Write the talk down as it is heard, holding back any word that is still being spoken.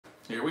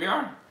Here we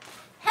are.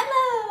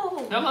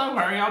 Hello! Hello,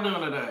 how are y'all doing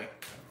today?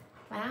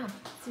 Wow,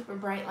 super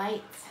bright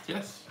lights.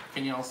 Yes.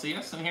 Can y'all see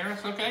us and hear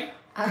us okay?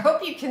 I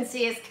hope you can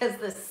see us because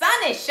the sun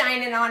is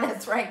shining on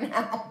us right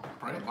now.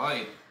 Bright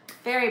light.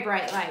 Very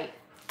bright light.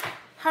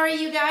 How are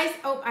you guys?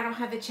 Oh, I don't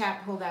have the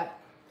chat pulled up.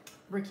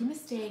 Rookie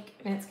mistake.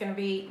 And it's going to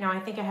be... No, I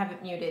think I have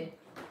it muted.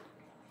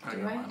 I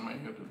got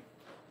mine muted.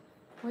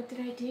 What did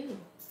I do?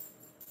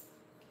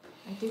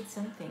 I did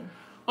something.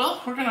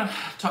 Well, we're going to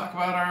talk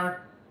about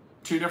our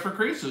two different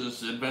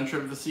cruises, Adventure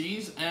of the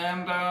Seas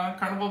and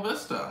Carnival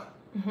Vista.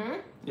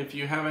 If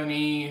you have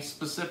any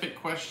specific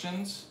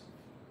questions,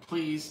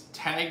 please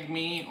tag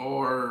me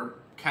or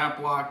cap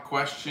lock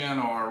question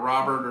or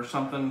Robert or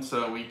something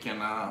so we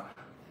can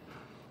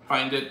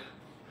find it.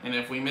 And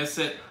if we miss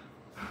it,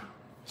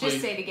 please,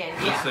 just say it again.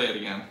 Just say it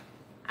again.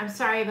 I'm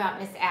sorry about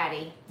Miss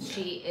Addie.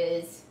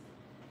 Yeah.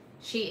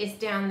 She is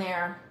down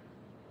there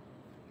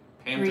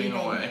Panting breathing.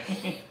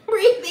 away.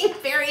 Breathing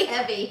very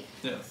heavy.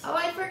 Yes. Oh,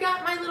 I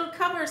forgot my little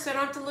cover so I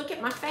don't have to look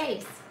at my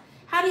face.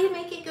 How do you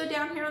make it go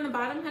down here on the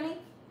bottom, honey?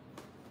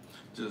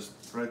 Just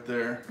right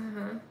there.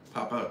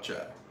 Pop out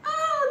chat.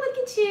 Oh, look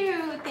at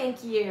you.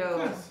 Thank you.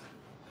 Yes.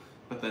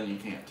 But then you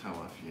can't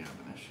tell if you have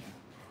an issue.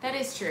 That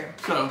is true.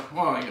 So,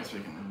 well, I guess we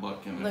can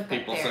look and if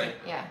people say,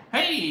 yeah.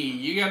 hey,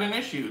 you got an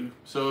issue.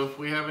 So if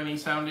we have any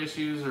sound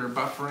issues or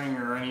buffering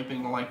or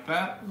anything like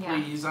that,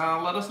 please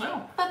let us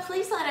know. But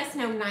please let us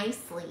know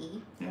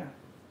nicely. Yeah.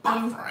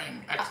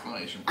 Buffering!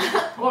 Exclamation.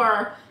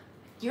 Or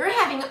you're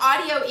having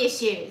audio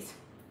issues.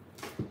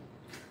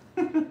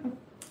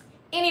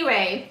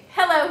 Anyway,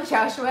 hello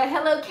Joshua,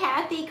 hello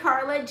Kathy,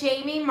 Carla,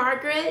 Jamie,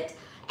 Margaret,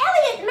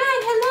 Elliot,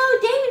 Matt, hello,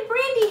 David,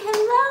 Brandy,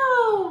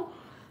 hello.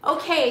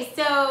 Okay,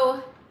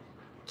 so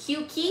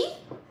Kyuki,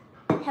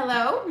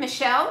 hello,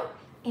 Michelle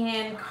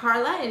and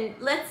Carla, and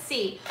let's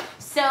see.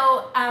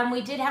 So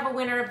we did have a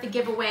winner of the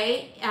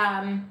giveaway,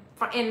 and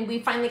we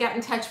finally got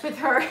in touch with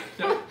her.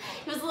 Yep.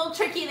 It was a little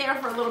tricky there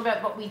for a little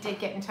bit, but we did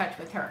get in touch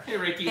with her. Hey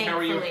Ricky,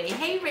 thankfully. How are you?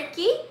 Hey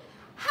Ricky,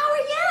 how are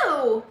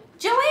you?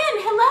 Joanne,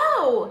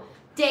 hello.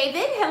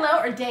 David, hello,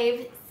 or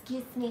Dave,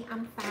 excuse me,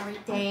 I'm sorry,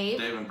 Dave.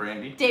 Dave and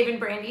Brandy. Dave and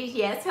Brandy,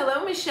 yes.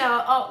 Hello,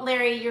 Michelle. Oh,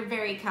 Larry, you're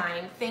very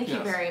kind. Thank you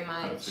very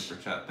much. That's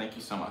super chat. Thank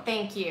you so much.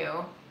 Thank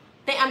you.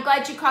 I'm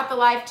glad you caught the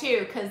live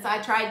too, because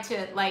I tried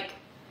to like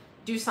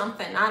do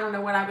something. I don't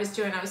know what I was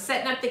doing. I was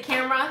setting up the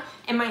camera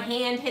and my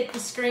hand hit the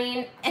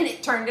screen and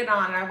it turned it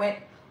on. I went,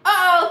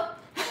 uh-oh.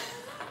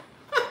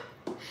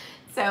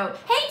 So,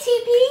 hey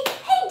TP.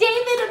 Hey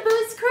David of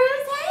Boost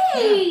Cruise.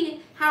 Hey.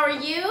 How are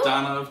you?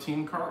 Donna of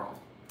Team Carl.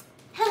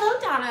 Hello,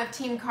 Donna of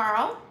Team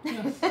Carl.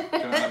 Yes.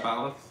 Joanna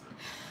Ballas.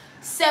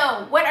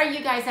 So, what are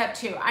you guys up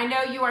to? I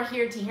know you are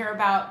here to hear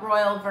about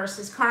Royal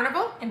versus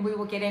Carnival, and we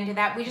will get into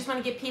that. We just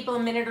want to give people a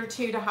minute or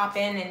two to hop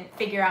in and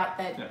figure out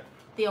that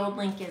the old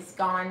link is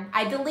gone.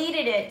 I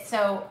deleted it,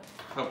 so...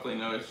 Hopefully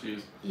no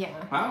issues. Yeah.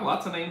 Wow,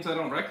 lots of names I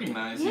don't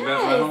recognize. Yes.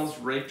 Yvette Reynolds,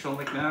 Rachel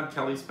McNabb,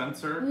 Kelly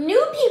Spencer.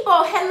 New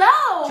people,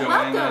 hello!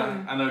 Joanna,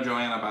 welcome. I know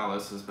Joanna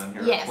Ballas has been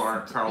here. Yes.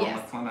 Carla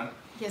McClennan.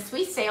 Yes,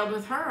 we sailed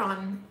with her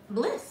on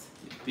Bliss.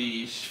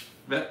 The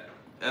Schvet,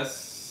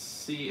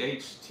 S-C-H-T-E-V-I-E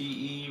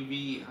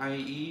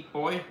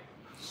boy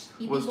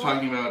was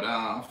talking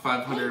about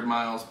 500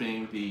 miles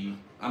being the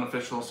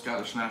unofficial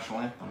Scottish national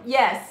anthem.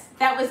 Yes,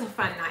 that was a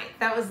fun night.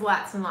 That was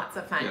lots and lots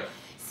of fun. Yeah.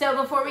 So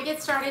before we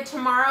get started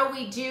tomorrow,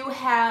 we do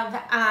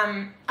have,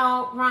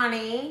 oh,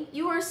 Ronnie,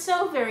 you are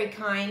so very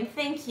kind.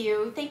 Thank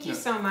you. Thank you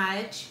so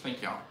much.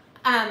 Thank y'all.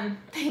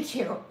 Thank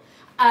you.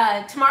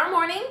 Tomorrow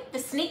morning, the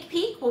sneak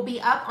peek will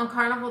be up on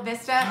Carnival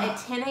Vista at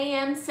 10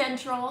 a.m.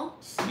 Central.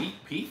 Sneak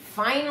peek?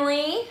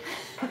 Finally.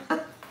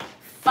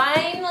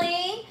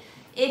 Finally.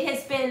 It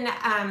has been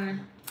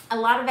a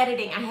lot of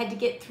editing. I had to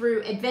get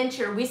through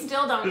Adventure. We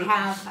still don't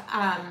have,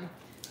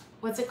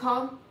 what's it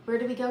called? Where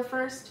did we go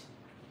first?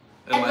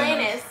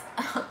 Atlantis.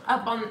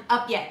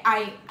 up yet.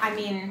 I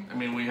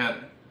mean, we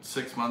had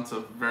 6 months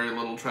of very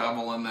little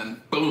travel and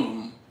then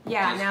boom.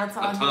 Yeah, now it's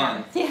all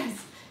here.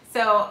 Yes.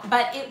 So,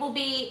 but it will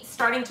be,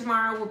 starting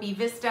tomorrow will be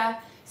Vista.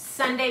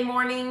 Sunday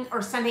morning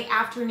or Sunday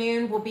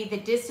afternoon will be the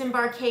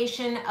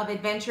disembarkation of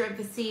Adventure of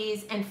the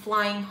Seas and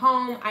flying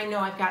home. I know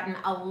I've gotten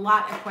a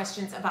lot of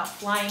questions about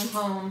flying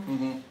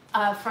home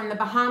from the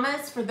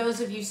Bahamas. For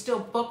those of you still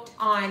booked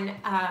on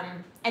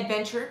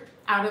Adventure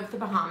out of the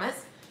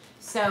Bahamas.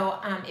 So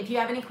if you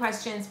have any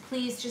questions,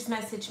 please just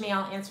message me.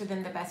 I'll answer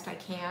them the best I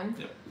can.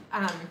 Yep.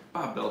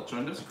 Bob Bell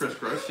joined us. Chris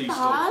Gross, he's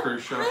Bob, still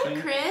cruise shopping.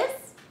 Hi, Chris.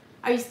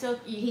 Are you still,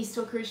 he's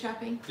still cruise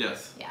shopping?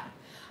 Yes. Yeah.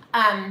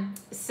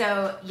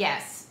 So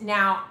yes,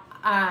 now,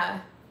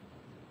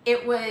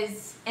 it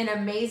was an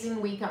amazing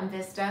week on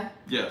Vista.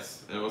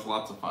 Yes, it was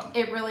lots of fun.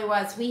 It really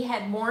was. We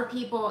had more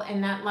people in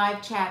that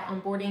live chat on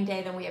boarding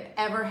day than we have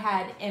ever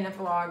had in a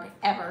vlog,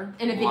 ever.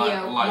 In a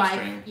video, live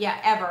stream. Yeah,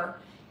 ever.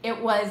 It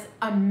was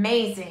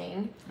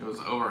amazing. It was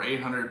over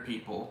 800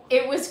 people.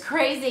 It was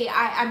crazy.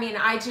 I mean,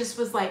 I just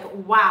was like,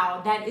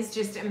 wow, that is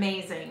just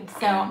amazing.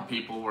 So and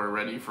people were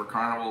ready for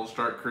Carnival to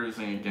start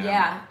cruising again.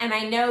 Yeah, and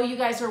I know you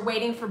guys are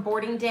waiting for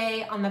boarding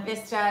day on the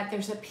Vista.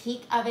 There's a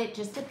peek of it,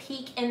 just a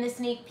peek in the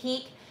sneak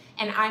peek.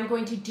 and I'm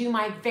going to do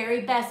my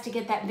very best to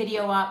get that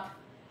video up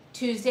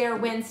Tuesday or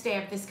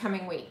Wednesday of this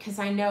coming week, because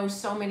I know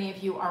so many of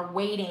you are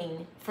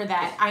waiting for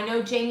that. I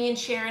know Jamie and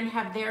Sharon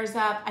have theirs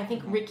up. I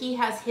think Ricky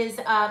has his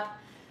up.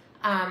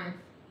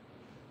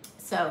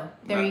 So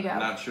there you go.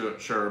 Not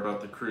sure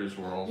about the Cruise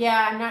World.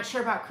 Yeah, I'm not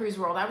sure about Cruise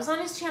World. I was on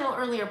his channel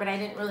earlier, but I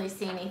didn't really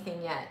see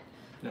anything yet.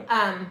 Yep.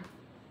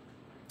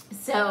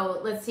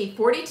 So let's see,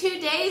 42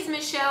 days,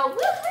 Michelle.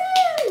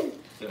 Woohoo!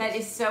 Yes. That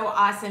is so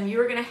awesome.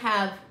 You are going to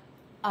have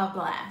a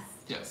blast.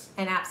 Yes.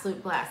 An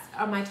absolute blast.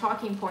 My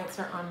talking points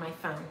are on my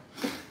phone.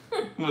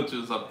 Which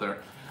is up there.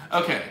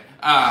 Okay.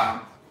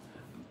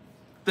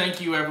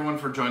 Thank you, everyone,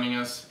 for joining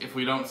us. If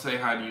we don't say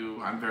hi to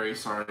you, I'm very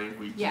sorry.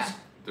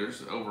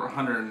 There's over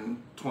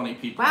 120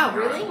 people. Wow,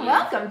 really?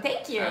 Welcome.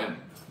 Thank you. And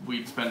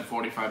we'd spend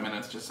 45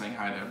 minutes just saying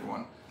hi to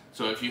everyone.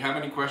 So if you have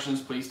any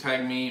questions, please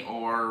tag me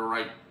or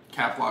write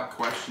cap lock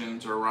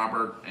questions or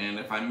Robert. And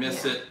if I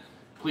miss it,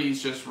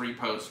 please just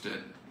repost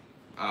it.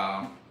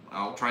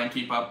 I'll try and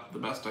keep up the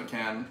best I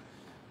can.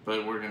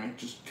 But we're going to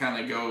just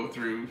kind of go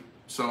through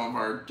some of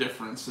our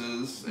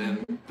differences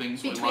and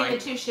things we like. Between the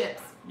two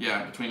ships.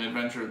 Yeah, between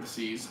Adventure of the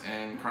Seas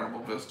and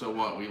Carnival Vista,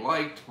 what we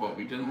liked, what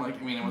we didn't like.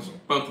 I mean, it was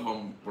both of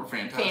them were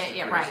fantastic.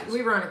 Yeah, right.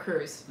 We were on a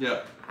cruise.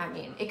 Yeah. I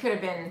mean, it could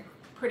have been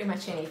pretty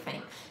much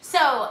anything.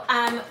 So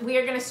we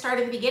are going to start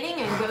at the beginning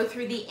and go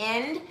through the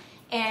end,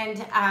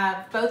 and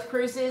both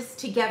cruises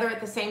together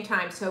at the same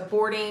time. So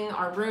boarding,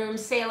 our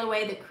rooms, sail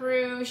away, the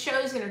cruise,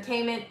 shows,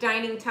 entertainment,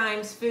 dining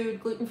times, food,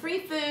 gluten-free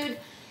food,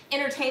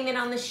 entertainment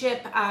on the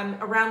ship,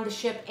 around the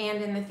ship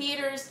and in the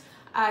theaters,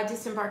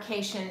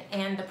 disembarkation,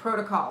 and the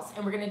protocols.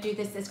 And we're going to do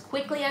this as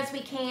quickly as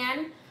we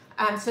can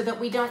so that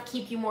we don't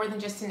keep you more than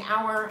just an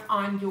hour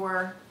on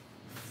your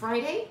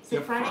Friday. Is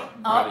it Friday?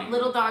 Oh,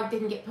 little dog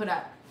didn't get put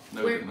up.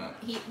 No, he did not.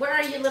 Where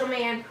are you, little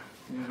man?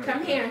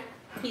 Come here.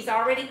 He's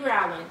already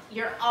growling.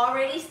 You're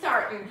already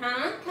starting,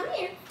 huh? Come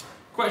here.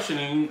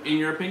 Question, in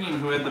your opinion,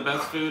 who had the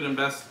best food and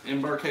best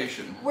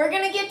embarkation? We're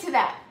going to get to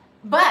that.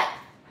 But,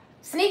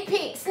 sneak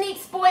peek, sneak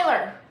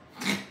spoiler,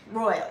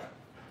 Royal.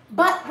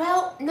 But,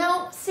 well,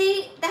 no,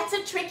 see, that's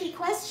a tricky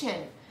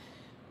question.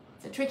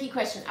 It's a tricky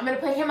question. I'm going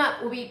to put him up.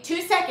 We'll be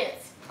 2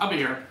 seconds. I'll be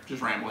here,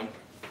 just rambling.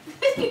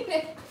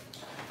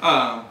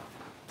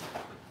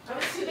 I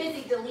was too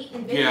busy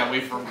deleting videos. Yeah, we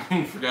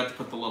forgot to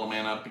put the little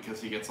man up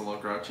because he gets a little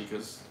grouchy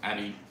because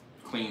Addie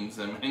cleans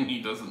him and he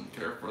doesn't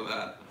care for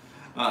that.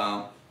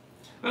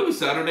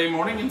 Saturday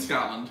morning in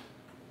Scotland.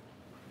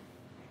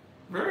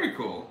 Very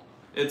cool.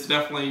 It's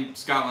definitely,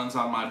 Scotland's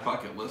on my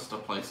bucket list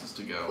of places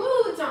to go.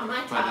 Ooh, it's on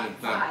my top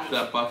five.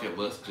 That bucket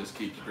list just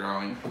keeps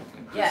growing.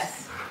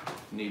 Yes.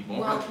 Need more.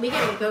 Well, we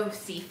got to go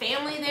see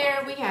family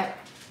there. We got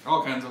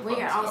all kinds of fun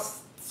stuff. All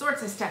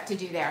sorts of stuff to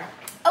do there.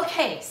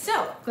 Okay,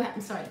 so, go ahead,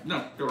 I'm sorry.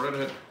 No, go right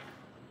ahead.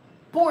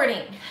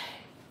 Boarding.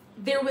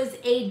 There was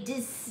a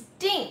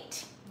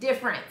distinct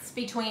difference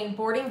between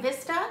boarding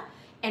Vista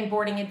and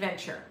boarding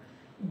Adventure.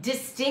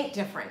 Distinct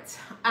difference.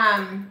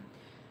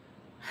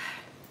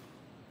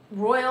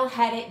 Royal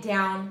had it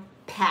down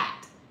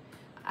pat.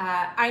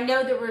 I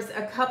know there was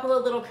a couple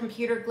of little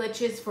computer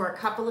glitches for a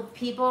couple of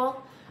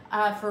people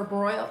for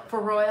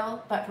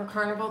Royal, but for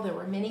Carnival there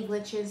were many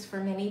glitches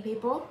for many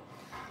people.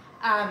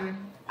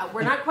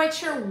 We're not quite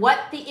sure what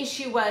the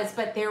issue was,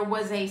 but there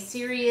was a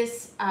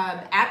serious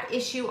app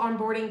issue on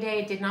boarding day.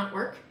 It did not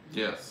work.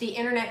 Yes. The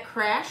internet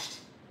crashed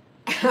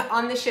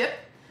on the ship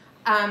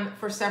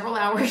for several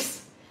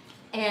hours,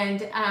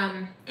 and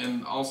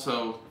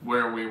also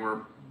where we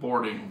were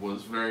boarding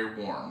was very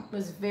warm. It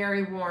was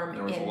very warm.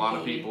 There was a lot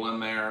of people in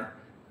there.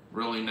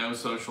 Really, no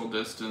social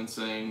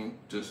distancing.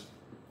 Just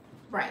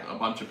a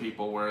bunch of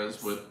people.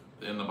 Whereas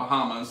in the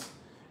Bahamas,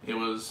 it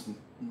was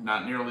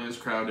not nearly as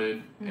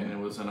crowded, and it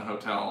was in a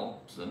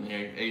hotel, and the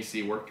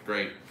AC worked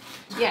great.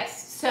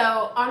 Yes.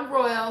 So on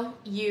Royal,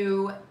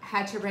 you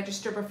had to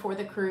register before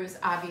the cruise.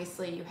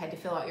 Obviously, you had to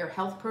fill out your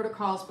health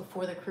protocols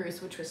before the cruise,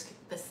 which was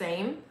the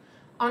same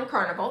on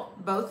Carnival.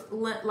 Both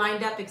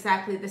lined up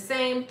exactly the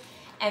same.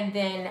 And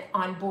then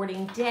on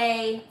boarding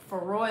day for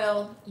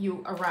Royal,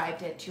 you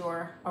arrived at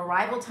your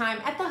arrival time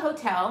at the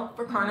hotel.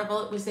 For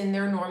Carnival, it was in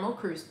their normal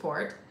cruise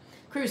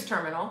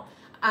terminal.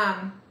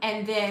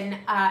 And then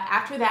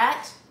after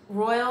that,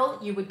 Royal,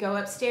 you would go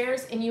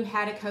upstairs and you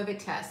had a COVID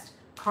test.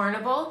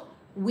 Carnival,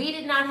 we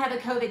did not have a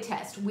COVID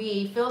test.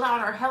 We filled out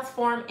our health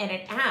form and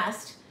it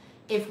asked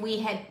if we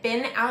had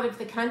been out of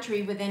the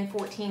country within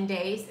 14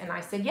 days. And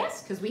I said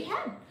yes, because we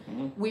had.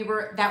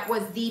 That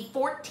was the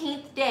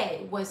 14th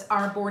day was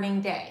our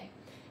boarding day.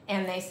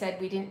 And they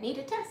said we didn't need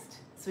a test.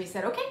 So we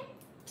said, okay.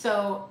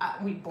 So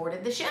we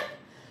boarded the ship.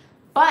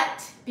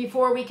 But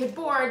before we could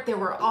board, there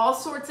were all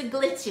sorts of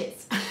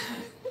glitches.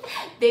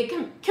 Big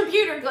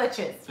computer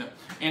glitches. Yeah.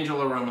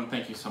 Angela Roman,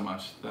 thank you so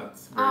much.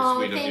 That's very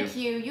sweet of you. Oh, thank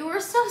you. You were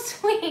so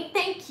sweet.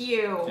 Thank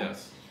you.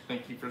 Yes.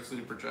 Thank you for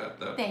Super Chat,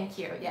 though. Thank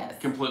you, yes.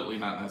 Completely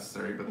not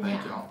necessary, but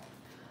thank y'all.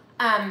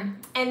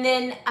 And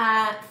then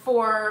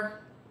for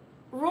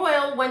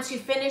Royal, once you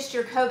finished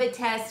your COVID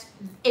test,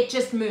 it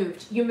just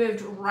moved. You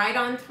moved right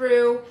on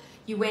through.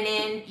 You went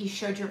in, you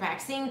showed your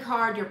vaccine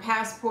card, your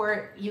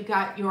passport, you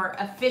got your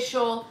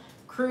official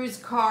cruise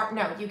card,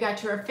 no, you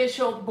got your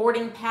official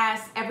boarding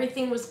pass,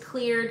 everything was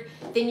cleared.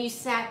 Then you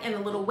sat in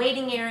a little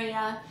waiting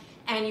area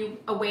and you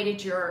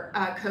awaited your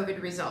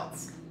COVID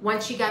results.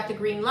 Once you got the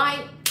green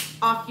light,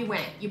 off you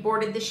went. You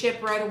boarded the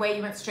ship right away,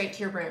 you went straight to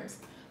your rooms.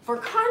 For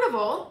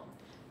Carnival,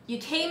 you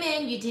came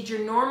in, you did your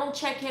normal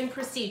check-in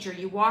procedure.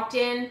 You walked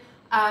in,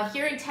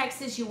 here in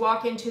Texas, you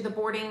walk into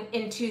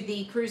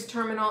the cruise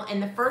terminal,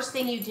 and the first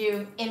thing you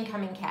do,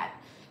 incoming cat.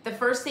 The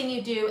first thing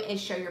you do is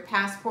show your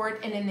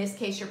passport, and in this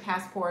case, your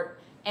passport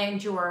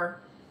and your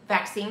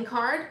vaccine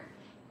card,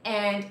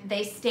 and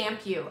they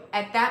stamp you.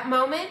 At that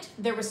moment,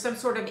 there was some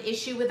sort of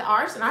issue with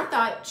ours, and I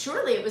thought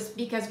surely it was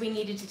because we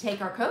needed to take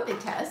our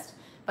COVID test,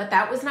 but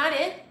that was not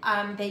it.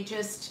 They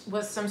just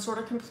was some sort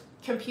of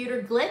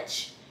computer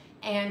glitch,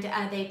 and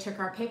they took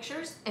our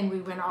pictures, and we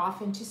went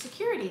off into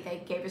security.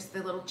 They gave us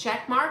the little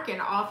check mark, and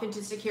off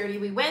into security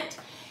we went.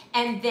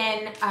 And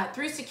then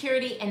through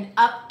security and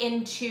up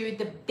into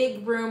the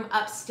big room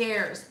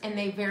upstairs, and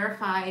they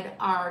verified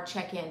our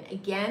check-in.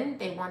 Again,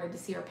 they wanted to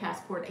see our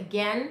passport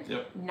again,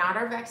 not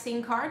our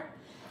vaccine card.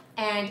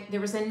 And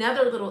there was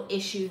another little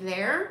issue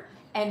there,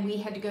 and we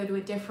had to go to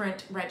a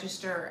different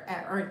register,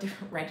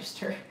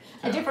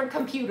 a different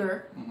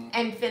computer,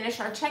 and finish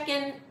our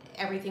check-in.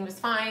 Everything was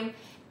fine.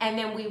 And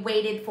then we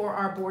waited for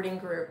our boarding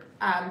group.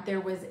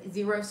 There was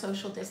 0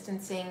 social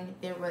distancing.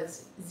 There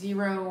was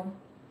 0...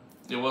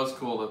 It was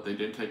cool that they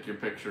did take your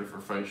picture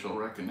for facial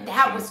recognition.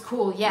 That was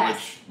cool, yes.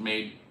 Which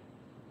made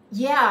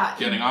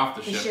getting off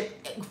the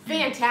ship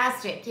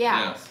fantastic,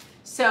 yeah. Yes.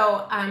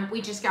 So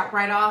we just got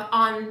right off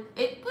on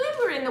it.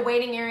 We were in the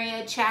waiting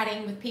area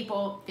chatting with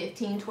people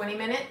 15, 20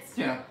 minutes.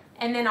 Yeah.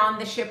 And then on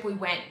the ship we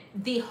went.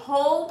 The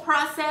whole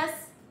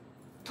process,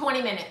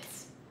 20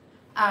 minutes.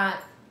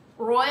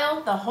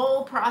 Royal, the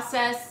whole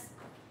process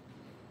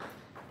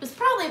was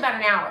probably about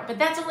an hour, but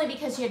that's only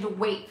because you had to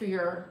wait for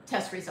your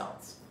test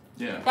results.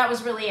 Yeah. That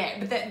was really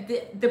it.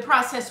 But the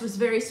process was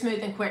very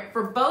smooth and quick.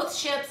 For both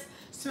ships,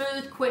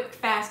 smooth, quick,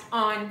 fast,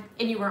 on,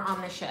 and you were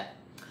on the ship.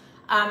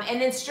 And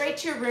then straight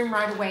to your room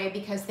right away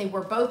because they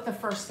were both the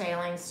first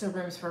sailings, so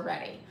rooms were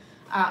ready.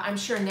 I'm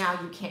sure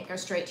now you can't go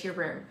straight to your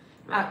room.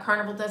 Right.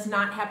 Carnival does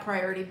not have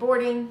priority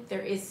boarding.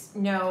 There is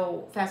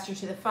no faster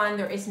to the fun.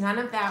 There is none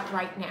of that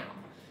right now.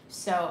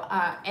 So,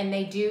 and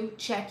they do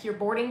check your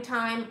boarding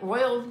time.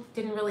 Royal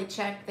didn't really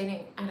check. They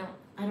didn't,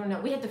 I don't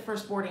know. We had the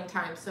first boarding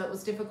time, so it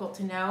was difficult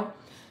to know.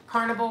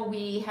 Carnival,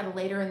 we had a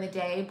later in the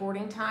day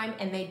boarding time,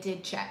 and they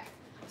did check.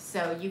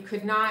 So you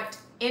could not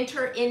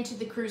enter into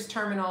the cruise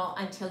terminal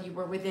until you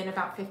were within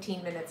about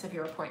 15 minutes of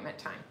your appointment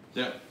time.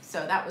 Yeah.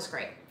 So that was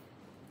great.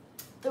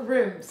 The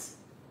rooms.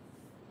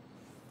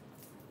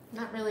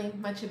 Not really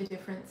much of a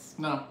difference.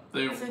 No,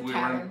 we were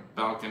in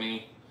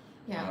balcony.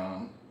 Yeah.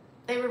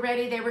 They were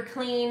ready. They were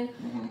clean.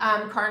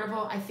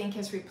 Carnival, I think,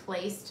 has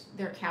replaced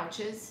their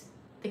couches.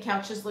 The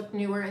couches look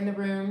newer in the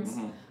rooms.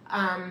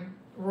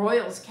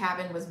 Royal's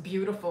cabin was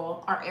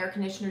beautiful. Our air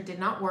conditioner did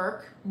not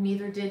work.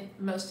 Neither did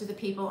most of the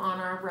people on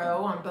our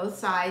row on both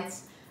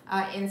sides,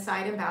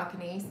 inside and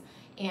balconies.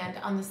 And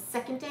on the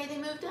second day they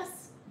moved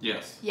us?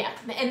 Yes. Yeah,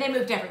 and they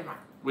moved everyone.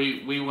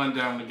 We went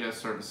down to guest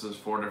services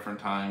 4 different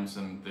times,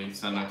 and they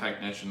sent a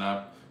technician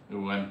up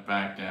who went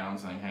back down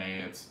saying,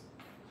 hey,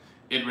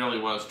 it really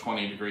was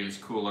 20 degrees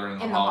cooler in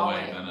the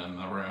hallway than in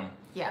the room.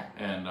 Yeah.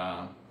 And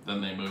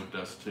then they moved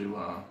us to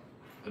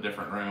a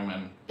different room,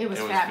 and it was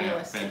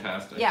fabulous.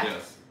 Fantastic. Yeah.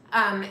 Yes.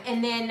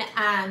 And then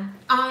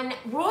on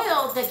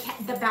Royal,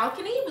 the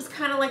balcony was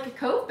kind of like a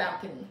cove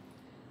balcony.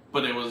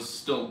 But it was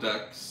still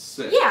deck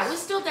 6. Yeah, it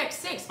was still deck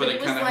 6. But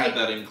it kind of had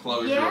that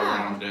enclosure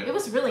around it. It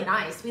was really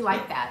nice. We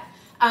liked that.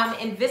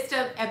 In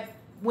Vista,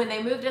 when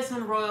they moved us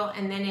on Royal,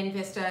 and then in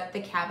Vista,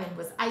 the cabin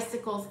was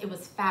icicles. It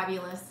was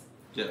fabulous.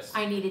 Yes.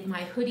 I needed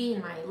my hoodie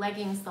and my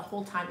leggings the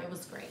whole time. It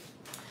was great.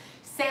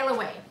 Sail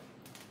away.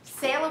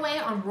 Sail away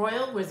on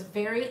Royal was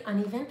very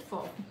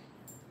uneventful.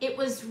 It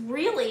was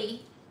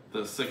really...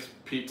 The 6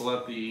 people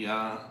at the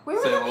Where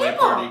were sail the away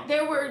people? party.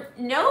 There were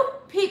no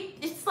people.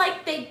 It's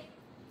like they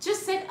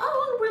just said,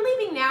 oh, we're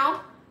leaving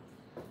now.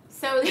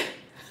 So it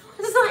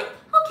was like,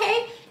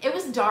 okay. It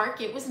was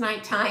dark. It was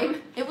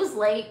nighttime. It was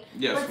late.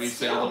 Yes, we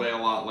sailed away a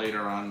lot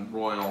later on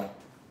Royal.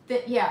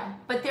 Yeah,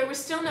 but there was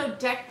still no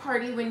deck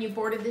party when you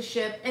boarded the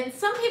ship. And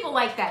some people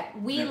like that.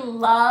 We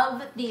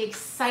love the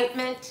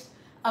excitement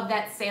of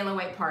that sail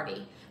away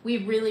party. We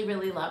really,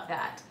 really love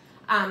that.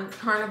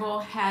 Carnival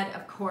had,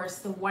 of course,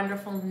 the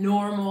wonderful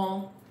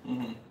normal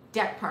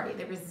deck party.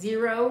 There was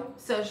 0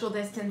 social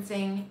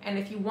distancing, and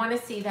if you want to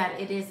see that,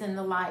 it is in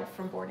the live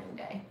from boarding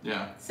day.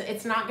 Yeah. So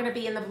it's not going to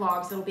be in the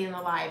vlogs; it'll be in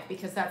the live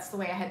because that's the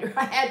way I had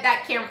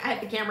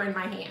the camera in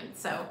my hand.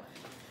 So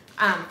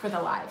for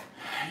the live.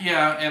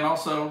 Yeah, and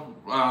also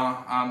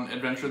on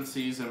Adventure of the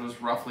Seas, it was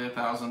roughly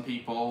 1,000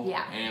 people.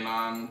 Yeah. And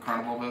on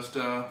Carnival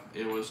Vista,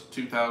 it was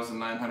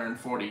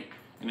 2,940.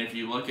 And if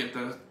you look at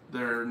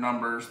their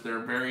numbers, they're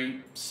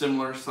very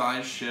similar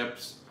size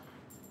ships.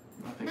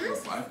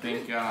 I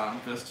think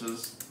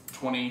Vista's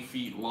 20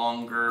 feet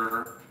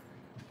longer,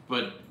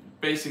 but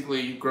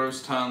basically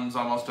gross tons,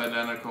 almost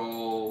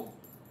identical.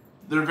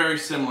 They're very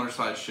similar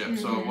size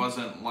ships, so it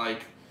wasn't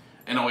like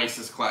an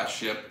Oasis class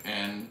ship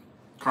and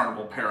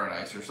Carnival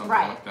Paradise or something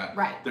like that.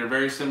 Right. They're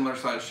very similar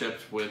size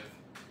ships, with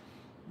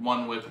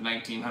one with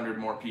 1,900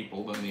 more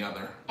people than the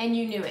other. And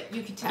you knew it.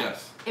 You could tell.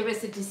 Yes. It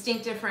was a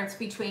distinct difference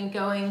between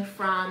going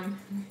from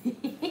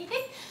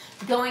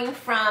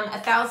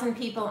 1,000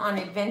 people on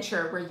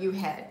Adventure, where you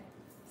had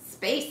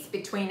space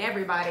between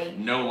everybody.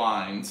 No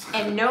lines.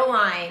 And no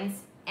lines.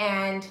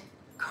 And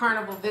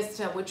Carnival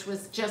Vista, which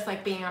was just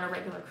like being on a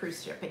regular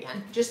cruise ship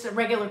again. Just a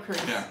regular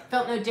cruise. Yeah.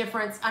 Felt no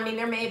difference. I mean,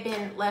 there may have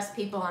been less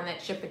people on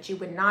that ship, but you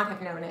would not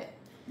have known it.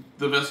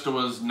 The Vista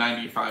was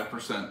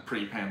 95%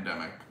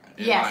 pre-pandemic,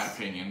 in my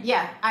opinion.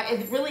 Yeah.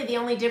 Really, the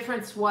only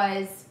difference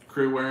was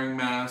crew wearing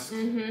masks.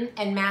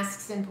 And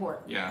masks in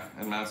port. Yeah,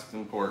 and masks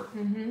in port.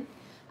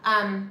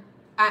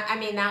 I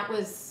mean, that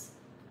was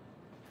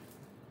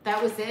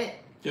it.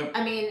 Yep.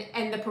 I mean,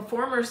 and the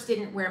performers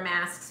didn't wear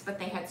masks, but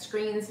they had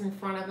screens in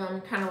front of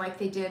them, kind of like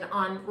they did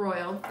on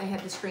Royal. They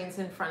had the screens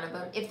in front of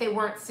them. If they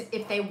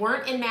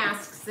weren't in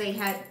masks, they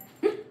had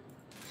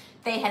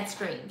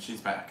screens.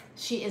 She's back.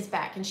 She is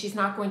back, and she's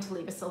not going to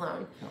leave us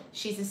alone. Yep.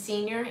 She's a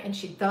senior, and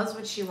she does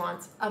what she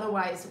wants.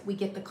 Otherwise, we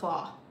get the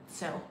claw.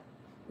 So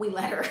we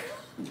let her.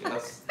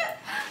 Yes.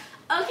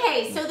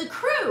 Okay, so the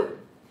crew.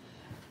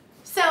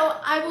 So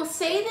I will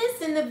say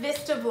this in the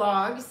Vista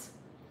vlogs.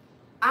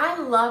 I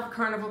love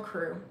Carnival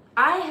Crew.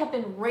 I have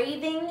been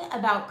raving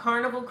about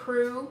Carnival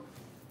Crew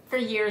for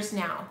years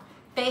now.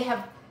 They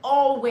have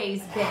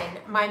always been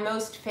my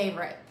most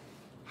favorite.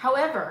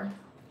 However,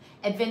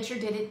 Adventure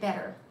did it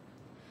better.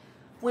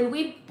 When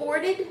we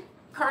boarded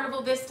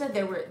Carnival Vista,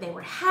 they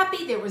were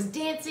happy, there was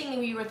dancing, and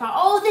we were thought,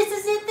 oh, this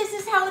is it, this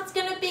is how it's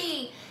gonna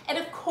be. And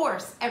of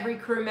course, every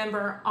crew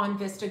member on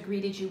Vista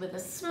greeted you with a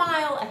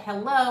smile, a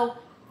hello.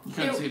 You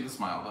couldn't see the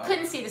smile, though.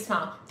 Couldn't see the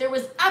smile. There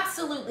was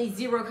absolutely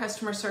zero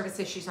customer service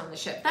issues on the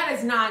ship. That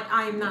is not,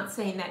 I am not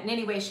saying that in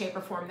any way, shape,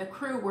 or form. The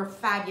crew were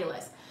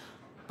fabulous.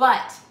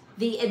 But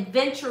the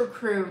Adventure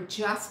crew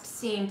just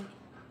seemed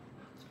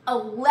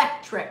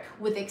electric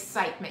with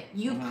excitement.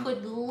 You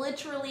could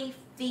literally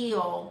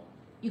feel,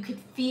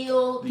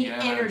 the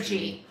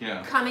energy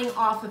coming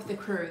off of the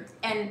crew.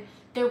 And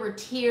there were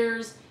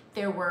tears,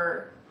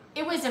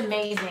 it was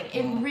amazing.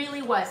 It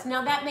really was.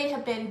 Now that may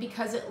have been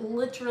because it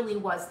literally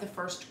was the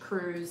first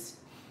cruise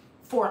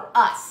for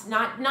us,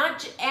 not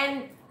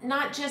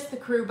just the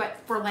crew, but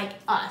for like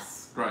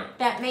us. Right.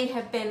 That may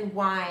have been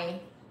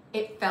why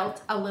it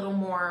felt a little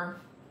more,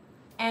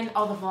 and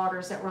all the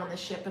vloggers that were on the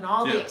ship and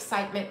all the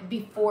excitement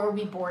before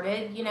we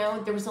boarded. You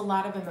know, there was a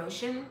lot of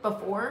emotion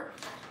before,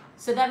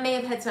 so that may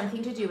have had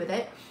something to do with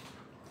it.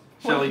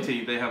 Shelly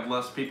T, they have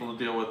less people to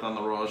deal with on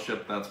the Royal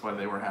ship. That's why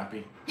they were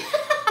happy.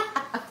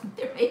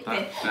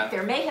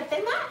 There may have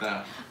been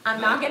that.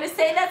 I'm not going to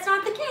say that's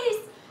not the case.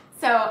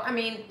 So, I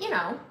mean, you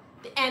know,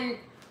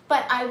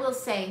 but I will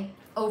say,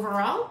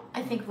 overall,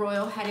 I think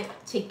Royal had it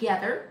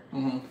together,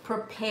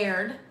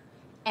 prepared,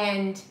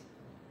 and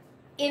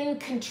in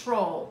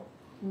control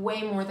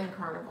way more than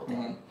Carnival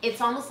did. It's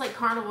almost like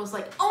Carnival's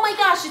like, oh my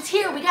gosh, it's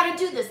here, we got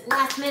to do this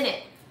last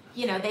minute.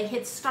 You know, they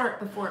hit start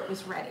before it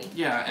was ready.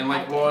 Yeah, and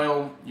like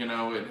Royal, you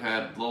know, it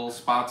had little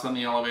spots on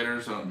the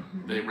elevators.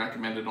 They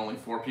recommended only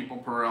 4 people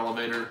per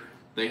elevator.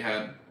 They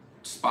had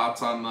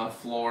spots on the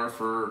floor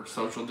for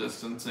social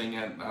distancing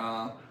at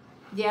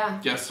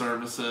guest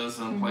services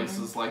and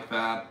places like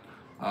that.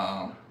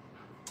 I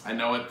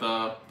know at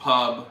the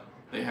pub,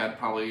 they had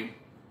probably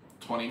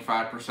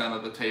 25%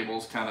 of the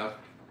tables kind of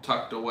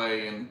tucked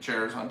away and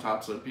chairs on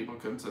top so people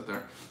couldn't sit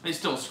there. They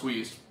still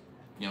squeezed,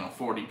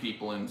 40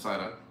 people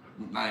inside a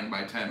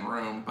 9x10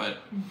 room, but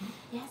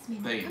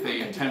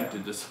they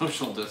attempted to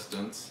social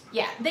distance.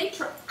 Yeah, they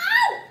tried.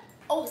 Ow!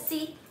 Oh,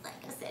 see, like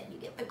I said, you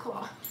get the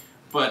claw.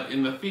 But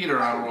in the theater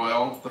on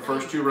Royal, the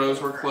first 2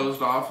 rows were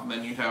closed off, and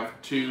then you'd have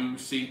 2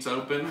 seats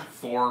open,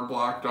 4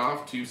 blocked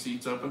off, 2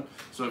 seats open.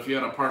 So if you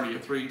had a party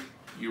of 3,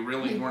 you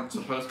really weren't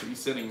supposed to be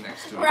sitting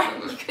next to each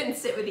other. You couldn't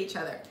sit with each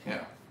other.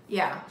 Yeah.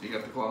 Yeah. You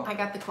got the claw? I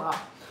got the claw.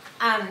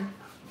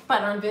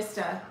 But on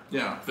Vista.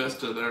 Yeah,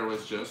 Vista there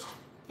was just...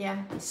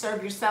 Yeah,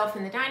 serve yourself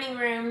in the dining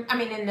room. I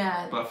mean, in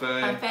the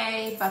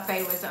buffet.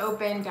 Buffet was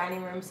open,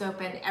 dining room's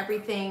open.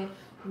 Everything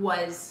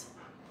was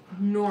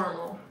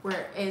normal,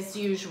 where as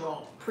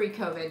usual,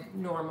 pre-COVID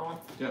normal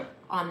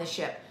on the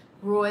ship.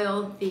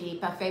 Royal, the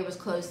buffet was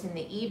closed in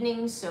the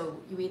evening, so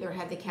you either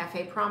had the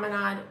Cafe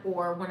Promenade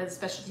or one of the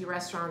specialty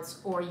restaurants,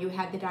 or you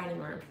had the dining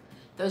room.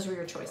 Those were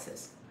your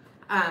choices.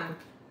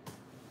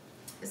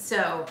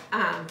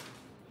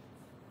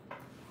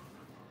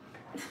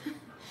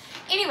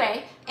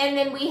 Anyway, and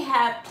then we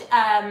have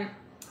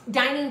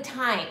dining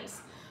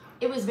times.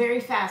 It was very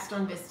fast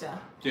on Vista.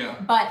 Yeah.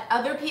 But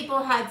other people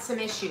had some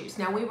issues.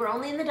 Now, we were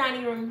only in the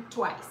dining room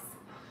twice.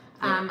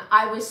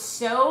 I was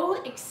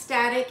so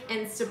ecstatic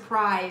and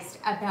surprised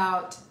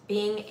about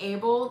being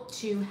able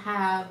to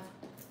have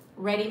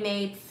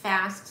ready-made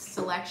fast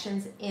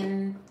selections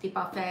in the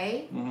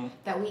buffet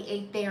that we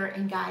ate there.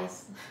 And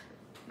guys,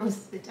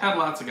 most of the time. Had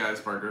lots of guys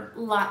burger.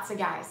 Lots of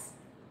guys.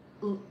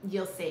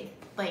 you'll see.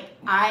 Like,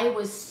 I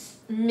was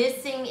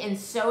missing and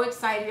so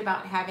excited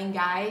about having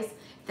guys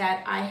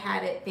that I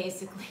had it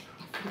basically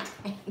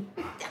every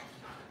day.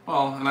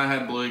 Well, and I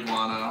had blue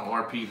iguana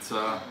or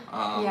pizza.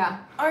 Yeah.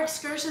 Our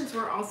excursions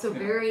were also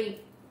very...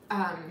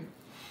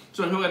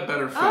 So who had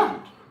better food?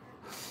 Oh,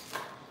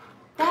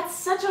 that's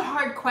such a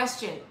hard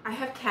question. I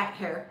have cat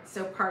hair,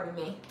 so pardon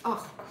me.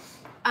 Oh,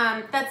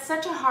 that's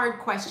such a hard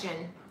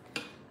question.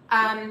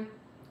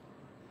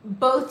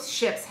 Both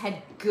ships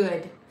had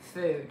good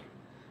food.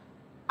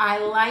 I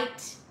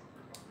liked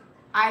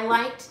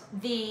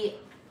the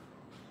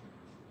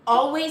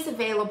always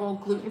available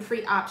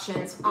gluten-free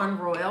options on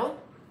Royal.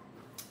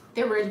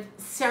 There were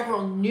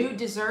several new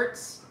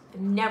desserts.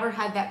 Never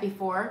had that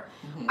before.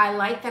 I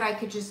liked that I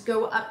could just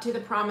go up to the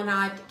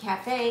Promenade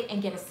Cafe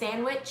and get a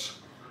sandwich,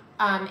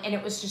 and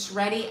it was just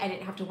ready. I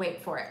didn't have to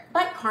wait for it.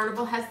 But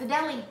Carnival has the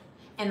deli,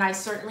 and I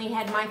certainly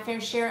had my fair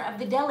share of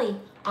the deli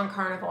on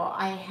Carnival.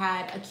 I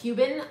had a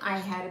Cuban, I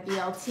had a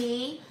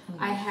BLT,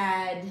 I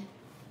had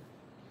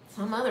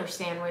some other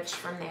sandwich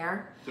from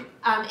there.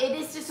 It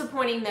is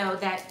disappointing, though,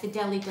 that the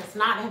deli does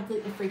not have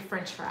gluten-free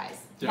French fries.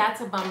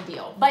 That's a bum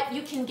deal. But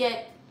you can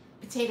get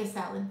potato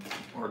salad.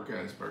 Or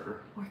Guy's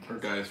burger. Or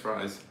Guy's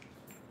fries.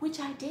 Which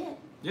I did.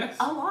 Yes.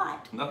 A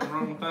lot. Nothing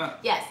wrong with that.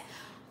 Yes.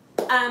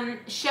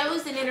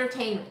 Shows and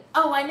entertainment.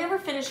 Oh, I never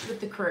finished with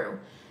the crew.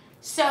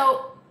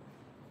 So,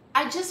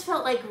 I just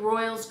felt like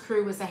Royal's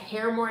crew was a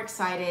hair more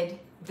excited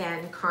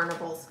than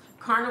Carnival's.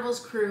 Carnival's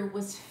crew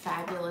was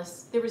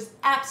fabulous. There was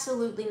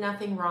absolutely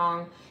nothing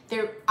wrong.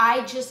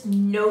 I just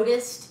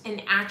noticed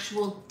an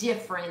actual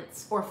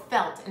difference, or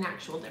felt an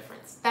actual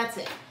difference. That's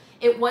it.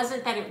 It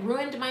wasn't that it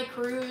ruined my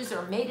cruise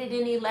or made it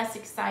any less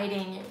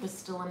exciting. It was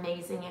still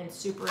amazing and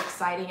super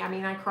exciting. I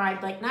mean, I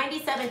cried like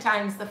 97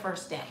 times the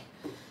first day.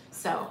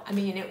 So, I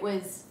mean, it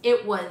was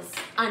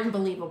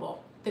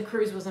unbelievable. The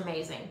cruise was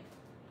amazing.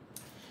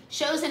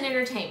 Shows and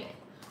entertainment.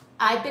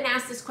 I've been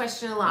asked this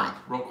question a lot.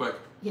 Real quick.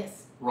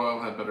 Yes. Royal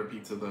had better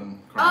pizza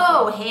than Carnival.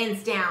 Oh, Carnival.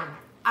 hands down.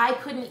 I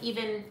couldn't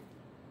even,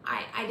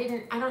 I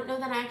don't know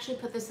that I actually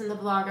put this in the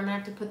vlog. I'm gonna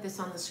have to put this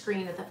on the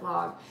screen of the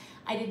vlog.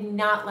 I did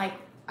not like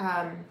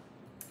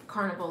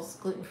Carnival's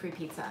gluten-free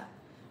pizza.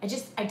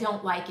 I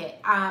don't like it.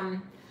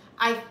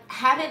 I've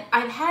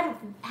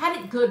had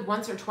it good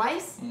once or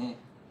twice,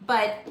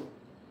 but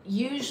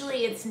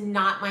usually it's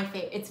not my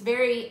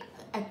favorite.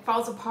 It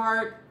falls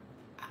apart.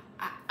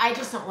 I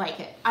just don't like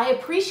it. I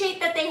appreciate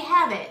that they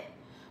have it,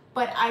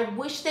 but I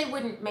wish they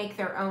wouldn't make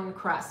their own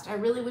crust. I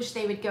really wish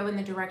they would go in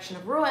the direction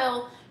of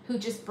Royal, who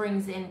just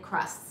brings in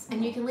crusts.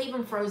 And you can leave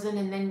them frozen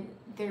and then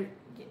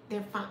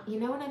they're fine. You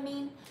know what I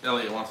mean?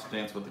 Elliot wants to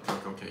dance with the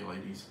Coco K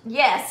ladies.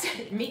 Yes,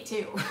 me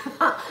too.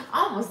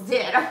 Almost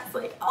did. I was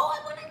like, oh,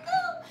 I want to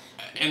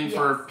go. And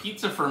for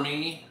pizza, for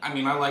me, I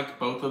mean, I liked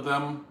both of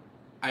them.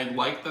 I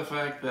like the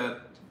fact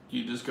that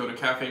you just go to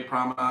Cafe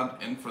Promenade,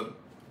 and for,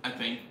 I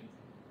think,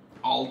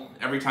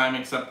 every time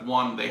except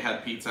one, they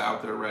had pizza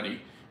out there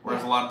ready.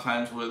 Whereas a lot of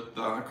times with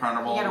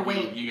Carnival,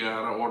 you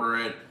gotta order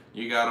it,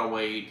 you gotta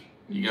wait,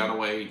 you gotta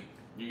wait,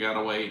 you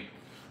gotta wait,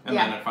 and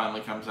then it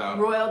finally comes out.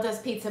 Royal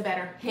does pizza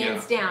better,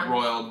 hands down.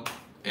 Royal,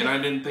 and I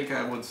didn't think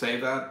I would say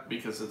that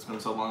because it's been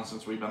so long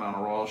since we've been on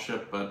a Royal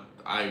ship, but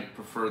I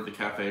preferred the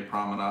Cafe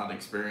Promenade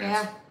experience.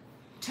 Yeah,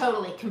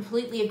 totally,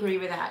 completely agree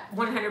with that,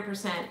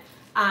 100%.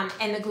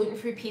 And the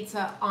gluten-free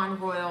pizza on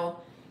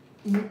Royal,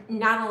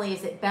 not only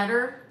is it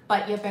better,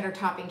 but you have better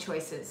topping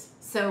choices.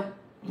 So,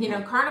 you know,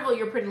 Carnival,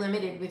 you're pretty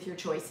limited with your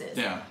choices.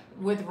 Yeah.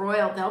 With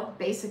Royal, they'll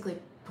basically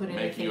put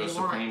anything you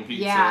want.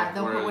 Pizza, yeah,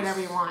 they'll put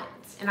whatever you want.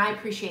 And I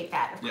appreciate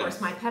that. Of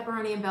course, my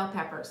pepperoni and bell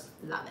peppers,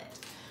 love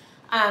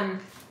it.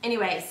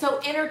 Anyway,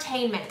 so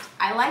entertainment.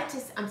 I like to,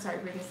 I'm sorry,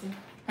 we're gonna say.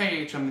 Hey,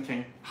 H, I'm the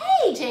king.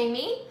 Hey,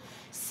 Jamie.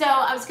 So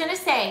I was gonna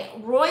say,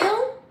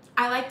 Royal,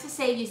 I like to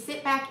say you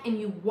sit back and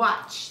you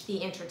watch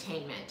the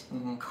entertainment.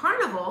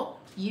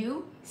 Carnival,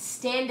 you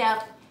stand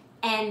up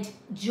and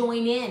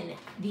join in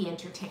the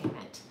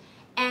entertainment.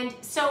 And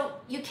so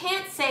you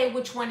can't say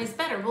which one is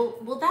better.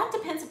 Well, that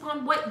depends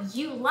upon what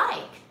you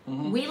like.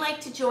 We like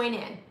to join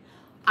in.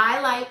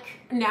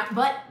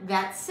 But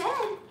that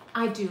said,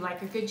 I do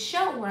like a good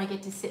show where I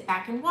get to sit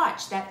back and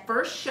watch. That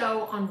first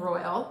show on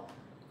Royal,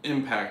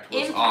 Impact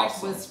was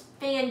awesome. Was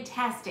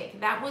fantastic.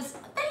 They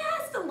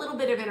asked a little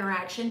bit of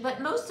interaction,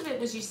 but most of it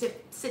was you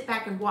sit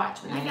back and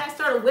watch. When that guy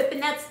started whipping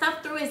that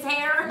stuff through his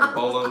hair.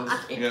 Bolos,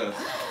 yes.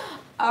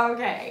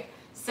 Okay,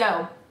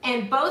 so,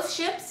 and both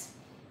ships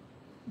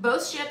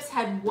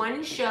had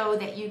one show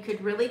that you could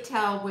really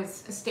tell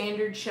was a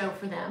standard show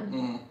for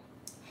them.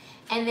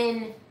 And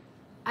then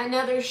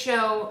another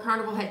show,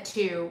 Carnival had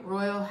two,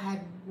 Royal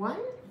had one?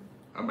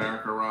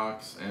 America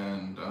Rocks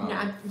and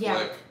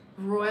Flick.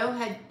 Royal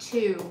had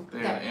two. They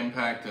had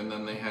Impact, and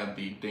then they had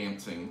the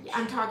dancing.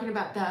 I'm talking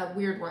about the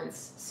weird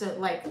ones. So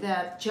like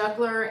the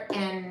juggler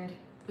and,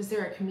 was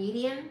there a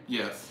comedian?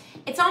 Yes.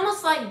 It's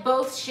almost like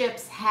both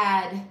ships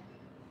had,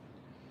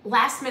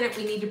 last minute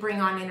we need to bring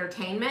on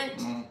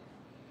entertainment.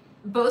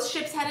 Both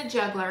ships had a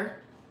juggler.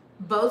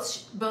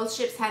 Both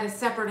ships had a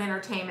separate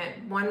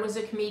entertainment. One was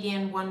a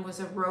comedian, one was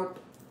a rope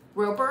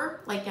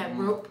roper, like a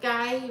rope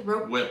guy,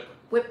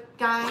 whip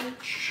guy.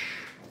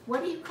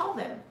 What do you call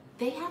them?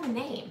 They have a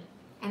name,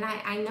 and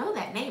I know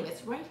that name.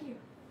 It's right here.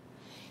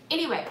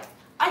 Anyway,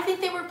 I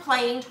think they were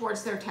playing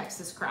towards their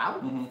Texas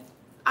crowd. Mm-hmm.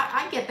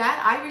 I get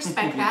that. I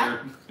respect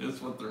that.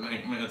 Is what their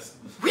name is.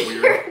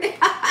 Weird.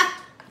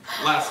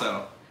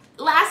 Lasso,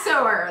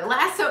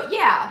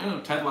 yeah. You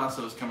know, Ted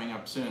Lasso is coming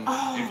up soon.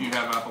 Oh. If you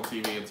have Apple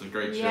TV, it's a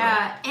great show.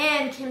 Yeah,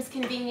 and Kim's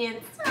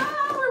Convenience.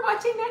 We're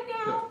watching that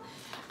now.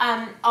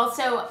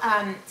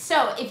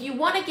 So if you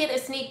want to get a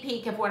sneak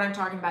peek of what I'm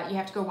talking about, you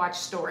have to go watch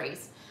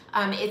Stories.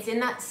 It's in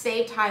that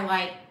saved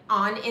highlight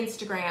on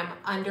Instagram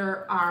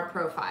under our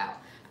profile.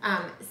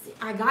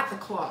 I got the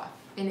cloth,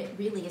 and it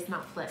really is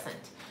not pleasant.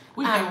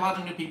 We've had a lot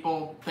of new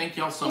people. Thank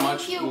y'all so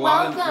much. You. A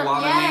lot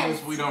of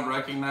names we don't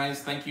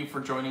recognize. Thank you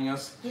for joining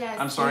us. Yes,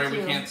 I'm sorry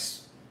we can't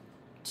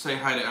say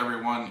hi to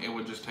everyone. It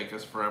would just take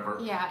us forever.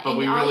 Yeah, but and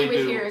we all really you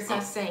would hear is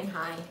us saying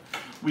hi.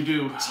 We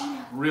do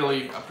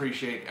really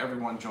appreciate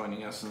everyone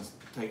joining us and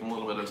taking a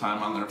little bit of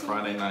time on their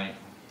Friday night.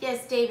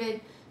 Yes,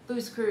 David.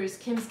 Booze Cruise,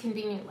 Kim's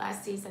Convenient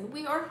last season.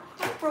 We are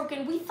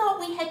heartbroken. We thought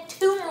we had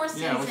 2 more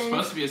seasons. Yeah, it was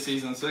supposed to be a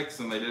season 6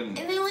 and they didn't.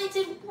 And they only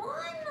did 1.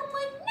 I'm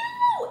like,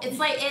 no. It's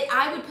like,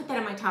 I would put that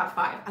in my top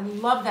 5. I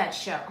love that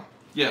show.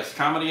 Yes,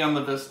 comedy on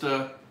the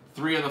Vista.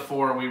 3 of the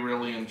 4 we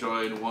really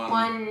enjoyed.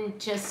 One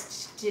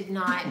just did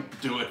not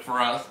do it for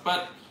us,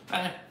 but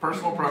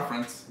personal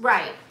preference.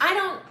 Right. I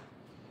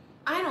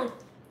don't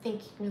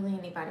think really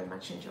anybody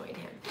much enjoyed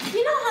him.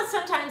 You know how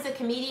sometimes a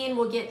comedian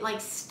will get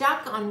like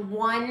stuck on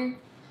one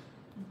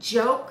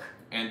joke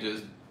and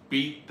just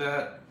beat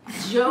that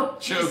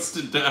jokes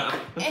to death,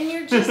 and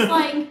you're just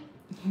like,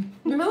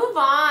 move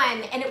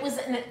on. And it was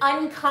an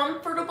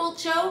uncomfortable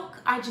joke.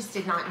 I just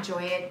did not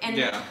enjoy it, and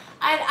yeah.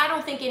 I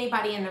don't think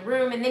anybody in the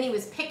room. And then he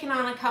was picking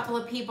on a couple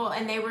of people,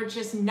 and they were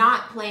just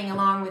not playing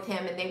along with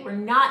him, and they were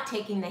not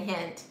taking the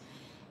hint.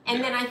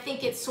 And then I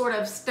think it sort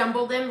of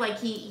stumbled him. Like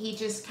he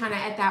just kind of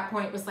at that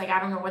point was like, I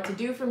don't know what to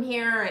do from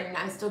here, and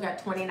I still got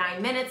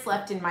 29 minutes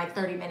left in my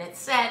 30-minute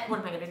set. What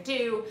am I going to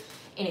do?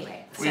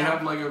 Anyway, we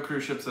have Lego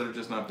cruise ships that are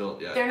just not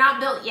built yet. They're not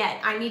built yet.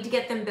 I need to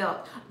get them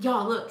built.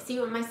 Y'all, look, see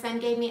what my son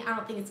gave me? I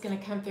don't think it's going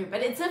to come through,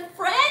 but it's a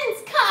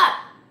Friends cup.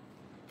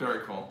 Very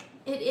cool.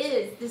 It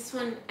is. This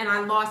one, and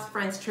I lost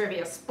Friends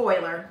trivia.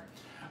 Spoiler.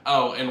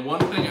 Oh, and one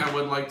thing I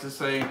would like to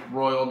say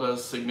Royal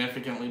does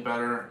significantly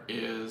better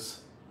is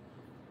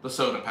the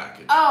soda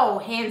package. Oh,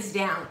 hands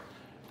down.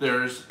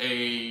 There's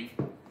a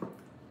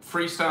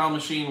freestyle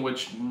machine,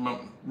 which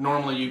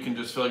normally you can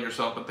just fill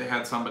yourself, but they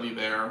had somebody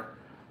there.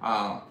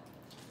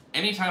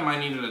 Anytime I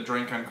needed a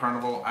drink on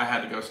Carnival, I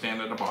had to go stand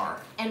at a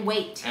bar. And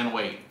wait. And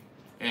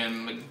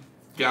the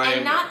guy...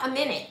 And not a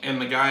minute.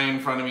 And the guy in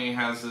front of me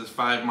has his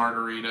 5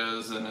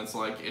 margaritas, and it's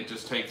like, it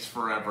just takes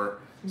forever.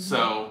 Mm-hmm.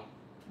 So,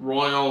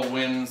 Royal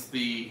wins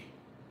the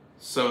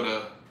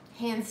soda.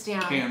 Hands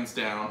down. Hands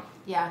down.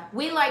 Yeah,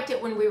 we liked it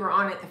when we were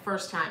on it the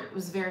first time. It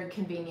was very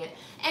convenient.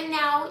 And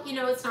now, you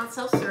know, it's not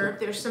self-serve.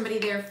 There's somebody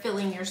there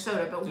filling your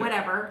soda, but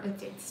whatever.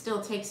 It still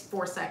takes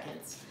 4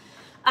 seconds.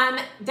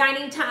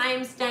 Dining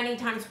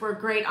times were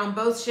great on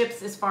both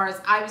ships as far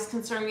as I was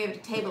concerned. We had a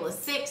table of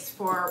 6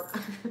 for,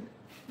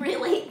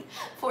 really,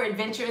 for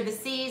Adventure of the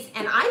Seas.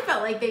 And I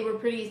felt like they were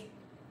pretty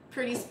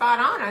spot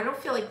on. I don't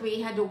feel like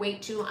we had to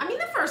wait too long. I mean,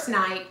 the first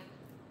night,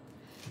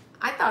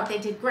 I thought they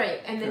did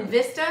great. And then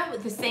Vista,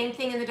 with the same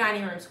thing in the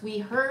dining rooms. We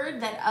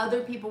heard that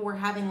other people were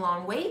having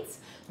long waits.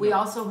 We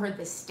also heard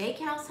the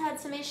steakhouse had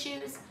some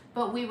issues,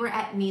 but we were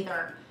at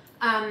neither.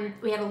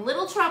 We had a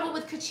little trouble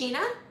with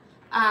Kachina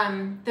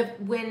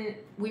when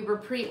we were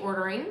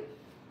pre-ordering,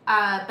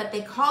 but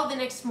they called the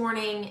next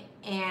morning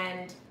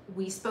and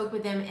we spoke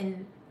with them,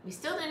 and we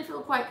still didn't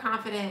feel quite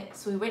confident.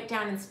 So we went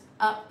down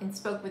and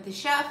spoke with the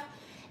chef,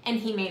 and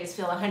he made us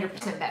feel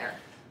 100% better.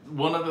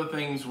 One of the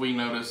things we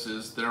noticed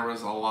is there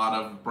was a lot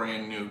of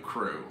brand new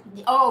crew.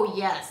 Oh,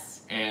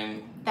 yes.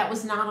 And that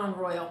was not on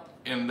Royal.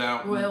 And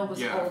that Royal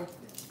was old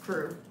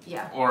crew,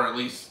 yeah. Or at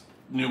least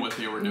knew what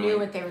they were doing. Knew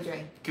what they were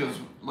doing. Because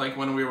like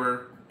when we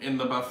were in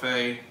the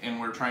buffet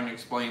and we're trying to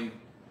explain,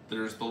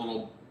 there's the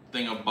little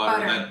thing of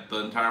butter that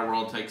the entire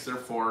world takes their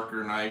fork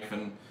or knife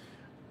and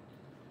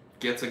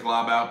gets a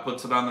glob out,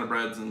 puts it on their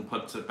breads, and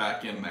puts it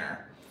back in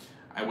there.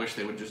 I wish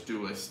they would just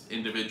do an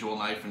individual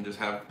knife and just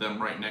have them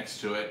right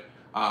next to it.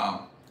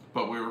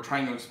 But we were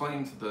trying to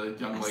explain to the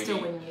young lady still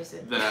wouldn't use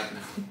it. That,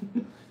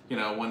 you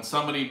know, when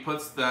somebody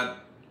puts that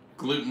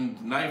gluten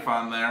knife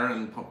on there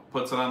and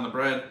puts it on the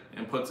bread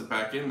and puts it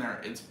back in there,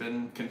 it's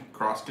been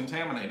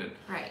cross-contaminated.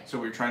 Right. So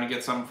we were trying to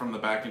get some from the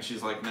back, and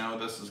she's like, no,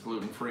 this is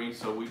gluten-free.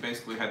 So we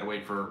basically had to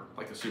wait for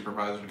like a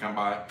supervisor to come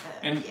by.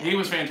 And he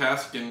was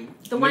fantastic and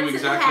knew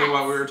exactly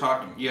what we were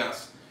talking.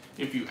 Yes.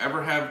 If you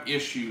ever have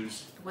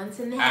issues,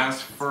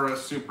 ask for a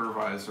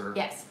supervisor.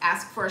 Yes,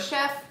 ask for a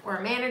chef or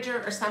a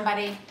manager or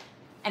somebody,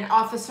 an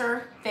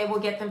officer. They will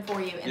get them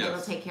for you, and they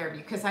will take care of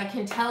you. Because I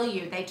can tell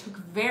you, they took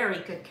very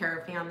good care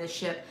of me on this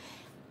ship.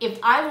 If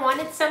I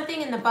wanted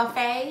something in the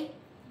buffet,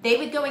 they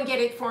would go and get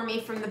it for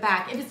me from the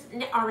back. It was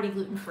already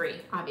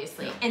gluten-free,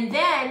 obviously. And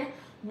then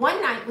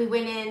One night we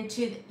went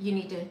into,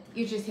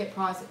 you just hit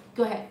pause.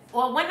 Go ahead.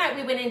 Well, one night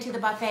we went into the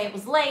buffet. It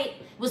was late.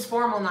 It was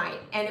formal night.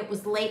 And it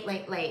was late.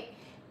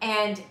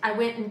 And I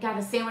went and got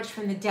a sandwich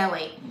from the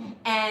deli.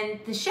 And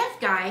the chef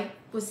guy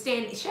was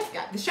standing,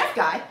 the chef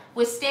guy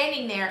was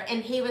standing there,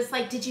 and he was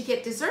like, did you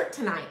get dessert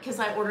tonight? Because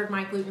I ordered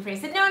my gluten-free. I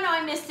said, no,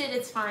 I missed it.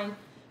 It's fine.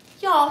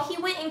 Y'all,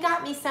 he went and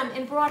got me some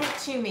and brought it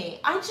to me.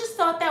 I just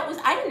thought that was,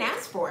 I didn't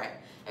ask for it.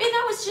 I mean,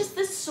 that was just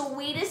the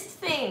sweetest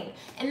thing.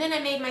 And then I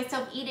made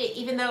myself eat it,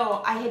 even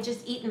though I had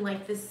just eaten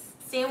like this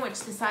sandwich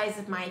the size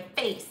of my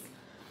face.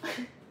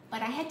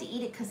 But I had to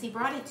eat it because he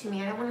brought it to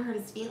me. I don't want to hurt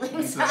his feelings.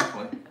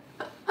 Exactly.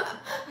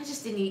 I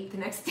just didn't eat the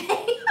next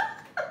day.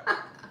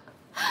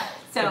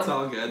 So it's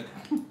all good.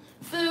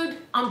 Food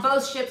on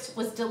both ships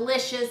was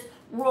delicious.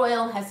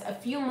 Royal has a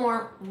few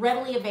more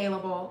readily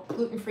available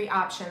gluten-free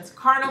options.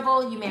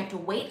 Carnival, you may have to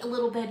wait a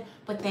little bit,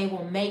 but they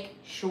will make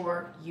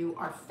sure you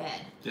are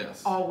fed.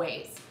 Yes.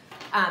 Always.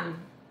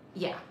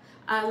 Yeah.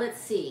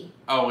 Let's see.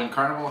 Oh, and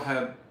Carnival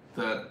had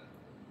that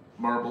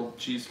marble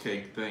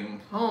cheesecake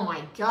thing. Oh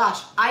my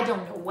gosh. I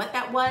don't know what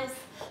that was.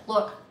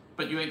 Look.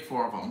 But you ate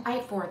 4 of them. I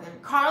ate 4 of them.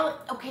 Carl,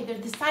 okay, they're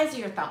the size of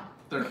your thumb.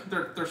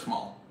 They're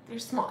small. They're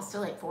small.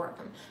 Still ate 4 of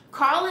them.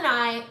 Carl and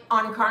I,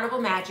 on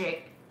Carnival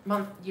Magic,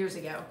 years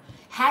ago,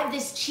 had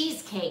this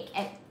cheesecake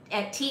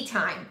at tea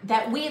time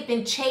that we have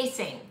been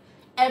chasing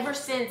ever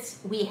since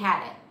we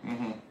had it.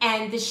 Mm-hmm.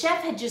 And the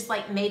chef had just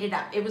like made it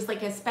up. It was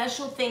like a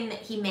special thing that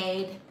he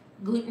made,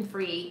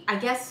 gluten-free, I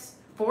guess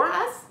for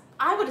us.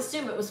 I would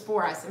assume it was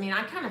for us. I mean,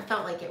 I kind of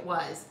felt like it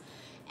was.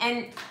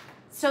 And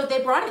so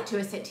they brought it to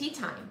us at tea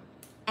time.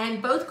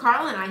 And both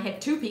Carl and I had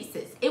 2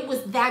 pieces. It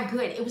was that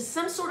good. It was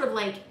some sort of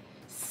like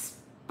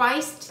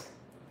spiced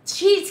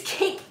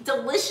cheesecake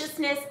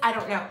deliciousness. I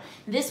don't know.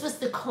 This was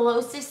the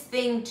closest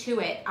thing to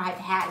it I've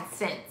had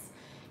since.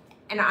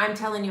 And I'm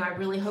telling you, I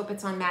really hope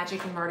it's on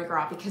Magic and Mardi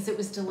Gras because it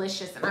was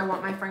delicious and I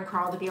want my friend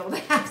Carl to be able to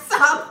have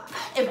some.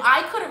 If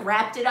I could have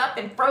wrapped it up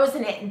and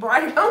frozen it and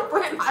brought it home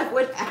for him, I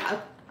would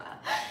have.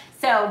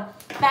 So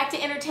back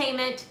to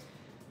entertainment.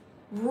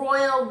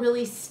 Royal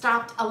really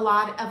stopped a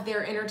lot of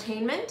their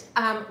entertainment,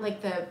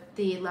 like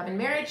the Love and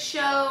Marriage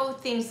show,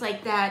 things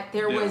like that.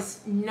 There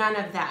was none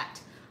of that.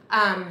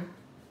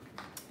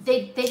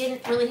 They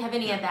didn't really have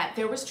any of that.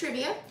 There was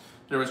trivia.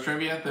 There was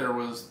trivia. There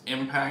was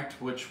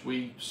Impact, which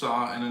we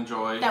saw and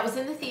enjoyed. That was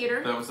in the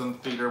theater. That was in the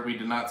theater. We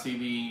did not see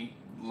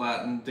the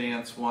Latin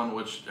dance one,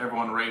 which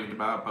everyone raved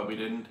about, but we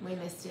didn't. We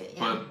missed it. Yeah.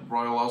 But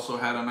Royal also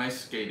had an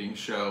ice skating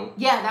show.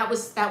 Yeah, that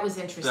was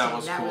interesting. That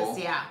was cool.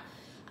 Yeah.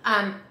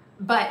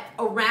 But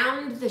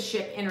around the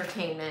ship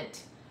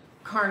entertainment,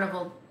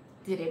 Carnival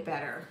did it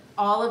better.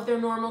 All of their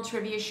normal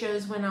trivia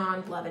shows went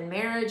on. Love and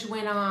Marriage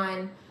went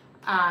on.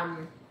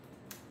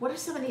 What are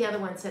some of the other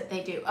ones that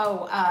they do?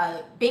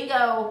 Oh,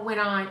 Bingo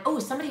went on. Oh,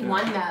 somebody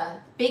won the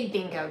big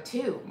bingo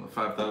too.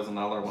 The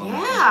 $5,000 one. Yeah,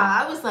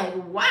 I was like,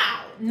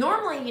 wow.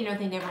 Normally, you know,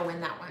 they never win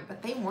that one,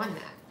 but they won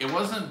that. It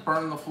wasn't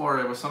Burn the Floor.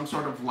 It was some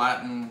sort of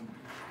Latin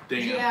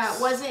dance. Yeah,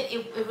 it wasn't.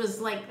 It was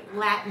like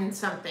Latin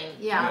something.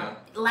 Yeah.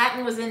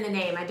 Latin was in the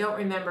name. I don't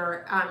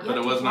remember. But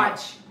it was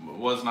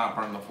not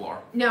Burn the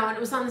Floor. No, and it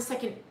was on the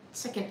second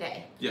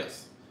day.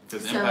 Yes,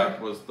 because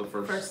Impact was the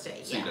first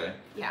day. day.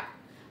 Yeah.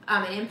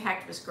 And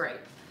Impact was great.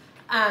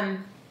 And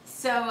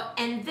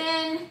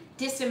then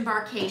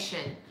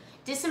Disembarkation.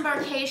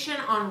 Disembarkation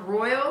on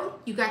Royal,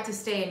 you got to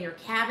stay in your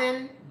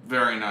cabin.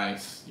 Very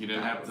nice. You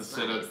didn't have to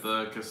sit at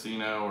the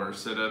casino or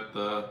sit at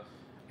the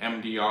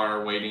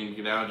MDR waiting to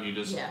get out. You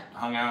just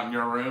hung out in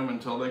your room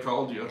until they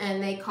called you.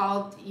 And they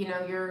called, you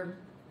know, your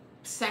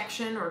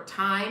section or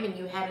time, and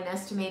you had an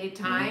estimated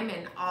time,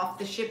 and off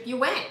the ship you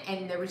went.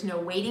 And there was no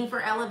waiting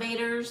for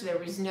elevators. There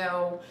was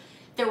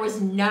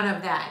none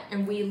of that.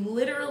 And we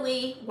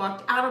literally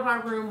walked out of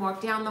our room,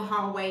 walked down the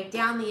hallway,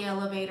 down the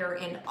elevator,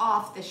 and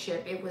off the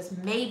ship. It was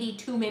maybe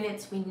 2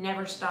 minutes. We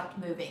never stopped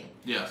moving.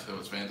 Yes, it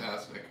was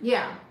fantastic.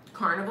 Yeah.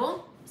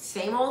 Carnival,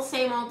 same old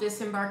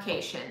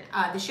Disembarkation.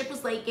 The ship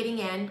was late getting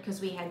in because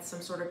we had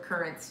some sort of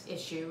currents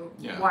issue,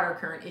 water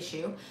current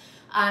issue.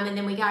 And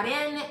then we got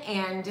in,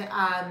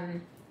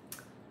 and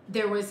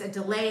there was a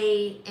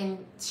delay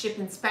in ship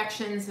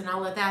inspections and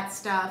all of that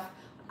stuff.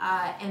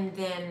 And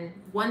then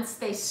once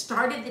they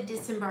started the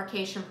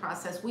disembarkation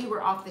process, we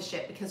were off the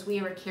ship because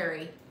we were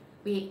carry.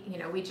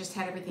 We just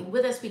had everything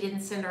with us. We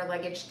didn't send our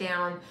luggage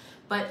down,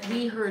 but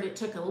we heard it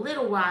took a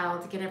little while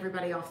to get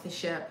everybody off the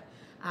ship.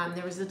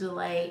 There was a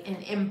delay in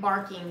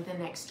embarking the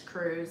next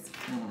cruise.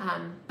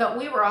 But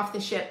we were off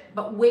the ship.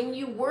 But when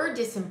you were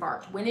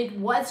disembarked, when it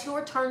was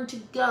your turn to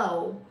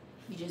go,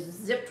 you just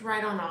zipped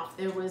right on off.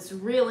 There was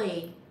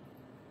really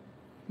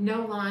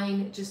no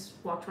line, just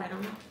walked right on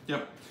off.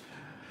 Yep.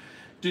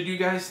 Did you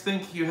guys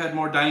think you had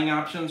more dining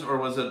options, or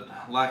was it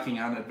lacking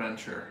on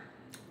adventure?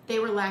 They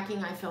were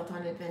lacking, I felt,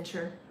 on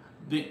adventure.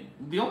 The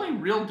only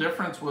real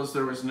difference was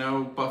there was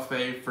no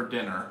buffet for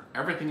dinner.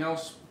 Everything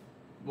else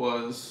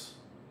was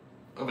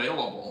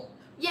available.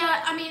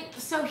 Yeah, I mean,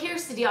 so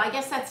here's the deal. I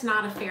guess that's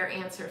not a fair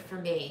answer for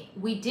me.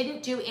 We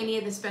didn't do any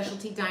of the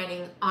specialty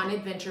dining on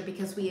adventure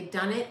because we had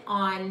done it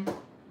on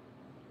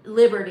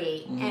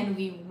Liberty, and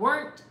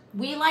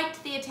we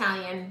liked the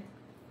Italian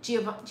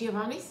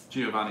Giovanni's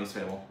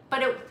table.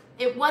 But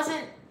it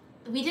wasn't,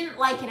 we didn't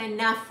like it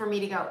enough for me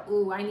to go,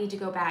 ooh, I need to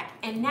go back.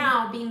 And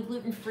now, being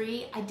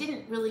gluten-free, I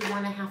didn't really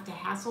want to have to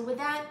hassle with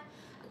that,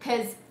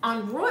 because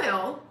on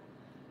Royal,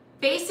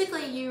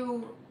 basically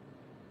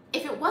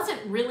if it wasn't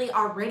really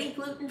already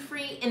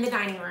gluten-free in the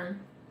dining room,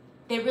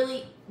 they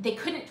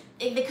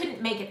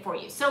couldn't make it for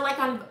you. So like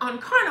on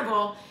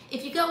Carnival,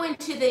 if you go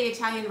into the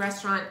Italian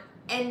restaurant,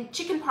 and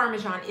chicken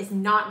parmesan is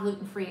not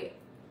gluten-free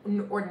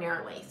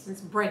ordinarily,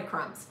 since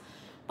breadcrumbs,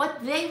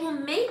 but they will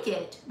make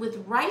it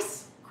with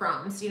rice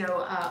crumbs,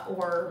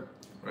 or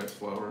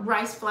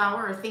rice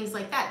flour or things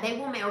like that. They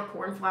will make, or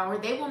corn flour,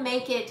 they will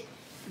make it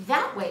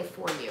that way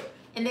for you.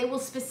 And they will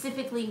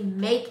specifically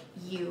make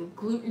you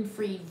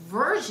gluten-free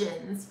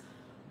versions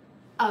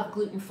of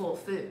gluten-full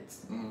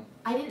foods.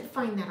 I didn't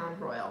find that on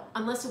Royal,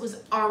 unless it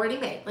was already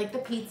made, like the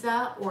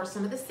pizza or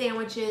some of the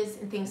sandwiches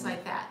and things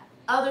like that.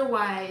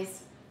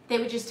 Otherwise, they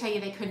would just tell you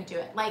they couldn't do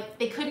it. Like,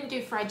 they couldn't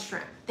do fried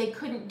shrimp. They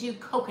couldn't do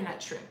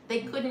coconut shrimp.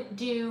 They couldn't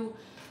do...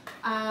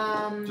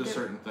 just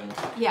certain things.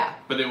 Yeah.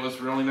 But it was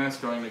really nice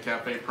going to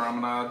Cafe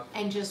Promenade.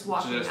 And just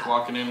walking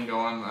walking in and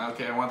going,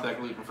 okay, I want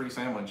that gluten-free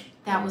sandwich.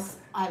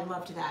 I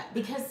loved that.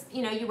 Because,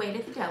 you wait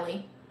at the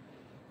deli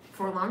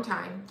for a long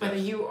time. Whether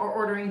you are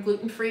ordering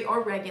gluten-free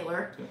or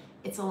regular,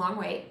 it's a long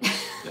wait.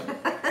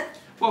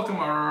 Welcome,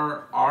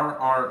 our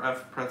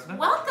RRF president.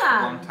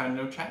 Welcome. Long time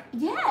no chat.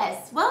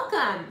 Yes,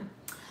 welcome.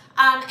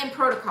 And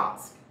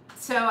protocols.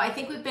 So I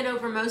think we've been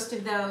over most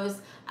of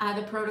those.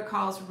 The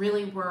protocols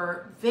really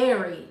were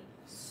very,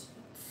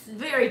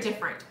 very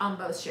different on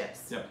both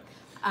ships. Yep.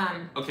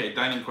 Okay,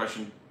 dining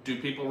question.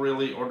 Do people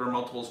really order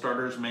multiple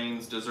starters,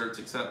 mains, desserts,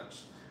 etc.?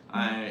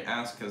 I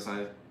ask because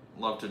I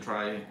love to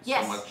try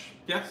so much.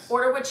 Yes.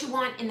 Order what you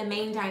want in the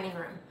main dining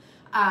room.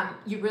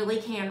 You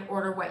really can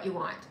order what you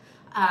want.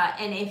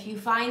 And if you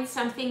find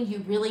something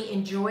you really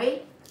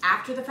enjoy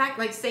after the fact,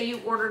 like say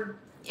you ordered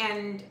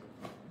and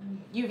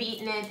you've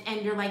eaten it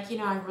and you're like,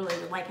 I really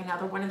would like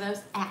another one of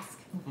those, ask.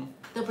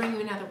 They'll bring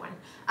you another one.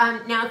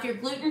 Now, if you're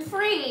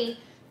gluten-free,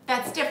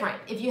 that's different.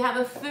 If you have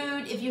a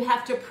food, if you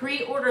have to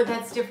pre-order,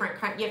 that's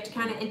different. You have to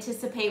kind of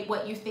anticipate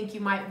what you think you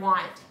might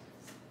want.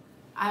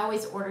 I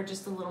always order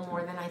just a little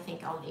more than I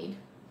think I'll need.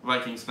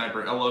 Viking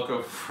Sniper, El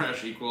Loco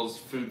Fresh equals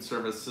food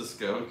service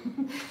Cisco.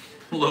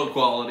 Low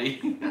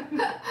quality.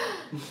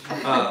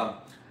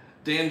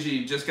 Dan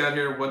G, just got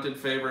here. What did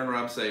Faber and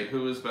Rob say?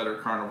 Who is better,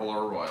 Carnival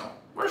or Royal?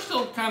 We're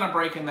still kind of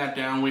breaking that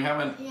down. We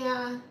haven't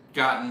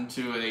gotten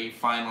to a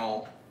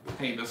final,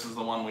 hey, this is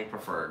the one we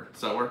preferred.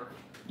 So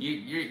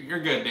you're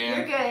good,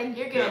 Dan.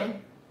 You're good.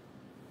 Yep.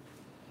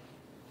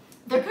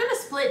 They're kind of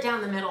split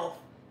down the middle,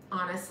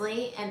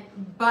 honestly,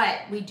 but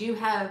we do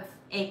have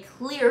a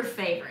clear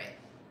favorite.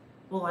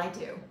 Well, I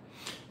do.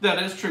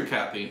 That is true,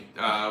 Kathy.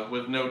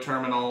 With no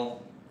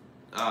terminal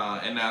in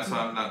NASA,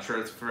 I'm not sure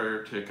it's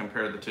fair to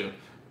compare the two.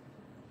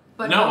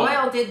 But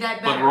Royal did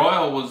that better. But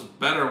Royal was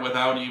better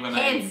without even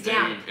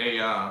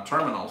a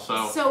terminal.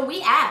 So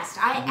we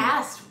asked. I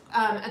asked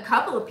a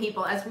couple of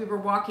people as we were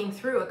walking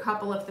through, a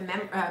couple of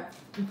the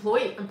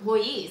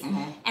employees,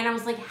 and I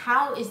was like,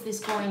 "How is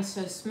this going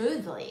so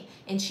smoothly?"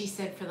 And she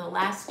said, "For the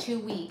last 2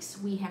 weeks,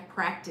 we have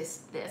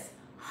practiced this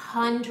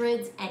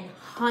hundreds and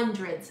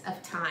hundreds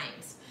of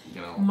times.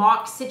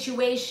 Mock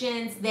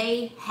situations,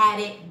 they had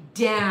it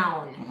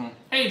down."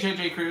 Hey,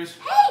 JJ Cruz.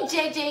 Hey,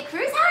 JJ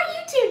Cruz, how are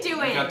you two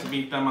doing? We got to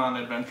meet them on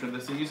Adventure of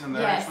the Seas, and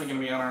they're actually going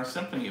to be on our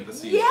Symphony of the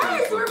Seas.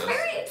 Yes, we're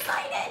very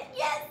excited.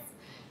 Yes.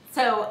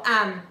 So,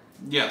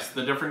 yes,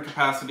 the different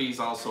capacities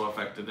also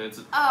affected it.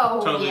 It's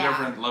totally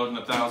different loading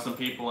 1,000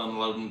 people and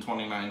loading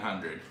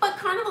 2,900. But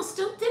Carnival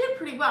still did it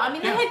pretty well. I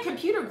mean, they had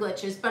computer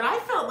glitches, but I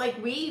felt like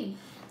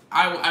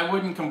I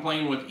wouldn't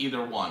complain with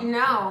either one.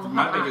 No.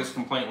 My biggest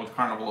complaint with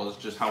Carnival is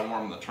just how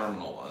warm the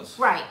terminal was.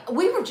 Right.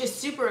 We were just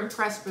super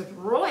impressed with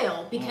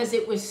Royal because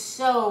it was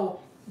so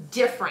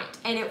different,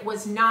 and it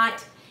was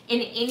not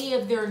in any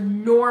of their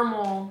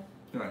normal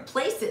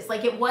places.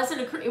 Like, it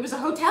wasn't it was a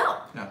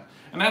hotel. Yeah.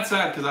 And that's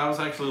sad because I was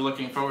actually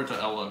looking forward to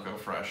El Loco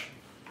Fresh.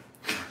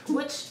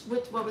 What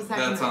was that?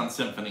 That's on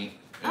Symphony.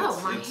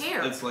 My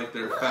hair. It's like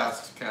their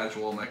fast,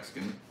 casual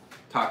Mexican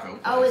taco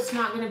place. Oh, it's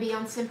not going to be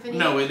on Symphony?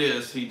 No, it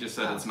is. He just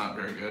said it's not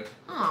very good.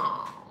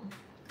 Oh,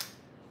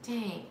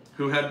 dang.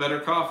 Who had better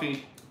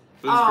coffee?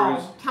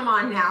 Come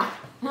on now.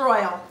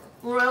 Royal.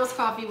 Royal's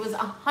coffee was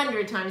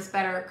 100 times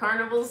better.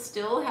 Carnival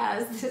still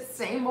has the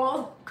same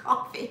old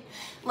coffee.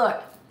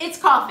 Look, it's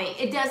coffee.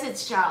 It does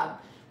its job.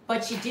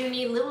 But you do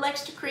need a little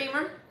extra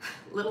creamer,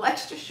 a little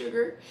extra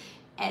sugar,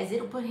 as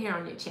it'll put hair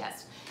on your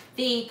chest.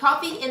 The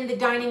coffee in the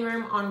dining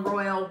room on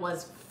Royal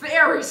was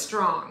very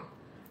strong.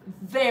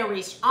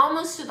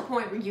 Almost to the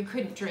point where you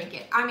couldn't drink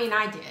it. I mean,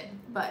 I did,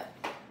 but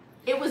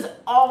it was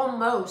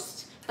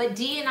almost. But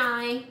Dee and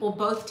I will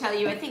both tell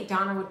you, I think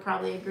Donna would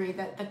probably agree,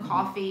 that the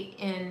coffee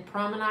in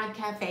Promenade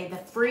Cafe, the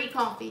free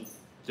coffee,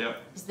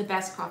 is the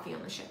best coffee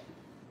on the ship.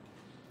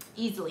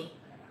 Easily.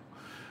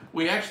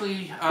 We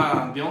actually,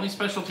 the only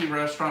specialty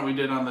restaurant we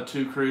did on the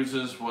 2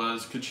 cruises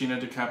was Cucina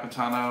di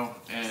Capitano,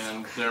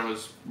 and there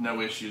was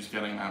no issues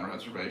getting that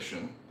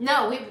reservation.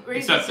 No, we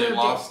except they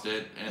lost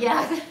it. And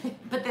yeah,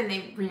 but then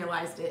they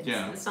realized it.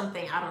 Yeah.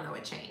 Something, I don't know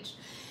what changed.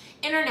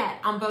 Internet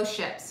on both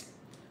ships.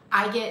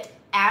 I get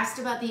asked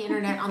about the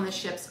internet on the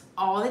ships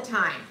all the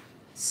time.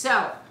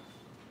 So,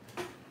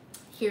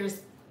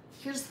 here's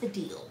the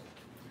deal.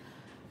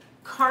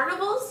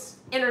 Carnival's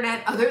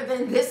internet, other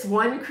than this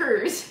one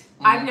cruise,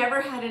 I've never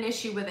had an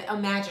issue with it. Oh,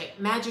 Magic.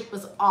 Magic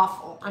was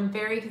awful. I'm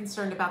very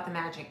concerned about the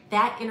Magic.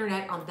 That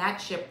internet on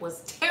that ship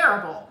was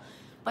terrible,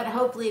 but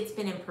hopefully it's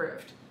been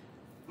improved.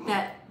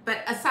 But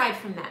aside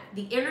from that,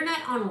 the internet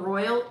on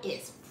Royal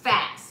is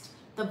fast.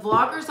 The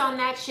vloggers on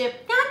that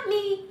ship, not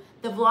me,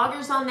 the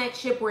vloggers on that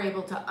ship were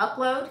able to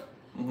upload.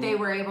 They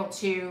were able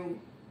to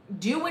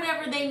do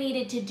whatever they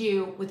needed to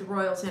do with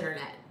Royal's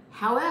internet.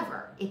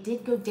 However, it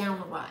did go down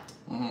a lot.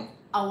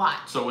 A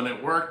lot. So when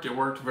it worked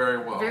very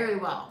well. Very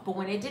well. But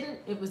when it didn't,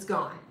 it was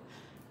gone.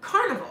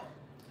 Carnival,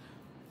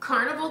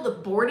 the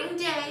boarding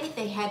day,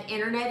 they had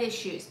internet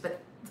issues.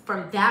 But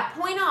from that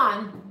point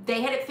on,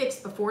 they had it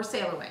fixed before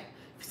sail away.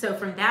 So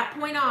from that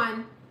point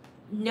on,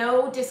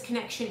 no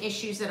disconnection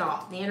issues at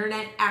all. The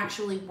internet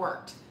actually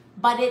worked.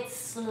 But it's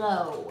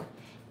slow.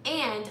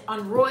 And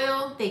on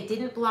Royal, they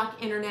didn't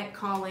block internet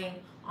calling.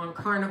 On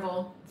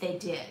Carnival, they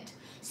did.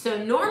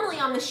 So normally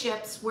on the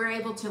ships, we're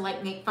able to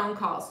like make phone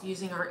calls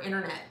using our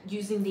internet,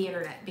 using the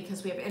internet,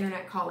 because we have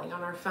internet calling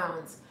on our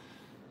phones.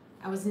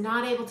 I was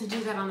not able to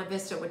do that on the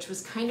Vista, which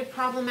was kind of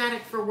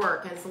problematic for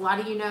work. As a lot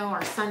of you know,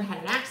 our son had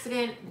an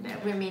accident.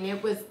 I mean,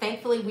 it was,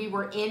 thankfully we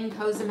were in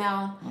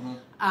Cozumel.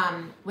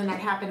 When that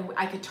happened,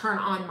 I could turn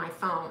on my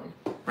phone.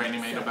 Brandy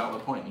made a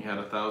valid point. You had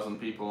 1,000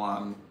 people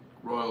on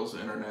Royal's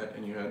internet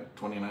and you had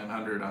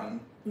 2,900 on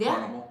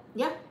Carnival.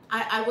 Yeah,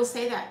 I will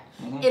say that.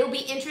 It'll be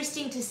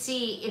interesting to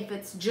see if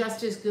it's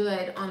just as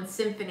good on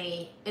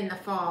Symphony in the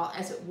fall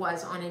as it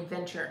was on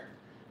Adventure.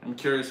 I'm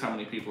curious how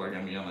many people are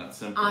going to be on that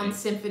Symphony. On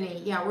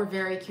Symphony, yeah, we're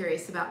very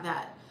curious about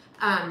that.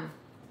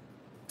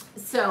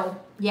 So,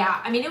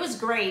 yeah, I mean, it was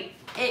great.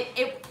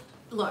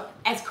 Look,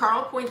 as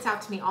Carl points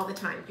out to me all the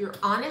time, you're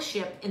on a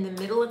ship in the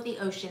middle of the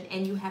ocean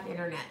and you have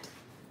internet.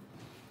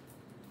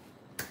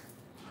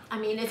 I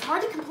mean, it's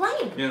hard to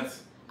complain.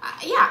 Yes.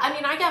 Yeah, I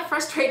mean, I got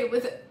frustrated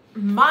with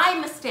my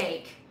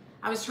mistake.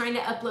 I was trying to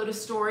upload a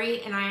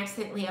story and I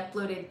accidentally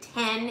uploaded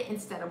 10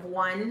 instead of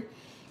 1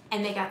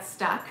 and they got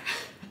stuck,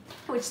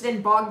 which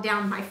then bogged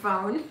down my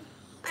phone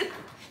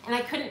and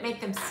I couldn't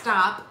make them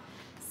stop.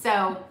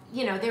 So,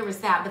 you know, there was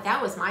that, but that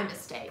was my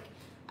mistake.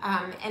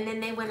 And then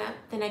they went up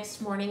the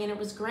next morning and it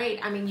was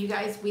great. I mean, you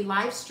guys, we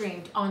live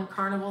streamed on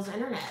Carnival's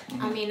internet.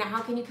 I mean,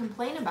 how can you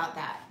complain about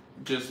that?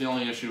 Just the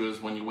only issue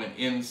is when you went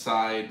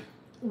inside.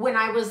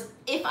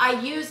 If I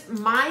used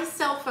my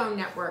cell phone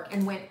network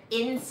and went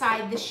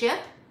inside the ship,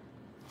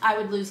 I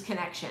would lose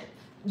connection.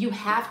 You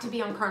have to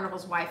be on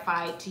Carnival's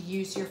Wi-Fi to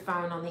use your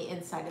phone on the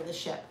inside of the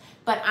ship.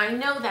 But I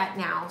know that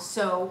now,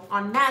 so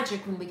on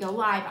Magic, when we go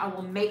live, I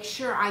will make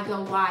sure I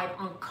go live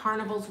on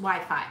Carnival's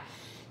Wi-Fi.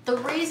 The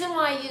reason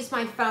why I use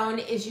my phone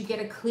is you get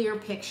a clear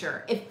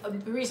picture.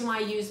 The reason why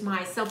I use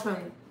my cell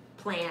phone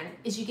plan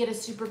is you get a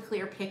super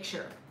clear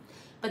picture.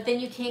 But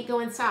then you can't go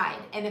inside.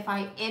 And if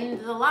I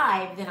end the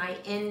live, then I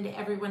end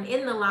everyone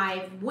in the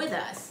live with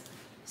us.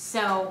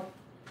 So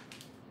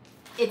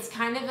it's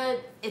kind of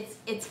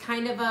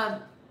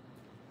a,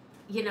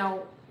 you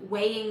know,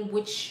 weighing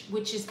which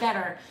is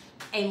better.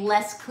 A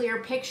less clear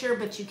picture,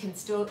 but you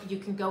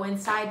can go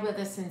inside with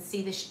us and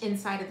see the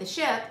inside of the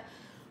ship,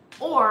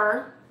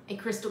 or a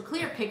crystal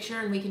clear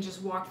picture and we can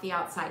just walk the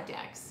outside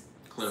decks.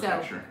 Clear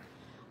picture.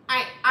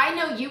 I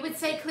know you would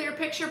say clear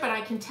picture, but I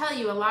can tell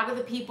you a lot of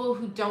the people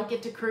who don't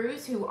get to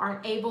cruise, who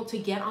aren't able to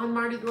get on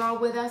Mardi Gras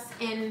with us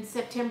in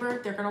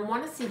September, they're going to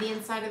want to see the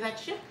inside of that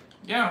ship.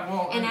 Yeah,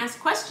 well. And ask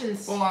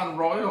questions. Well, on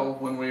Royal,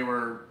 when we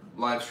were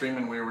live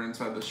streaming, we were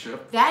inside the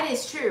ship. That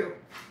is true.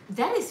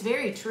 That is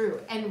very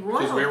true. And Royal.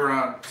 Because we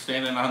were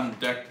standing on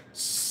deck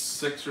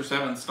 6 or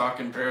 7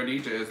 stocking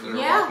Paradis as they were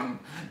walking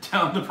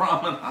down the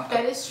promenade.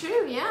 That is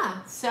true,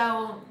 yeah.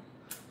 So,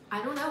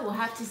 I don't know. We'll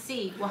have to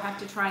see. We'll have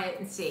to try it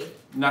and see.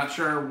 Not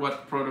sure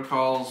what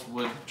protocols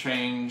would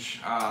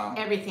change.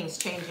 Everything's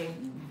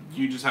changing.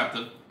 You just have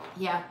to.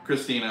 Yeah.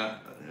 Christina.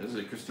 Is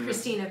it Christina?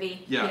 Christina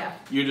V. Yeah.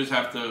 You just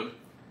have to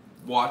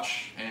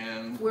watch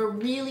and. We're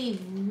really,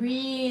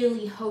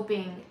 really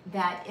hoping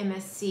that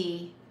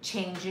MSC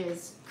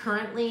changes.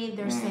 Currently,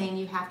 they're saying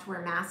you have to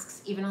wear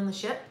masks even on the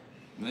ship.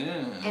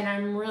 Yeah. And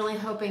I'm really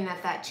hoping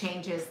that that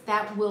changes.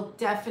 That will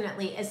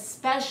definitely,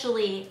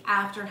 especially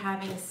after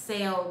having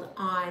sailed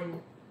on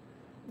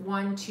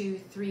 1, 2,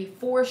 3,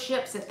 4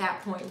 ships at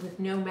that point with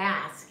no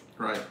mask.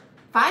 Right.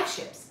 5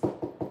 ships.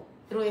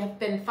 It'll have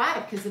been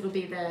 5 because it'll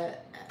be the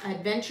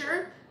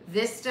Adventure,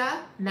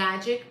 Vista,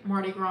 Magic,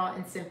 Mardi Gras,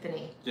 and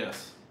Symphony.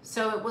 Yes.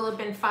 So it will have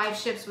been 5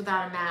 ships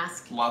without a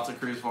mask. Lots of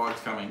cruise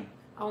vlogs coming.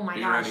 Oh my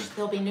gosh, ready.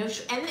 There'll be no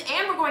and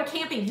we're going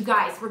camping, you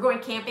guys. We're going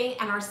camping,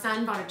 and our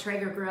son bought a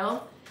Traeger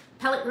grill,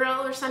 pellet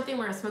grill or something.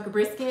 We're gonna smoke a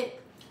brisket.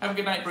 Have a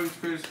good night, Bruce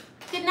Cruise.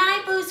 Good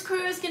night, Booze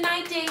Cruise. Good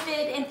night,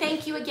 David. And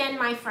thank you again,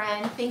 my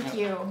friend. Thank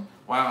you.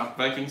 Wow,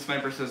 Viking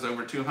Sniper says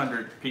over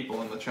 200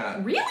 people in the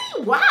chat.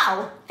 Really?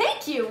 Wow.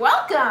 Thank you.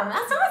 Welcome.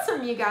 That's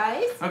awesome, you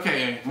guys.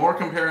 Okay, more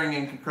comparing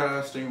and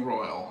contrasting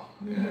Royal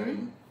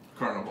and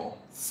Carnival.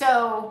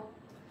 So,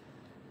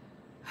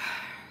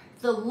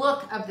 the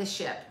look of the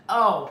ship.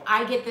 Oh,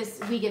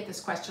 we get this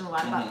question a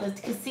lot about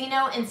the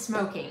casino and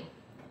smoking.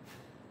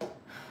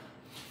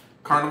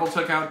 Carnival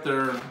took out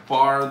their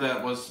bar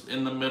that was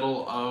in the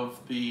middle of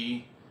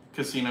the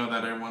casino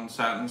that everyone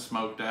sat and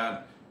smoked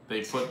at.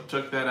 They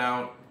took that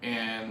out,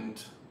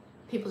 and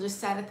people just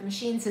sat at the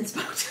machines and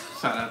smoked.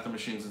 Sat at the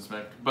machines and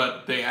smoked.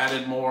 But they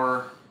added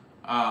more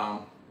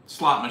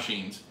slot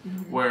machines,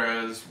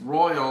 whereas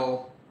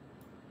Royal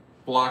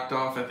blocked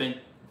off, I think,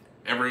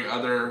 every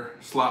other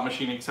slot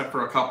machine except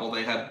for a couple.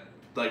 They had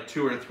like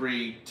 2 or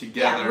 3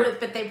 together. Yeah,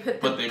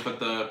 but they put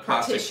the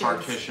plastic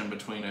partition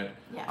between it.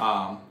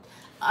 Yeah.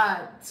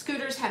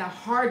 Scooters had a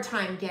hard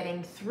time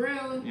getting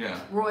through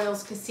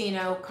Royal's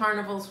casino.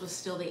 Carnival's was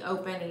still the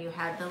open, and you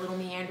had the little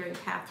meandering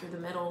path through the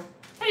middle.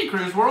 Hey,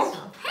 Cruise World.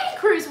 Hey,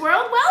 Cruise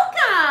World.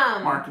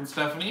 Welcome. Mark and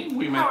Stephanie.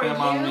 We met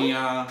them on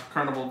the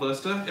Carnival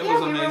Vista. It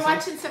was amazing. We were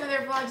watching some of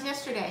their vlogs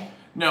yesterday.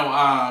 No,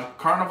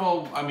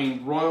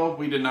 Royal,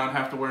 we did not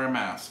have to wear a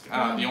mask.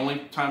 The only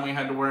time we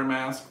had to wear a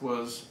mask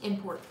was in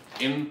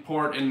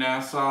port in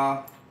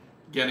Nassau,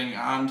 getting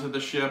onto the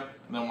ship.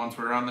 And then once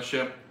we were on the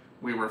ship,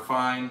 we were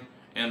fine.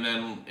 And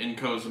then in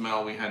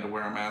Cozumel, we had to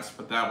wear a mask,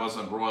 but that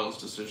wasn't Royal's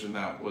decision.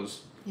 That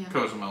was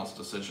Cozumel's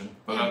decision.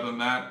 But other than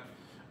that,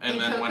 and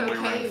then when we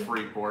were in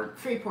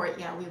Freeport,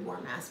 yeah, we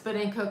wore masks. But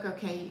in Coco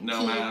Cay,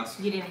 no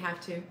mask. You didn't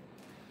have to.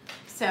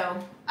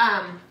 So,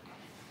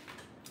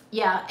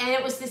 yeah, and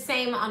it was the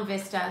same on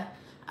Vista,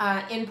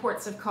 in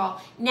ports of call.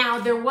 Now,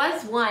 there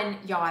was one,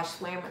 y'all, I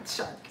swam with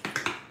shark.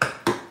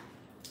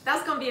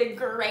 That's going to be a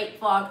great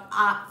vlog.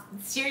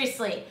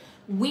 Seriously,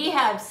 we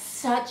have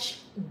such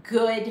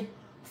good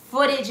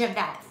footage of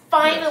that.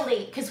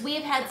 Finally, because we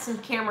have had some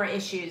camera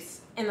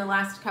issues in the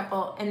last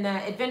couple, in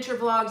the adventure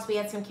vlogs, we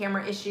had some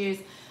camera issues.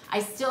 I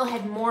still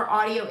had more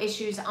audio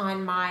issues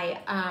on my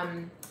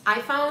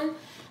iPhone.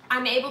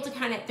 I'm able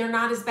to they're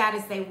not as bad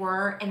as they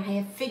were, and I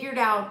have figured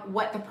out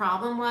what the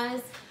problem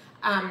was.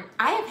 I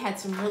have had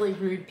some really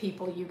rude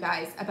people, you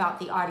guys, about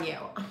the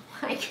audio. I'm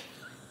like,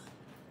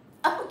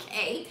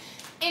 okay.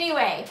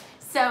 Anyway,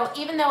 so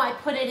even though I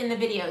put it in the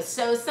videos,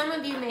 so some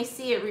of you may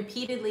see it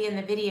repeatedly in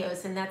the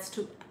videos, and that's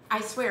I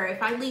swear,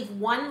 if I leave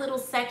one little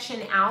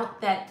section out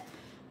that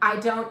I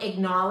don't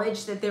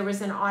acknowledge that there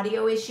was an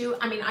audio issue,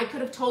 I mean, I could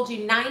have told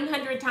you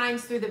 900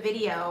 times through the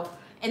video,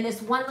 and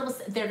this one little,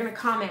 they're going to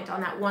comment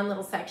on that one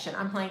little section.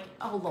 I'm like,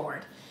 oh,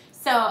 Lord.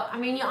 So, I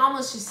mean, you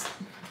almost just...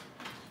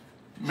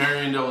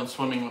 Mary and Dylan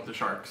swimming with the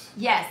sharks.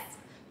 Yes,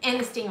 and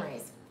the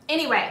stingrays.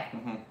 Anyway,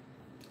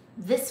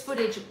 this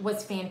footage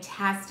was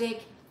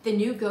fantastic. The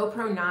new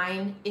GoPro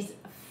 9 is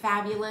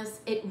fabulous.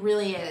 It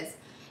really is.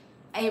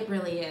 It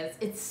really is.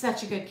 It's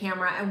such a good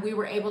camera, and we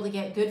were able to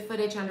get good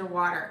footage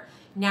underwater.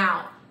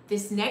 Now,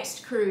 this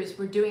next cruise,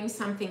 we're doing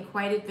something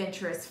quite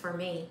adventurous for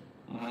me.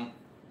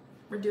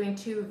 We're doing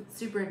 2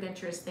 super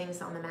adventurous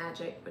things on the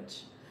Magic,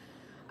 which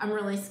I'm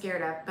really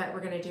scared of, but we're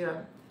going to do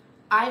them.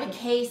 I have a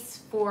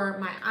case for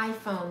my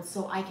iPhone,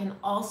 so I can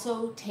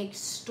also take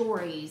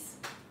stories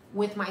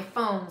with my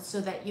phone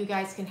so that you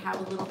guys can have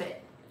a little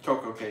bit...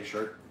 Coco K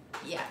shirt.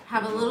 Yeah,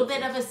 have a little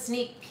bit of a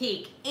sneak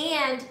peek.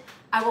 And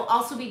I will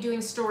also be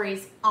doing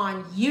stories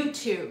on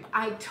YouTube.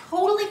 I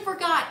totally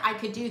forgot I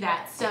could do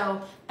that. So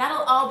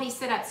that'll all be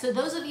set up. So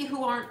those of you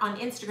who aren't on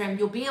Instagram,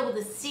 you'll be able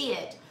to see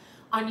it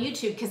on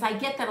YouTube, because I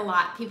get that a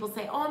lot. People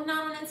say, oh, I'm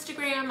not on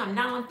Instagram, I'm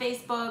not on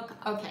Facebook.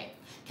 Okay,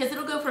 because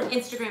it'll go from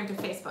Instagram to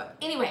Facebook.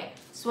 Anyway,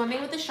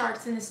 swimming with the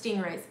sharks and the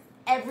stingrays.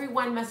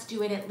 Everyone must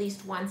do it at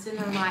least once in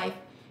their life.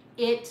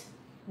 It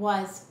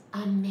was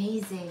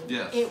amazing.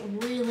 Yes. It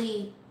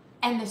really,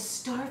 and the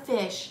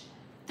starfish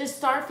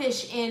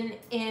in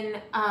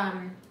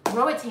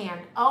Roatan,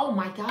 oh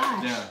my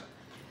gosh. Yeah.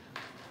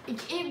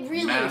 It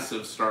really...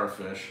 Massive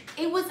starfish.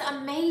 It was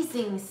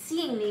amazing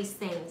seeing these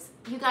things.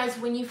 You guys,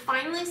 when you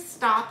finally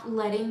stop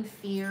letting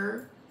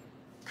fear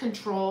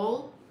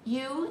control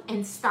you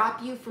and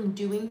stop you from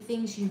doing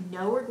things you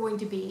know are going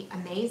to be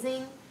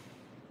amazing,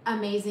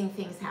 amazing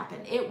things happen.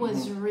 It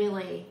was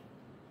really...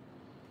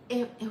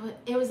 It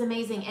was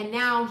amazing. And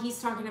now he's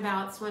talking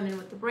about swimming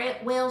with the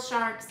whale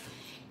sharks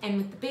and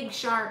with the big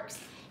sharks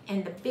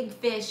and the big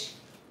fish,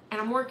 and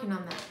I'm working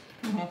on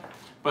that.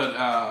 But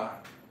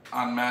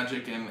on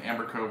Magic and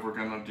Amber Cove, we're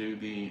going to do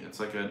it's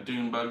like a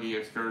dune buggy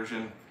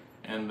excursion,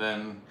 and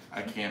then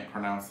I can't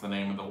pronounce the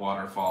name of the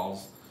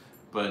waterfalls,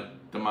 but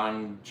the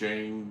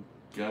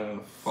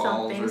Manjanga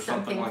Falls or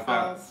something like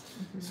that.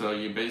 So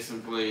you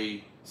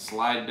basically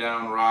slide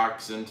down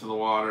rocks into the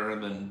water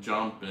and then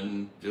jump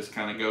and just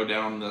kind of go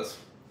down this.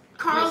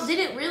 Carl, did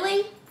it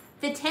really?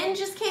 The 10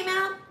 just came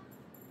out?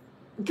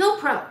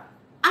 GoPro.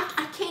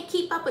 I can't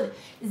keep up with it.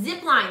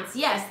 Zip lines,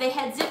 yes, they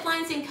had zip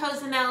lines in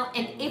Cozumel,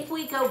 and if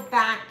we go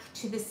back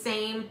to the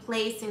same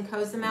place in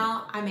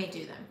Cozumel, I may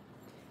do them.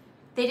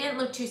 They didn't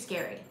look too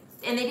scary.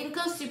 and they didn't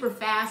go super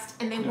fast,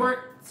 and they weren't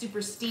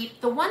super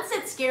steep. The ones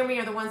that scare me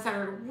are the ones that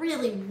are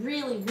really,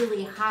 really,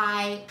 really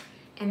high,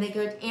 and they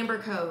go to Amber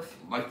Cove.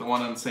 Like the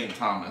one in St.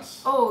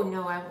 Thomas. Oh,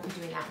 no, I won't be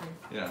doing that one.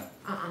 Yeah.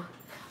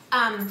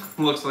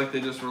 Looks like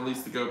they just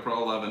released the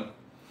GoPro 11.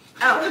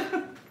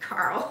 Oh,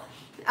 Carl.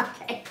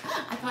 Okay.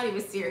 I thought he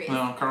was serious.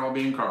 No, Carl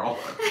being Carl.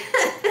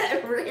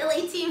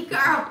 Really, Team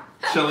Carl?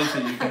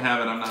 Shellington, you can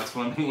have it. I'm not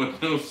swimming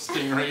with no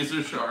stingrays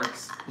or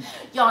sharks.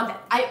 Y'all,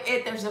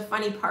 there's a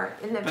funny part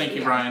in the video. Thank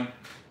you, Brian.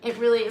 It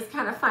really is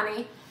kind of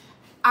funny.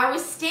 I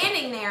was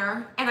standing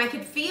there, and I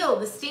could feel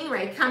the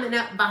stingray coming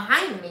up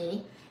behind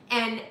me.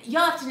 And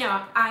y'all have to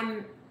know,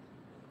 I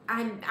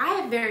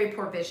have very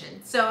poor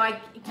vision, so I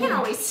can't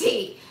always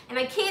see, and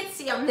I can't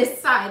see on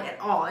this side at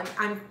all.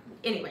 And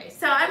anyway,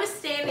 so I was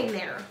standing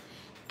there,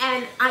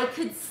 and I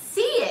could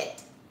see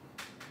it.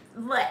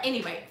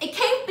 Anyway, it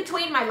came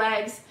between my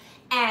legs,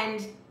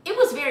 and it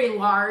was very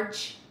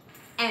large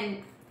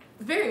and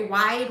very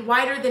wide,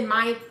 wider than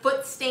my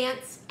foot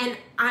stance, and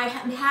I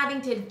am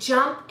having to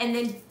jump and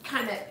then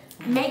kind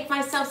of make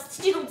myself,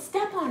 you don't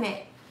step on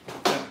it.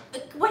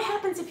 What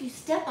happens if you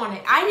step on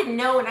it? I didn't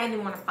know, and I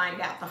didn't want to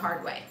find out the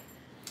hard way.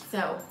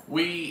 So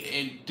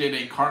we did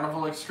a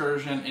carnival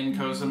excursion in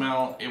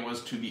Cozumel. It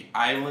was to the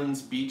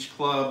Islands Beach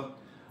Club.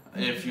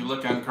 If you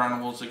look on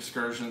Carnival's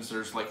excursions,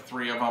 there's like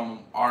 3 of them.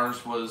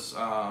 Ours was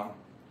ours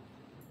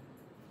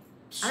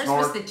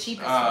was the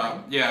cheapest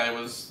one. Yeah, it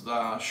was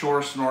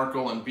shore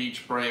snorkel and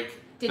beach break.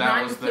 Did that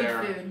not was include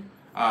there.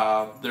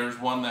 Food. There's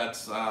one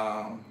that's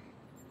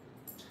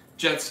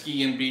jet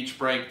ski and beach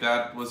break.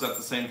 That was at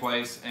the same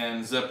place,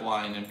 and zip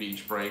line and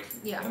beach break.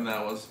 Yeah. And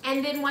that was.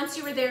 And then once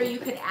you were there, you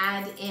could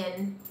add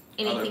in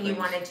anything you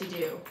wanted to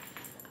do.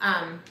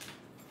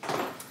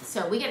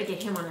 So we got to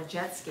get him on a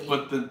jet ski.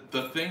 But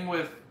the thing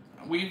with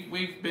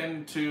we've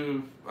been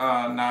to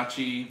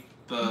Nachi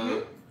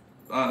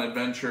on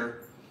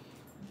adventure,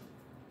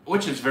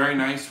 which is very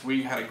nice.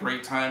 We had a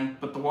great time,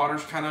 but the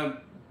water's kind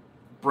of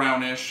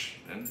brownish,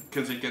 and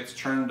because it gets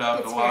churned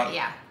up a lot.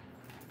 Yeah.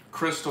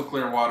 Crystal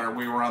clear water.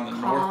 We were on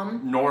the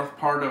north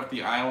part of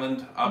the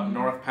island, up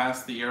north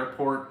past the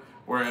airport,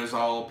 whereas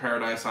all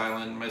Paradise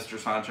Island, Mr.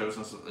 Sancho's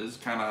is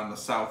kind of on the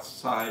south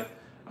side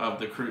of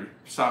the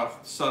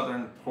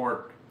southern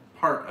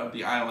part of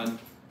the island,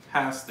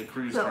 past the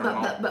cruise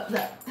terminal.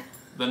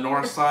 The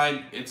north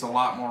side, it's a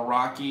lot more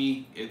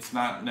rocky. It's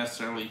not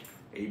necessarily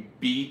a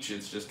beach.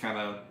 It's just kind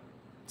of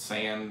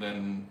sand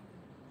and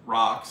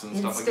rocks and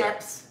stuff like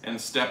that. And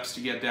steps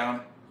to get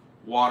down.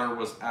 Water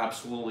was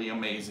absolutely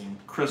amazing.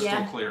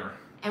 Crystal clear.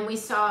 And we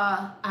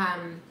saw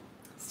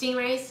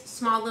stingrays,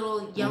 small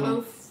little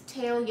yellow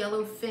tail,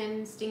 yellow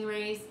fin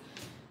stingrays.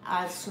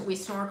 We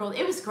snorkeled.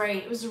 It was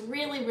great. It was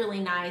really, really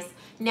nice.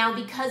 Now,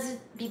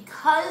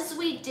 because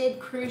we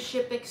did cruise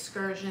ship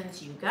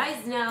excursions, you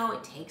guys know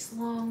it takes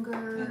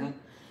longer.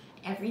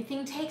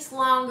 Everything takes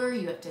longer.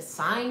 You have to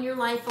sign your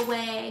life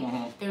away.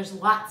 There's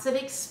lots of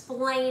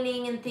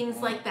explaining and things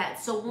like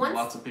that. So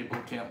lots of people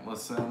can't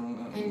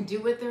listen and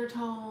do what they're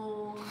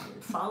told,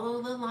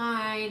 follow the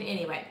line.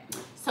 Anyway,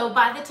 so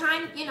by the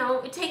time,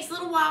 it takes a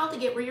little while to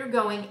get where you're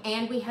going,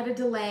 and we had a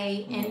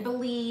delay in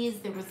Belize.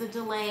 There was a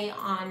delay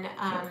on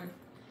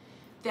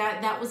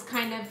that was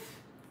kind of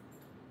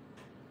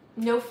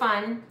no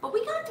fun, but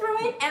we got through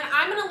it, and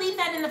I'm going to leave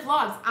that in the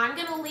vlogs. I'm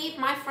going to leave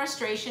my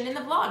frustration in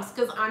the vlogs,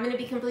 because I'm going to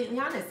be completely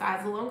honest. I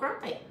was a little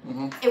grumpy.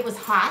 It was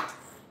hot.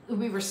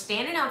 We were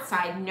standing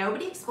outside.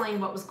 Nobody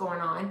explained what was going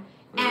on.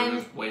 We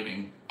were just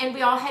waiting. And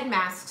we all had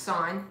masks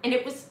on, and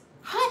it was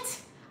hot,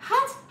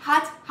 hot,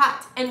 hot,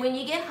 hot. And when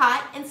you get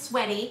hot and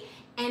sweaty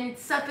and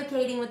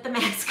suffocating with the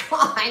mask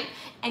on,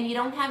 and you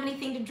don't have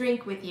anything to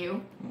drink with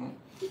you,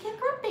 you get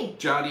grumpy.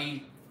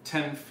 Jody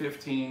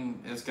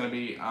 1015 is going to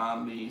be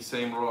on the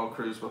same Royal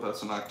Cruise with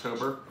us in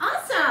October.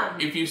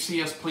 Awesome! If you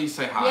see us, please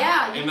say hi.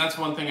 Yeah. And that's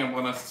one thing I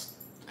want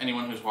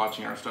anyone who's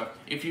watching our stuff.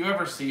 If you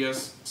ever see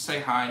us, say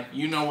hi.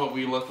 You know what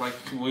we look like.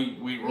 We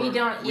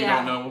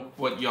don't know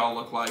what y'all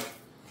look like.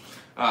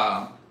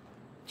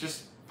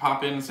 Just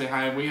pop in and say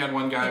hi. We had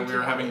one guy, we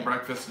were having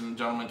breakfast, and a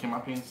gentleman came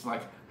up and he's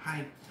like,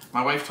 hi.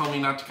 My wife told me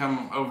not to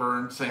come over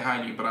and say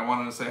hi to you, but I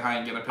wanted to say hi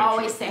and get a picture.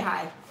 Always say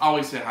hi.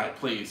 Always say hi,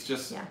 please.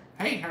 Just,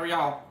 hey, how are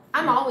y'all?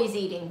 I'm always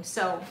eating,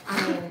 so,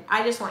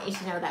 I just want you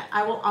to know that.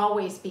 I will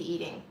always be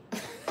eating.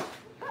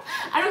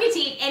 I don't get to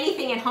eat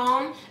anything at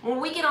home.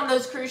 When we get on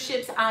those cruise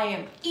ships, I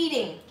am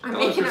eating. I'm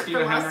making up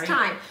for lost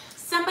time.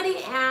 Somebody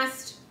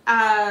asked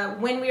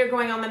when we are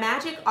going on the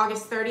Magic,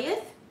 August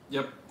 30th.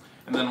 Yep.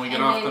 And then we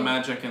get off the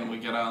Magic and we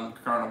get on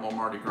Carnival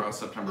Mardi Gras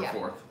September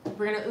 4th.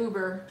 We're going to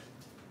Uber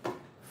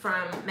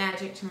from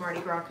Magic to Mardi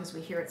Gras because we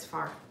hear it's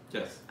far.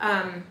 Yes.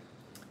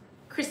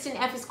 Kristen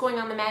F is going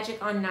on the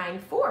Magic on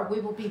 9/4. We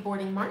will be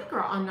boarding Mardi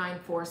Gras on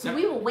 9/4, so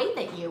we will wave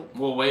at you.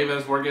 We'll wave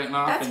as we're getting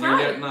off and you're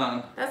getting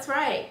on. That's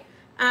right.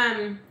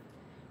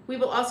 We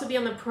will also be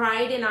on the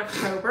Pride in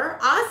October.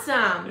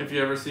 Awesome. If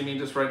you ever see me,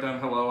 just write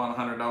down hello on a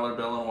 $100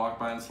 bill and walk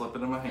by and slip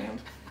it in my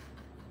hand.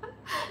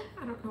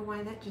 I don't know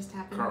why that just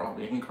happened. Carl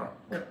being Carl.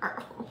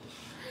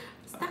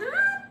 Stop.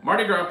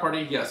 Mardi Gras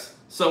party, yes.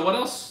 So what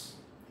else?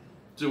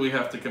 do we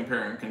have to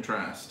compare and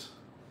contrast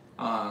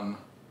on?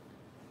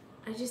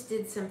 I just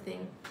did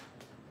something.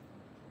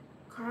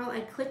 Carl,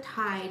 I clicked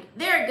hide.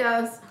 There it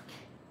goes.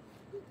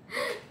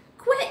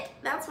 Quit.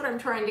 That's what I'm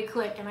trying to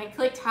click, and I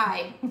clicked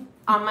hide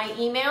on my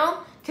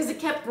email because it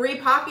kept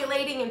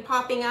repopulating and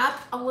popping up.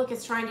 Oh, look,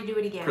 it's trying to do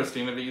it again.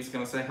 Christina V is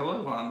going to say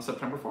hello on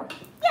September 4th.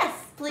 Yes,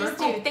 please do.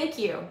 Cool. Thank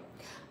you.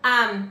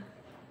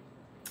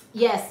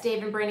 Yes,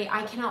 Dave and Brandy,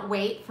 I cannot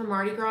wait for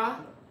Mardi Gras.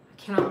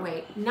 I cannot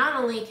wait.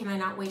 Not only can I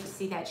not wait to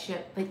see that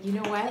ship, but you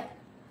know what?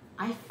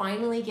 I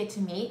finally get to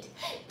meet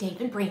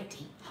Dave and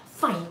Brandy.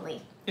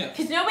 Finally. Yeah.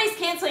 Because nobody's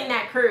canceling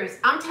that cruise.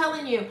 I'm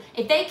telling you,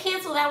 if they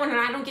cancel that one and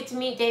I don't get to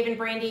meet Dave and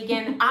Brandy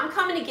again, I'm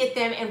coming to get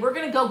them and we're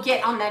going to go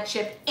get on that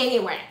ship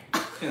anyway.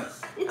 Yes.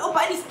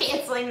 Nobody's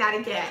canceling that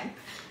again.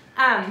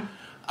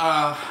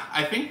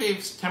 I think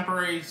they've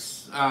temporarily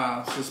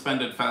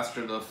suspended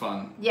Faster to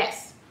Fun.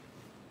 Yes.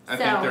 I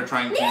think they're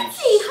trying to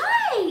Nancy,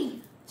 hi!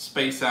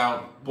 Space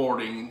out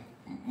boarding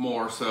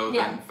more so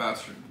than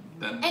faster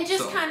than. And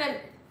just kind of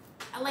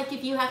like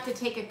if you have to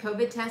take a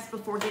COVID test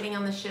before getting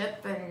on the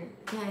ship, and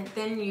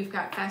then you've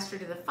got Faster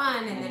to the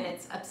Fun, and then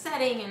it's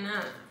upsetting, and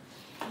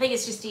I think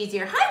it's just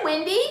easier. Hi,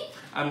 Wendy.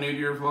 I'm new to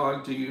your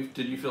vlog.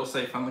 Did you feel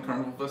safe on the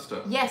Carnival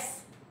Vista?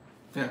 Yes.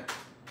 Yeah.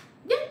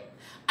 Yeah.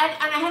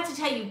 And I have to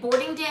tell you,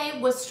 boarding day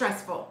was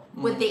stressful.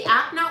 With the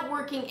app not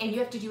working, and you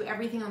have to do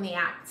everything on the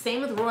app. Same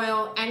with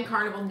Royal and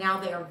Carnival. Now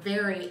they are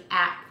very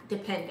app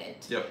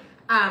dependent. Yep.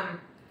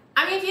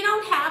 I mean, if you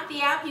don't have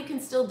the app, you can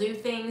still do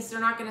things. They're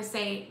not going to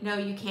say, no,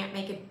 you can't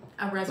make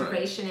a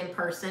reservation in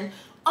person.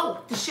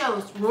 Oh, the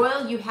shows.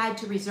 Royal, you had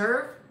to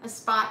reserve a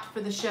spot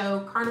for the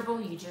show.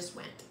 Carnival, you just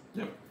went.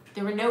 Yep.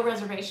 There were no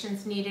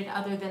reservations needed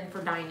other than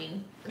for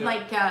dining,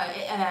 like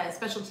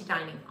specialty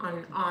dining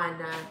on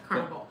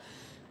Carnival.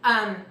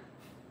 Yep.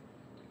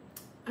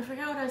 I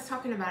forgot what I was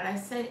talking about. I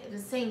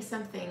was saying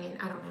something, and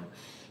I don't know.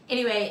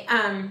 Anyway,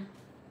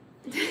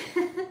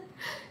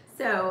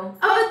 so,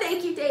 oh,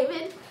 thank you,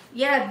 David.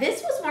 Yeah,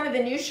 this was one of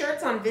the new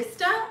shirts on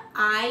Vista.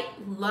 I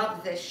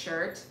love this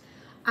shirt.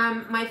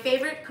 My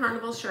favorite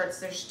Carnival shirts,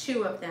 there's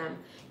two of them.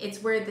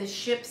 It's where the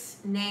ship's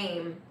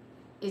name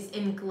is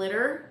in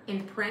glitter,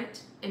 in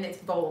print, and it's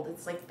bold.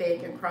 It's like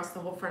big across the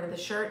whole front of the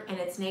shirt, and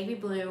it's navy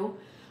blue.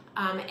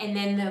 And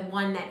then the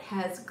one that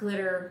has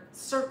glitter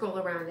circle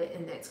around it,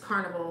 and it's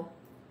Carnival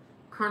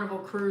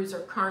Cruise or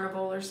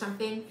Carnival or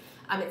something.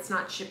 It's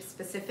not ship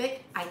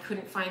specific. I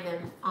couldn't find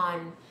them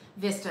on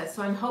Vista.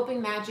 So I'm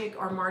hoping Magic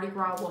or Mardi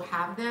Gras will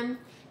have them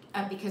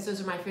because those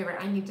are my favorite.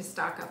 I need to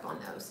stock up on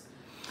those.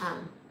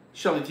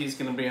 Shelly T's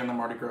going to be on the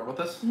Mardi Gras with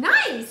us.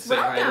 Nice. Say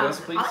welcome. Hi to us,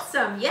 please.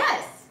 Awesome.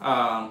 Yes.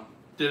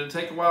 Did it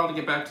take a while to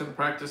get back to the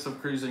practice of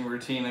cruising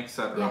routine,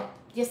 etc.? Yeah.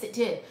 Yes, it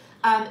did.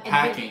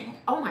 Packing.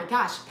 Oh my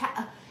gosh.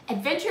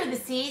 Adventure of the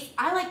Seas.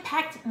 I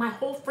packed my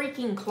whole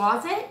freaking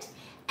closet.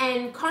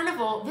 And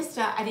Carnival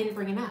Vista, I didn't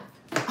bring enough.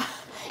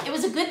 It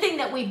was a good thing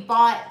that we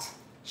bought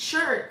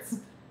shirts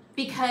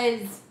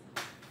because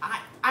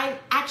I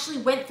actually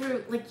went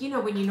through, like, you know,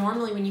 when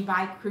you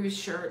buy cruise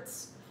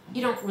shirts,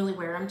 you don't really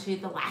wear them to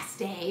the last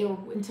day or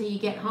until you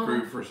get home.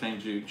 Groove for St.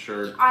 Jude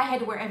shirt. I had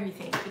to wear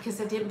everything because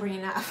I didn't bring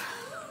enough.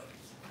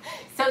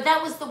 So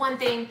that was the one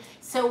thing.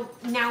 So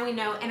now we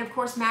know. And of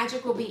course,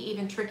 Magic will be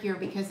even trickier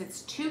because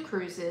it's 2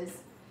 cruises.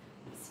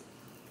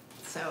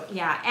 So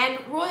yeah, and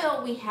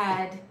Royal we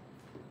had,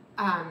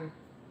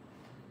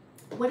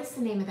 what is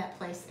the name of that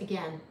place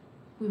again?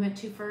 We went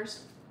to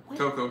first? What?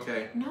 Coco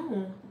Cay.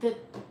 No,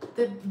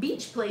 the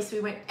beach place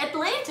we went.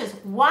 Atlantis.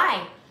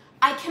 Why?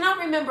 I cannot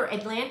remember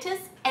Atlantis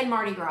and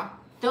Mardi Gras.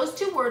 Those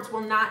 2 words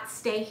will not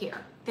stay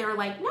here. They're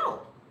like,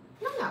 no.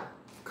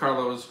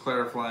 Carla was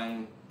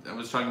clarifying. I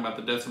was talking about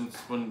the distance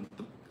when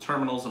the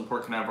terminals in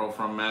Port Canaveral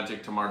from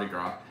Magic to Mardi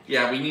Gras.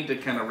 Yeah, we need to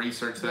kind of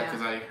research that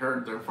because I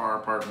heard they're far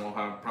apart and we'll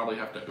probably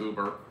have to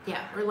Uber.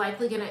 Yeah, we're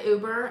likely going to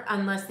Uber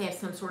unless they have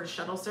some sort of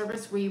shuttle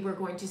service. We were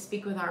going to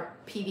speak with our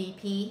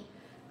PVP,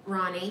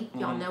 Ronnie.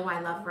 Y'all know I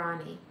love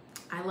Ronnie.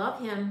 I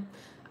love him.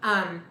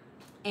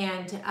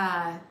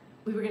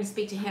 We were going to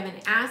speak to him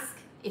and ask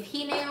if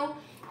he knew.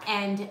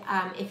 And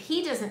if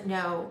he doesn't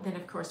know, then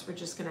of course we're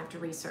just going to have to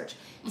research.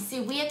 You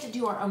see, we have to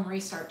do our own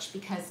research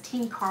because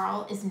Team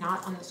Carl is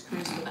not on this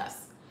cruise with us.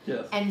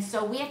 Yes. And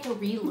so we have to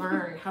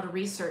relearn how to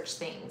research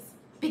things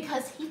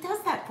because he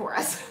does that for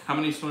us. How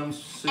many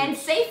swimsuits? And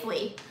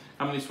safely.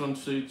 How many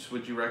swimsuits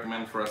would you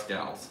recommend for us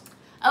gals?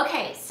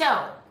 Okay,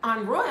 so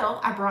on Royal,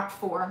 I brought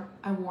 4.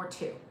 I wore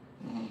 2.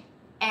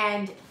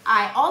 And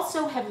I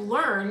also have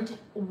learned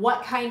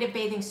what kind of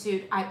bathing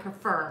suit I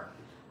prefer.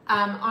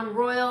 On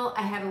Royal,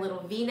 I had a little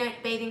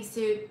V-neck bathing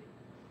suit.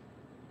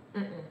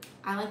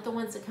 I like the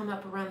ones that come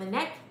up around the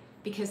neck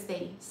because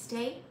they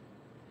stay.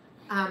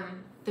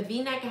 The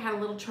V-neck, I had a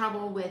little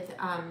trouble with,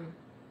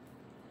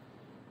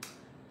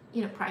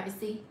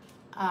 privacy.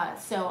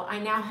 So I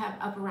now have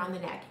up around the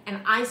neck.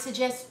 And I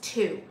suggest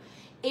 2.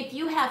 If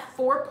you have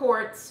 4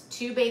 ports,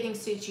 2 bathing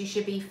suits, you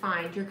should be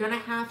fine. You're going to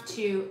have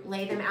to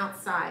lay them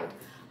outside.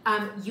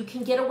 You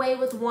can get away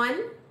with 1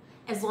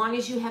 as long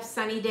as you have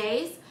sunny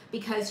days.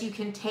 because you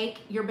can take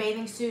your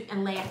bathing suit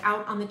and lay it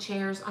out on the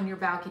chairs on your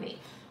balcony.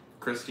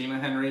 Christina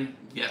Henry,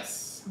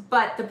 yes.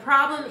 But the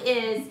problem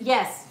is,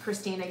 yes,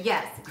 Christina,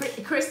 yes,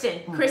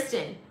 Christian.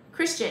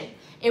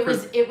 It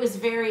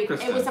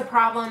was a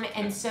problem,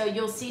 and so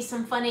you'll see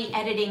some funny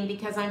editing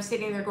because I'm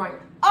sitting there going,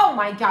 oh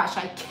my gosh,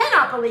 I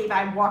cannot believe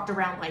I walked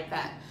around like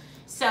that.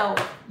 So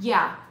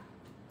yeah.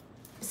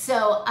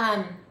 So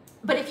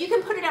but if you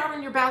can put it out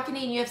on your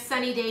balcony and you have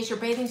sunny days, your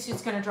bathing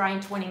suit's going to dry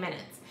in 20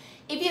 minutes.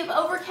 If you have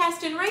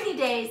overcast and rainy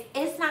days,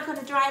 it's not going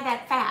to dry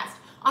that fast.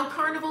 On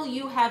Carnival,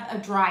 you have a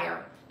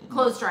dryer.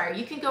 Clothes dryer.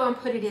 You can go and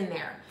put it in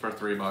there. For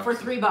 $3. For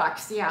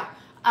 $3, yeah.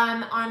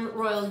 On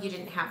Royal, you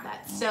didn't have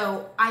that.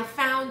 So I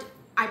found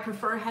I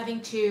prefer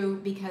having two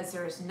because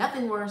there's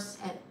nothing worse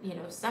at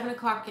 7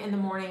 o'clock in the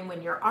morning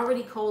when you're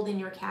already cold in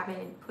your cabin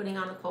and putting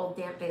on a cold,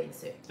 damp bathing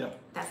suit. Yep.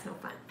 That's no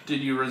fun.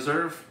 Did you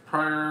reserve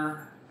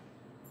prior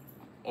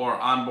or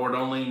on board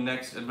only?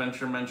 Next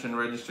adventure mentioned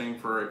registering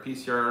for a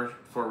PCR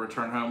for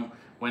return home.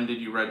 When did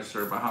you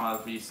register?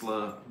 Bahamas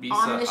Visa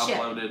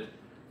uploaded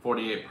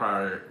 48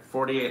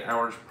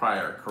 hours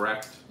prior,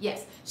 correct?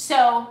 Yes.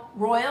 So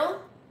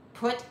Royal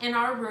put in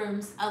our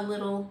rooms a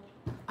little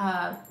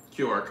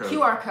QR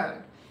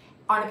code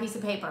on a piece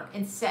of paper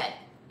and said,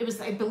 it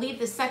was, I believe,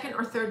 the second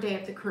or third day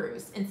of the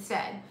cruise, and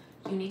said,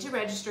 you need to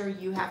register,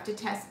 you have to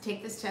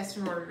take this test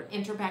in order to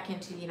enter back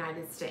into the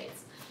United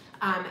States.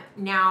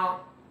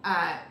 Now,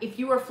 if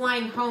you are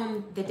flying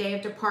home the day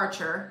of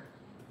departure,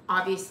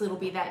 obviously it'll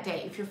be that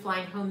day. If you're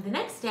flying home the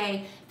next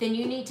day, then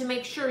you need to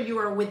make sure you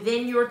are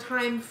within your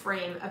time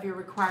frame of your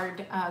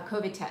required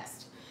COVID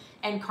test.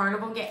 And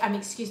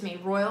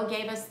Royal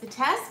gave us the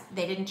test.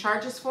 They didn't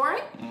charge us for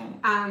it.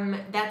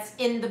 That's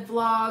in the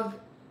vlog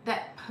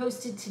that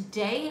posted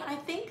today, I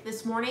think,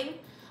 this morning.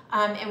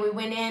 And we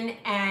went in,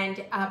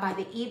 and by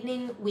the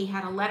evening, we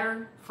had a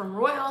letter from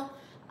Royal,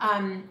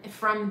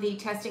 from the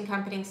testing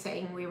company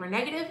saying we were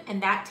negative,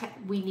 and that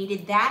we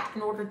needed that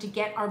in order to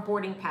get our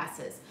boarding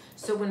passes.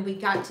 So when we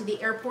got to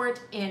the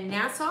airport in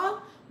Nassau,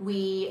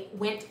 we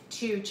went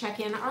to check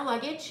in our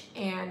luggage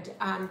and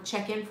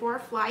check in for our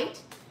flight.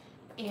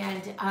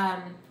 And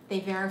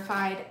they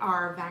verified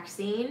our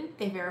vaccine,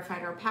 they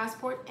verified our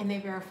passport, and they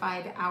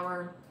verified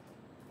our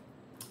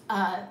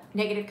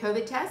negative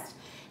COVID test.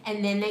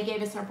 And then they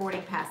gave us our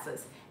boarding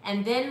passes.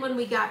 And then when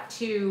we got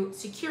to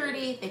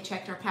security, they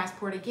checked our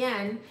passport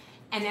again.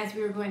 And as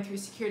we were going through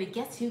security,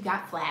 guess who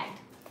got flagged?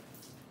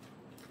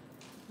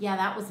 Yeah,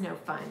 that was no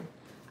fun.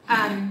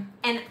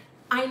 And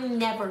I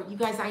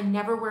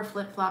never wear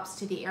flip-flops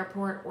to the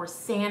airport, or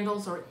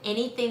sandals, or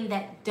anything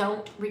that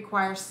don't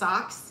require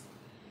socks.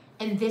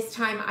 And this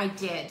time I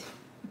did.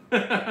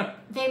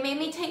 They made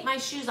me take my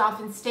shoes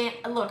off and stand.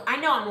 Look, I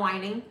know I'm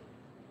whining.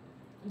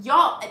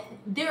 Y'all,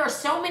 there are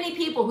so many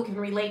people who can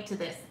relate to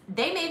this.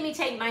 They made me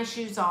take my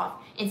shoes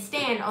off and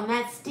stand on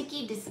that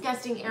sticky,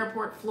 disgusting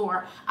airport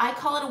floor. I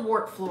call it a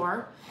wart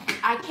floor.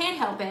 I can't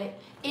help it.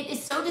 It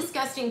is so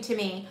disgusting to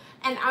me.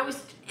 And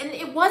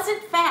it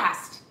wasn't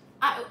fast.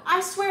 I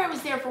swear I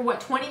was there for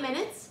what, 20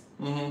 minutes?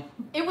 Mm-hmm.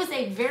 It was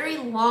a very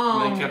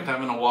long. And they kept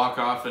having to walk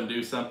off and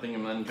do something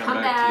and then come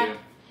back to you.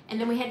 And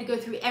then we had to go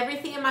through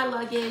everything in my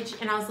luggage.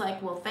 And I was like,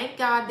 well, thank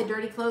God the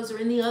dirty clothes are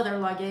in the other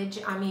luggage.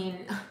 I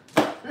mean,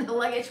 the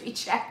luggage we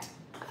checked.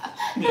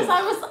 Because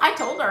I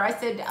told her, I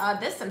said,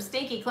 there's some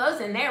stinky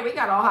clothes in there. We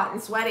got all hot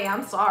and sweaty.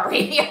 I'm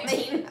sorry. I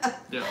mean,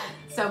 yeah.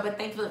 So, but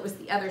thankfully it was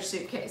the other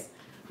suitcase.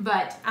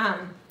 But,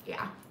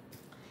 yeah.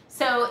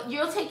 So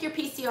you'll take your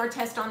PCR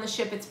test on the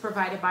ship. It's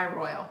provided by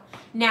Royal.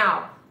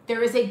 Now,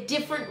 there is a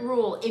different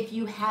rule if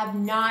you have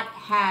not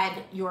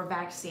had your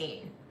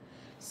vaccine.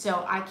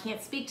 So I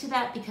can't speak to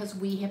that because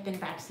we have been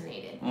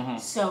vaccinated. Mm-hmm.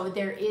 So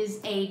there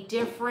is a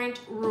different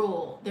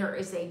rule. There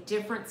is a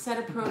different set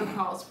of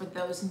protocols for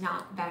those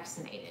not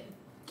vaccinated.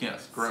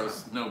 Yes,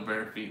 gross. So. No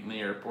bare feet in the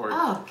airport.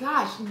 Oh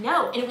gosh,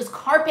 no. And it was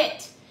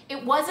carpet.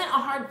 It wasn't a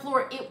hard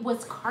floor. It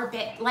was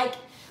carpet.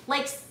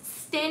 Like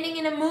standing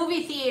in a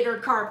movie theater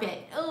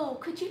carpet. Oh,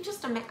 could you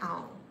just imagine?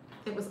 Oh,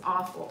 it was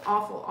awful,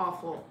 awful,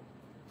 awful.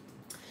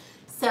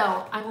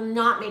 So I will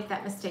not make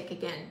that mistake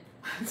again.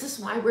 This is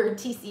why we're a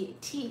TSA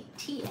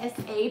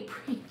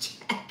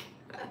pre-check.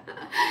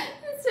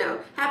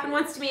 So, happened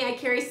once to me. I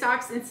carry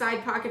socks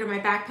inside pocket of my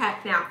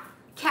backpack now.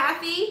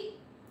 Kathy,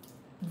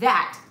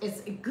 that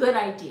is a good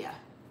idea.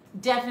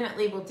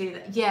 Definitely will do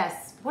that.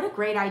 Yes, what a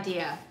great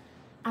idea.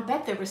 I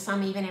bet there was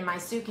some even in my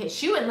suitcase.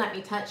 She wouldn't let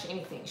me touch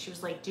anything. She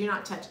was like, do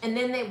not touch. And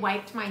then they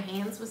wiped my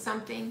hands with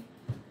something.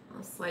 I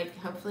was like,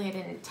 hopefully I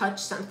didn't touch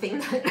something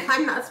that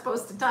I'm not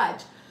supposed to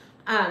touch.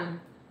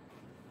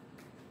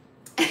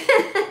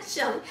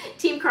 Shelly,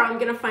 Team Carl, I'm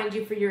going to find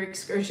you for your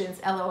excursions,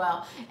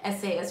 LOL,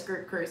 SAS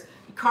Group Cruise.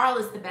 Carl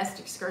is the best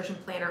excursion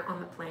planner on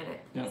the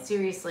planet. Yep.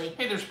 Seriously.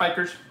 Hey there,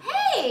 Spikers.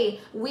 Hey!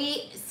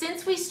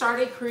 Since we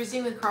started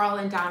cruising with Carl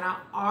and Donna,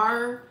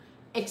 our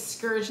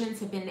excursions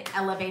have been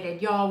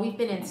elevated. Y'all, we've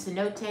been in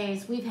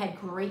cenotes. We've had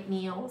great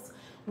meals.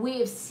 We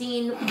have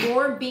seen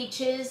more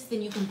beaches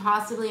than you can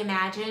possibly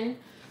imagine.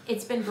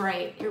 It's been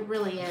great. It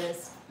really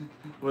is.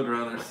 Would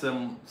rather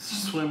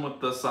swim with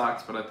the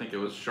socks, but I think it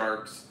was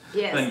sharks.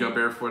 Yes. Than go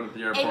barefoot at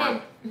the airport.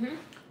 Amen. Mm-hmm.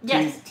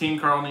 Yes. Team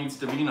Carl needs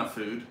Davina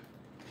food.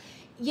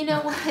 You know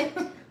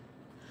what?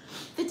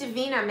 The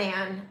Davina,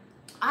 man.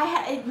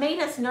 It made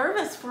us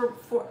nervous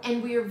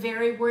and we were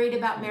very worried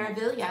about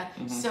Meraviglia.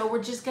 Mm-hmm. So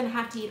we're just going to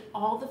have to eat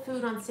all the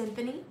food on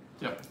Symphony.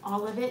 Yep.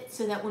 All of it,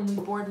 so that when we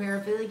board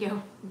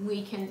Meraviglia,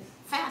 we can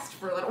fast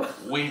for a little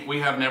while. We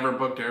have never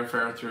booked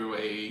airfare through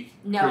a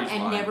No, cruise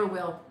and line. never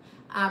will.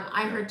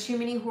 I heard too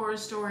many horror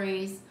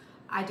stories.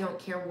 I don't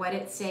care what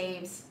it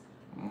saves.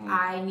 Mm-hmm.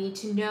 I need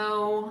to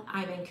know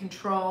I'm in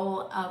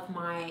control of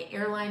my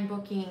airline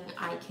booking.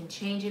 I can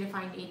change it if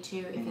I need to.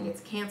 If it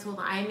gets canceled,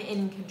 I'm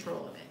in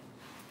control of it.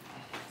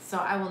 So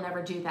I will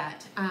never do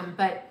that.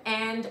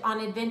 And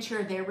on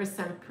Adventure, there was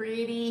some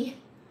pretty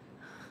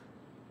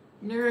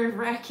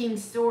nerve-wracking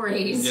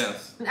stories.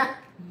 Yes.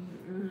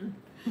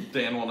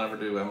 Dan will never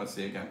do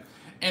MSC again.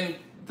 And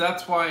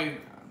that's why,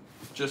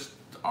 just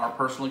our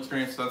personal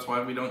experience, that's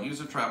why we don't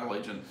use a travel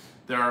agent.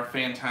 There are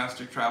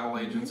fantastic travel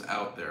agents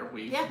out there.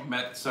 We've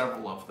met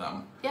several of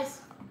them.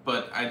 Yes.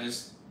 But I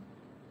just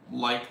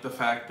like the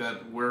fact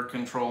that we're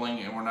controlling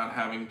and we're not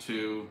having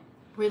to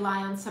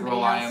rely on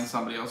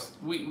somebody else.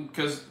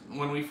 Because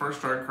when we first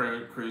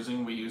started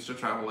cruising, we used a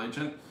travel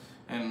agent,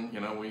 and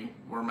we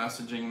were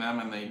messaging them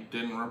and they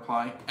didn't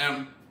reply.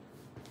 And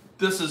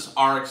this is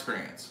our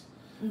experience.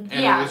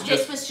 And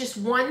this was just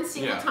one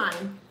single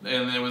time.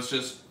 And it was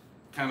just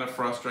kind of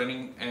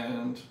frustrating,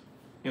 and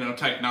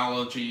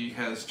technology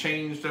has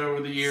changed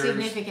over the years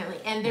significantly,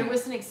 and there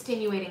was an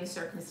extenuating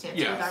circumstance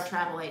with our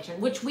travel agent,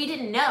 which we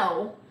didn't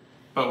know.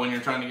 But when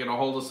you're trying to get a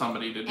hold of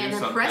somebody to do something,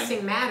 and a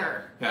pressing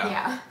matter,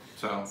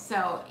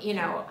 So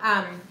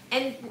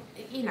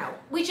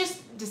we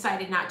just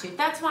decided not to.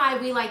 That's why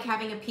we like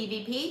having a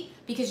PVP,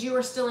 because you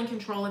are still in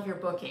control of your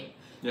booking.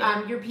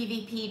 Yeah. Your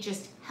PVP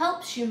just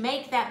helps you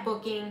make that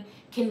booking,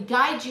 can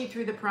guide you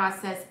through the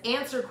process,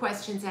 answer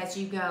questions as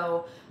you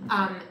go.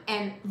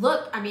 And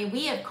look,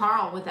 we have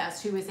Carl with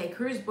us, who is a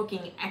cruise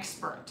booking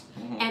expert.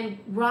 And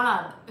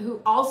Rob,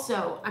 who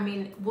also,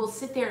 will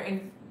sit there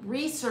and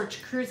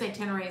research cruise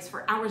itineraries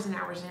for hours and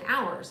hours and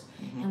hours,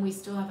 and we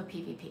still have a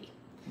PVP.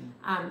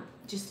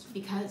 Just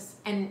because,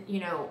 and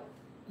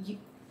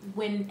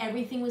when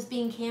everything was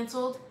being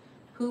canceled,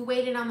 who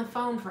waited on the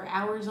phone for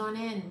hours on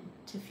end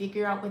to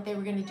figure out what they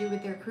were going to do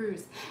with their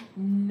cruise?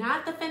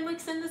 Not the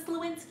Fenwicks and the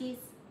Slowinskis.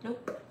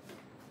 Nope.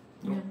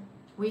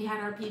 We had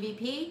our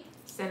PVP,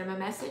 sent him a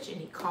message, and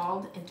he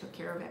called and took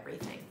care of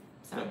everything.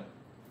 So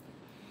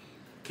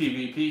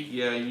PVP,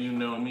 you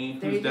know me.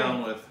 Who's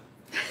down with?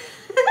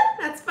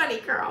 That's funny,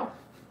 Carl.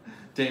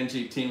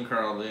 Dangy, Team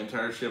Carl, the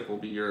entire ship will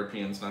be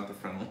Europeans, not the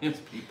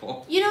friendliest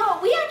people. We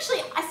actually,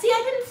 I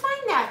didn't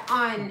find that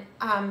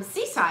on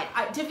Seaside.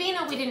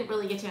 Davina, we didn't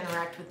really get to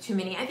interact with too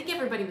many. I think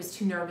everybody was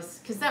too nervous,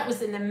 because that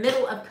was in the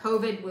middle of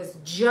COVID, was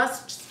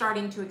just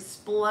starting to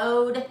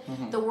explode.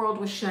 The world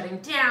was shutting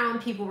down.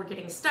 People were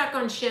getting stuck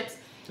on ships.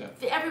 Yeah.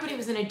 Everybody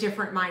was in a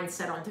different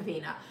mindset on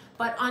Davina.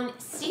 But on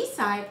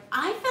Seaside,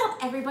 I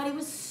felt everybody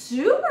was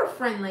super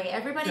friendly.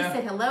 Everybody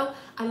said hello.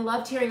 I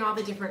loved hearing all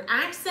the different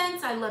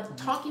accents. I loved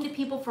talking to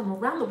people from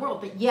around the world.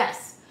 But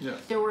yes,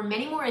 there were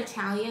many more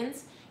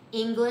Italians,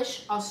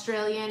 English,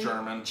 Australian,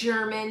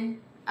 German,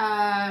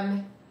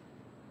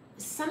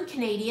 some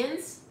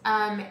Canadians,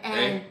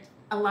 and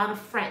a lot of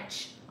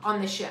French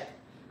on the ship.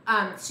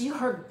 So you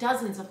heard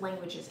dozens of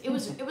languages. It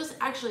was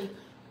actually...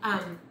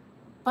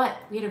 but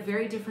we had a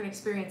very different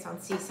experience on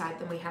Seaside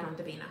than we had on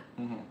Davina.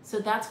 So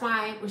that's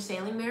why we're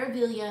sailing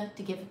Meraviglia,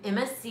 to give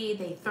MSC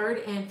the third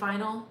and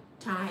final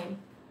time.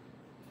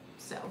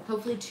 So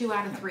hopefully 2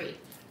 out of 3.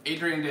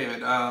 Adrian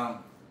David,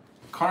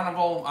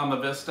 Carnival on the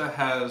Vista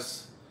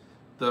has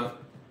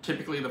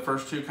typically the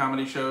first 2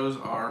 comedy shows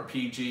are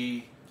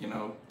PG,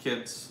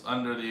 kids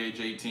under the age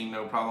 18,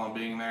 no problem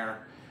being there.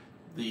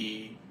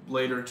 The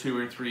later 2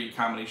 or 3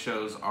 comedy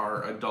shows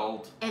are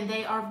adult. And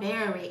they are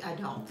very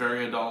adult.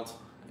 Very adult.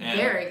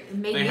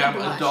 And they have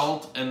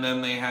adult, and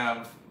then they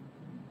have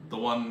the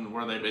one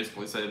where they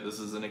basically say this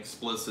is an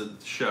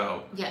explicit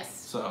show. Yes.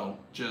 So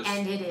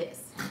and it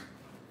is.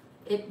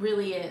 It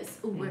really is.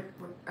 Ooh, we're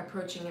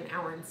approaching an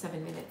hour and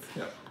 7 minutes.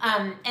 Yep.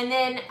 And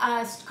then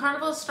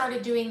Carnival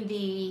started doing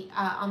the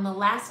on the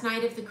last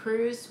night of the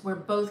cruise, where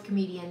both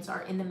comedians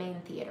are in the main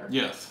theater.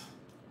 Yes.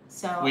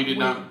 So we did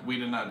not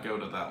go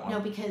to that one. No,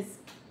 because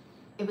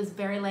it was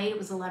very late. It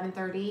was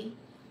 11:30,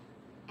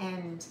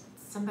 and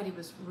somebody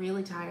was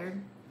really tired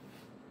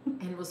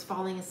and was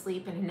falling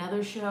asleep in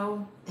another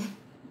show.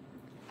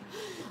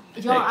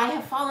 Y'all, I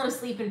have fallen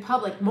asleep in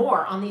public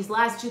more on these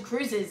last 2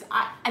 cruises.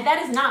 That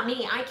is not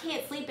me. I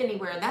can't sleep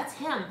anywhere. That's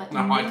him. But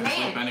no, I can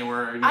sleep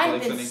anywhere. I've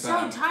been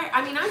so tired.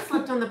 I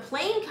slept on the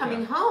plane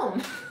coming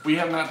home. We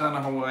have not done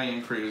a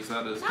Hawaiian cruise.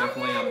 That is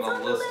definitely on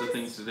the list of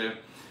things to do.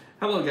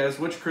 Hello, guys.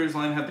 Which cruise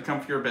line had the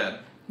comfier bed?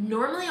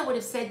 Normally, I would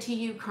have said to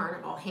you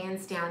Carnival,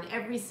 hands down.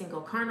 Every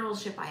single Carnival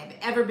ship I have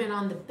ever been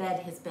on, the bed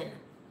has been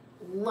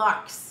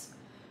luxe.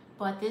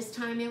 But this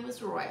time it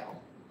was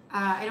Royal.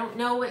 I don't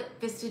know what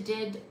Vista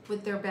did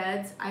with their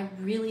beds. I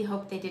really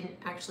hope they didn't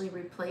actually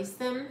replace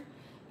them,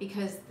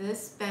 because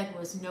this bed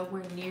was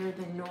nowhere near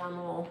the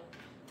normal,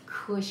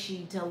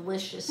 cushy,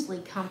 deliciously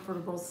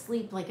comfortable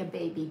sleep like a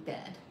baby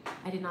bed.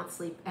 I did not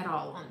sleep at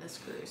all on this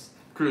cruise.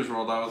 Cruise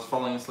World, I was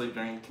falling asleep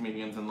during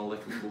comedians in the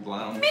Liquid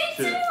Lounge. Me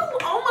too!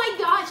 Oh my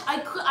gosh,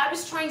 I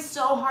was trying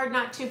so hard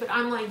not to, but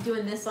I'm like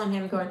doing this on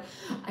him going,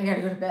 I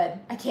gotta go to bed.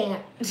 I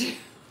can't. Cat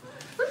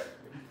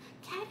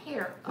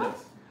hair. Oh.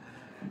 Yes.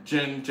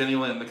 Jenny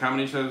Lynn, the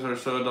comedy shows are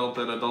so adult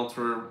that adults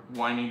were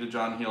whining to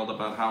John Heald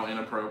about how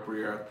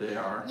inappropriate they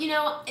are. You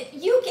know,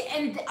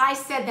 and I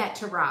said that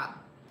to Rob.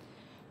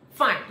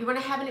 Fine, you want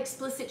to have an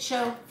explicit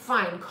show?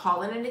 Fine,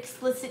 call it an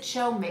explicit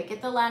show, make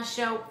it the last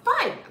show.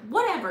 Fine,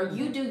 whatever,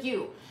 you do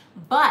you.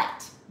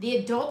 But the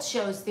adult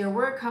shows, there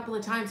were a couple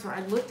of times where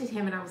I looked at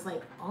him and I was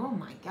like, oh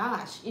my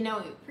gosh, you know,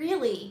 it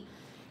really...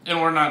 And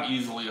we're not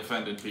easily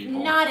offended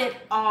people. Not at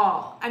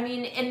all. I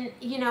mean, and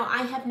you know,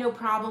 I have no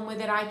problem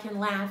with it. I can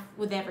laugh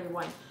with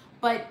everyone.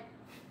 But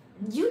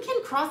you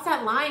can cross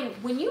that line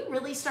when you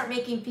really start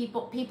making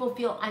people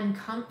feel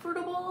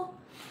uncomfortable.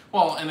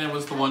 Well, and it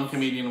was the one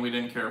comedian we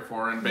didn't care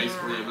for, and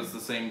basically it was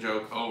the same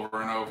joke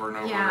over and over and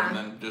over, and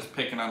then just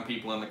picking on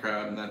people in the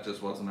crowd, and that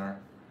just wasn't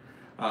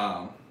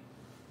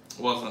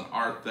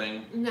our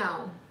thing.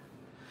 No.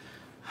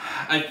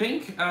 I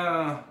think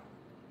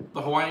the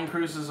Hawaiian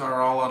cruises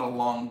are all out of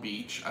Long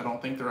Beach. I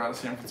don't think they're out of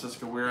San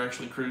Francisco. We're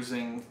actually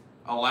cruising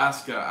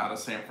Alaska out of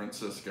San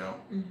Francisco.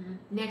 Mm-hmm.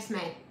 Next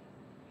May.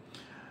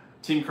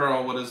 Team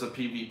Carl, what is a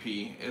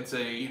PVP? It's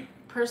a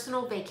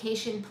personal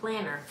vacation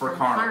planner for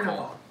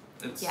Carnival.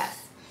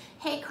 Yes.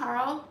 Hey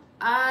Carl,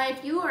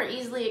 if you are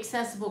easily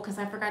accessible, because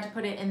I forgot to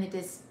put it in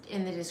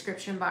the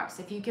description box,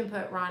 if you can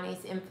put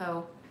Ronnie's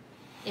info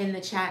in the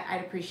chat,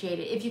 I'd appreciate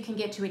it. If you can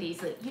get to it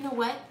easily. You know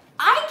what?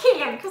 I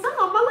can, because I'm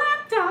on my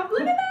laptop.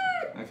 Look at that.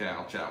 Okay,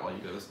 I'll chat while you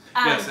do this.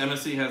 Yes,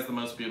 MSC has the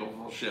most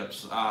beautiful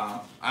ships.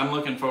 I'm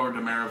looking forward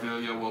to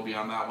Meraviglia. We'll be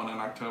on that one in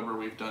October.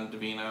 We've done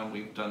Divina.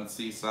 We've done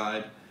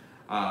Seaside.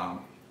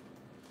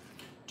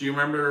 Do you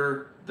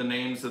remember the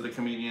names of the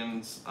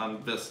comedians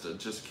on Vista?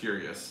 Just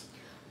curious.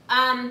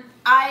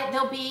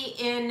 They'll be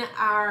in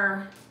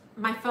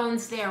my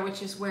phone's there,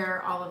 which is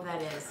where all of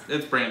that is.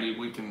 It's Brandy.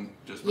 We can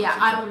just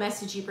message I will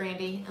message you,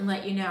 Brandy, and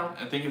let you know.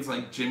 I think it's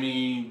like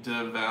Jimmy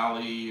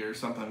DeValley or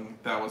something.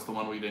 That was the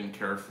one we didn't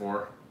care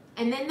for.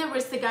 And then there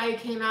was the guy who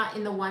came out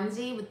in the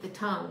onesie with the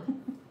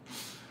tongue.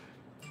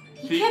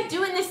 He kept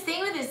doing this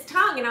thing with his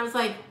tongue, and I was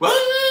like, what?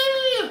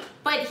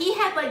 But he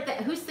had like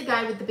who's the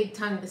guy with the big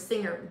tongue, the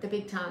singer with the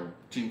big tongue?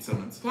 Gene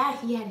Simmons. Dad,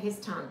 he had his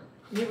tongue.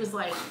 And it was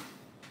like,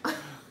 but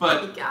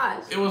oh my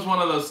gosh. It was one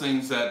of those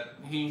things that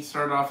he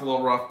started off a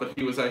little rough, but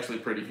he was actually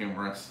pretty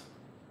humorous.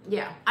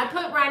 Yeah. I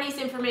put Ronnie's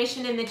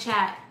information in the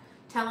chat.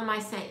 Tell him I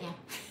sent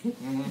you.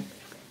 Mm-hmm.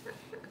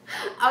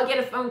 I'll get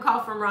a phone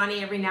call from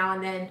Ronnie every now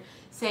and then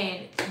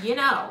saying, you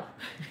know,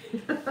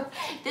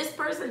 this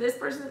person,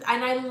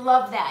 and I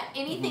love that.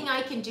 Anything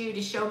I can do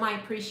to show my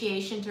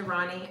appreciation to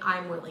Ronnie,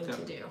 I'm willing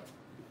to do.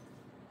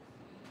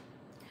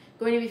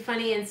 Going to be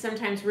funny and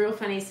sometimes real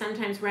funny,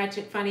 sometimes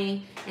ratchet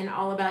funny, and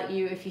all about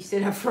you if you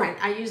sit up front.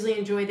 I usually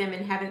enjoy them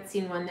and haven't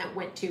seen one that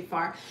went too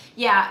far.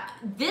 Yeah,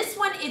 this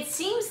one, it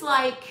seems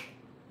like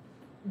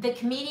the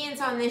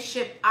comedians on this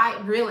ship,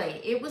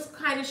 it was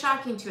kind of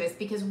shocking to us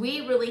because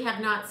we really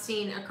have not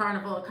seen a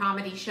Carnival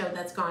comedy show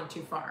that's gone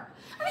too far.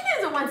 I mean,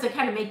 there's the ones that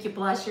kind of make you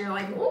blush. You're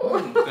like,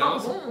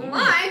 oh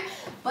my.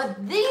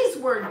 But these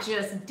were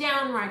just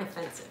downright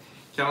offensive.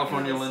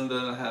 California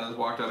Linda has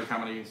walked out of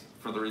comedy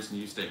for the reason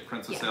you state.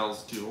 Princess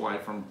sails to Hawaii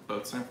from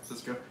both San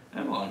Francisco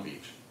and Long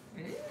Beach.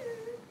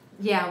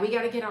 Yeah, we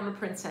got to get on the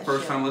Princess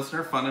First time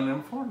listener, fun and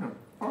informative.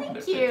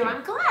 Thank you.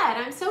 I'm glad.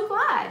 I'm so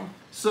glad.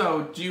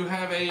 So, do you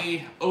have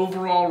a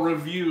overall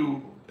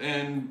review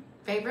and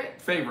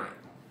favorite?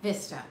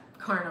 Vista,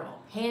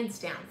 Carnival, hands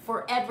down.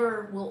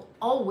 Forever will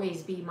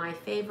always be my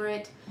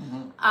favorite.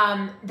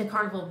 Mm-hmm. The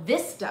Carnival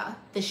Vista,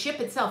 the ship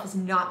itself, is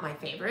not my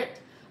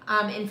favorite.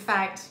 In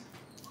fact,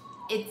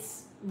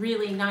 it's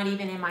really not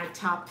even in my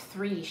top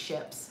 3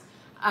 ships.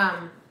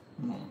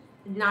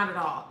 Not at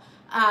all.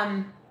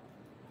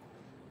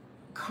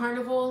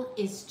 Carnival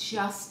is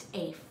just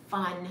a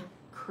fun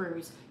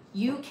cruise.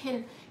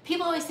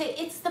 People always say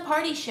it's the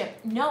party ship.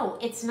 No,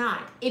 it's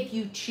not. If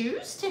you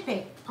choose to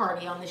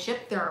party on the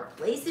ship, there are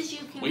places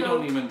you can go. We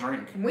don't even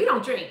drink. We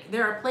don't drink.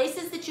 There are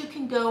places that you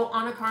can go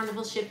on a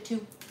Carnival ship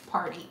to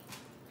party.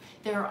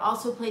 There are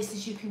also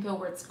places you can go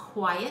where it's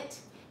quiet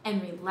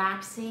and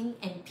relaxing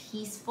and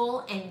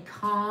peaceful and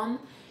calm.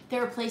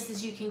 There are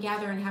places you can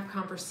gather and have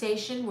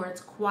conversation where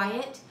it's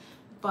quiet,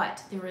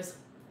 but there is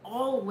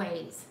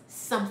always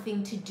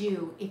something to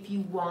do if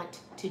you want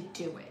to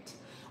do it.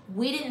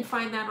 We didn't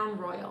find that on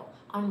Royal.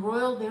 On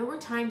Royal, there were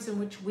times in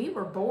which we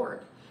were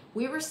bored.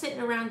 We were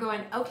sitting around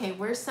going, okay,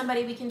 where's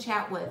somebody we can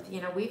chat with?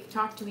 You know, we've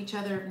talked to each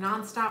other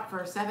nonstop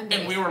for 7 days.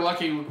 And we were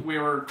lucky we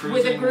were cruising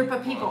with a group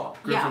of people.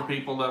 Of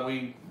people that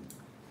we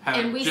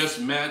have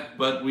just met,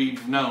 but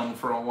we've known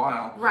for a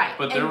while. Right.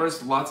 But there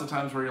was lots of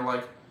times where you're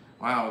like,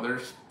 wow,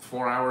 there's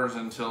 4 hours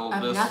until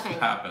this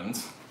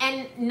happens.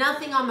 And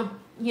nothing on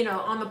you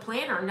know, on the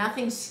planner,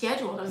 nothing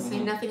scheduled. I was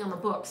saying nothing on the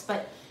books,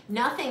 but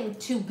nothing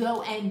to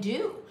go and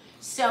do.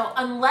 So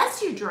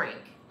unless you drink,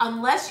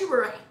 unless you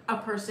were a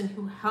person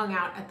who hung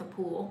out at the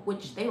pool,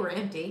 which they were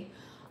empty,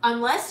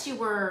 unless you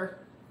were,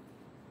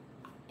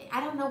 I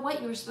don't know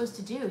what you were supposed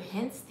to do,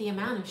 hence the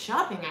amount of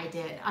shopping I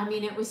did. I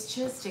mean, it was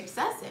just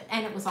excessive.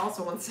 And it was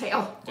also on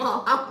sale.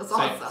 Well, that was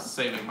awesome.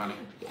 Saving money.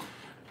 Yeah.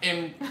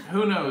 And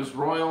who knows,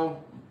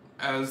 Royal,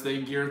 as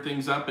they gear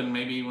things up, and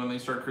maybe when they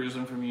start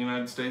cruising from the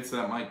United States,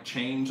 that might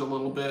change a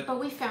little bit. But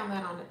we found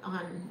that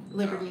on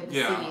Liberty of the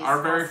Seas. Yeah,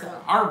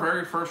 our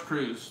very first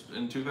cruise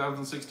in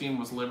 2016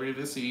 was Liberty of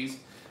the Seas,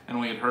 and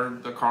we had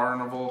heard the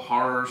Carnival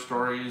horror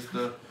stories,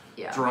 the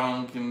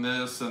drunk and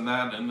this and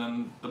that, and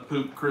then the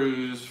poop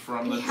cruise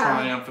from the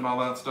Triumph and all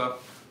that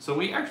stuff. So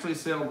we actually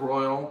sailed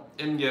Royal,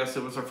 and yes,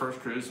 it was our first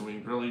cruise, and we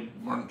really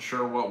weren't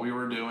sure what we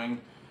were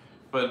doing,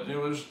 but it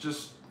was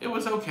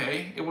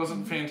okay. It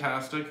wasn't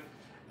fantastic.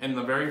 And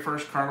the very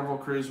first Carnival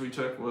cruise we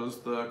took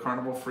was the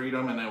Carnival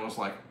Freedom, and it was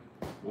like,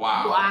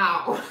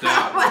 wow.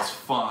 That was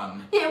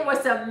fun. It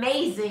was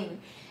amazing.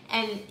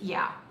 And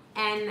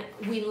and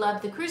we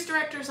love the cruise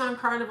directors on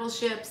Carnival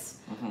ships.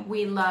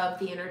 We love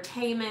the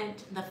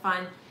entertainment, the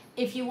fun.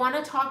 If you want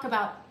to talk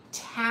about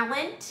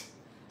talent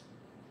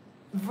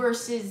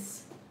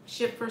versus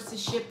ship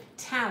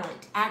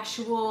talent,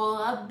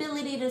 actual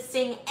ability to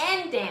sing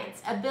and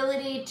dance,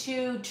 ability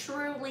to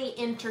truly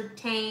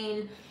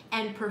entertain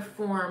and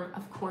perform,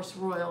 of course,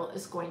 Royal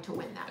is going to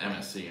win that.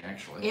 MSC,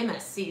 actually.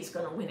 MSC is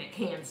going to win it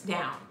hands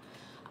down.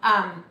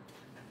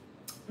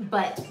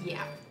 But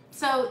yeah,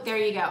 so there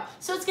you go.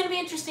 So it's going to be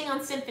interesting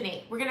on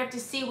Symphony. We're going to have to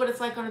see what it's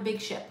like on a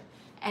big ship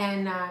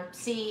and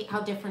see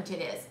how different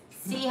it is.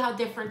 See how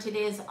different it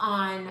is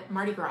on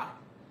Mardi Gras.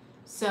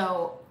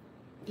 So,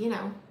 you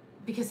know,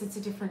 because it's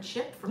a different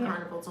ship for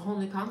Carnival. It's a whole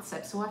new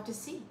concept, so we'll have to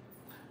see.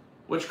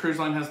 Which cruise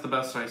line has the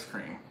best ice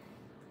cream?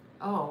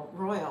 Oh,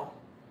 Royal.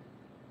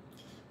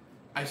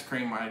 Ice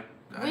cream,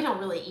 we don't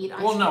really eat ice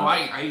cream. Well, no,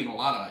 I eat a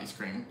lot of ice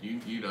cream.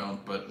 You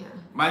don't, but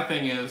my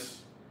thing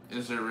is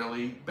there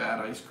really bad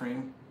ice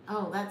cream?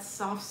 Oh, that's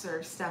soft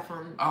serve stuff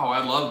on... Oh,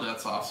 I love that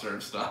soft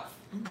serve stuff.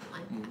 I don't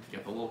like that.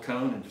 Get the little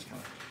cone and just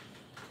kind of...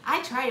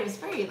 I tried. It was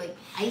very, like,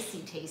 icy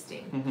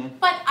tasting.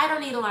 But I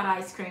don't eat a lot of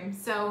ice cream.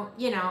 So,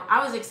 you know,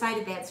 I was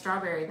excited they had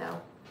strawberry, though.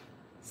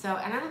 So,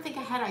 and I don't think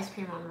I had ice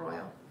cream on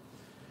Royal.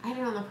 I had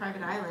it on the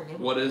private island.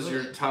 What is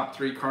your top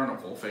 3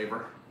 Carnival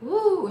favor?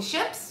 Ooh,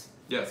 ships?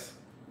 Yes.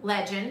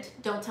 Legend.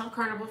 Don't tell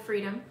Carnival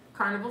Freedom.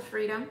 Carnival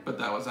Freedom. But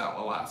that was out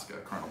Alaska,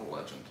 Carnival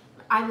Legend.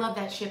 I love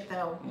that ship,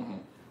 though.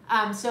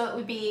 So it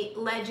would be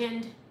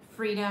Legend,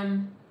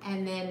 Freedom,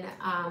 and then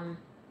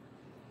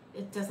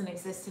it doesn't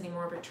exist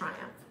anymore, but Triumph.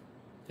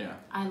 Yeah.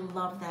 I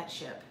love that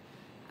ship.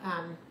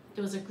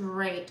 It was a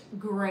great,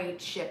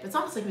 great ship. It's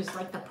almost like it was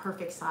like the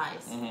perfect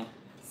size.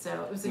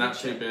 So it was a not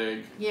good too ship.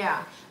 big.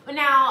 Yeah. But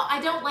now I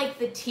don't like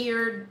the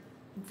tiered,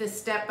 the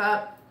step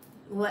up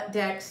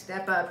deck,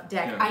 step up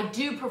deck. Yeah. I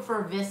do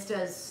prefer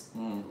Vista's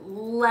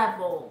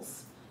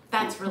levels.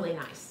 That's really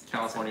nice.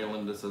 California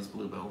Linda says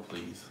Bluebell,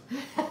 please.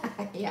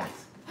 Yeah.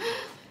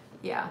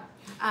 Yeah.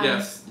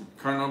 Yes,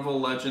 Carnival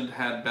Legend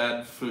had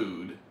bad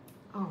food.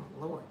 Oh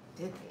Lord,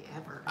 did they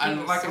ever?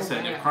 And like I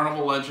said, if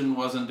Carnival Legend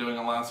wasn't doing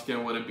Alaska,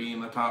 would it be in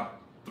the top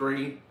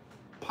 3?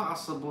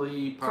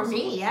 Possibly. For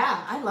me,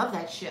 yeah. I love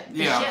that ship.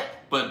 The yeah, ship.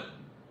 But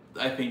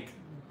I think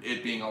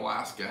it being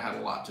Alaska had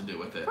a lot to do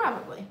with it.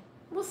 Probably.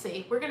 We'll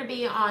see. We're going to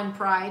be on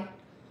Pride,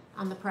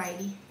 on the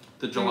Pridey.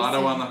 The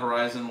gelato on the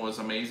horizon was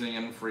amazing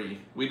and free.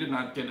 We did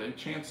not get a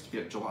chance to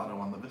get gelato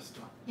on the Vista.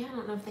 Yeah, I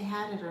don't know if they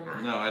had it or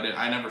not. No,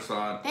 I never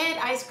saw it. They had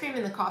ice cream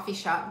in the coffee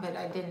shop, but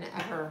I didn't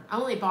ever. I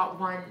only bought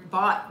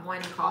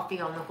one coffee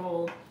on the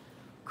whole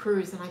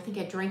cruise, and I think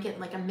I drank it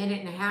in like a minute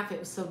and a half. It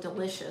was so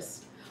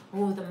delicious.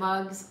 Oh, the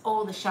mugs.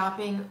 Oh, the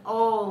shopping.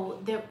 Oh,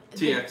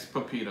 TX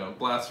Pepito.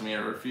 Blasphemy. I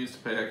refuse to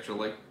pay extra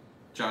like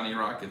Johnny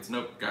Rockets.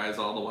 Nope, guys,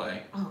 all the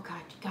way. Oh,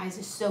 God. Guys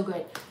is so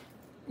good.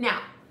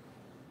 Now,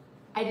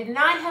 I did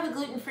not have a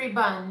gluten-free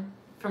bun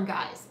from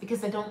Guys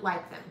because I don't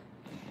like them.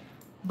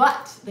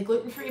 But the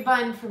gluten-free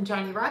bun from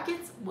Johnny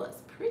Rockets was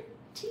pretty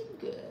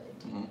good.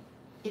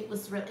 It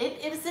was really,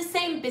 it was the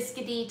same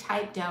biscuity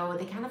type dough.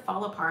 They kind of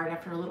fall apart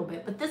after a little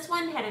bit. But this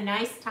one had a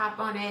nice top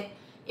on it.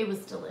 It was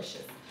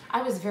delicious.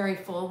 I was very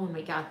full when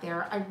we got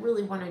there. I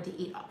really wanted to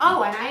eat.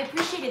 Oh, and I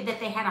appreciated that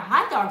they had a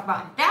hot dog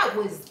bun. That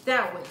was.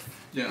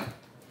 Yeah.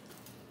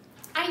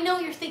 I know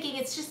you're thinking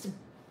it's just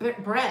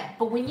bread,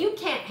 but when you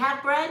can't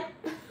have bread,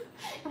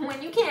 and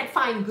when you can't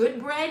find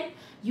good bread,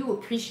 you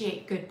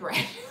appreciate good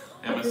bread.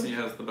 MSC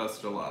has the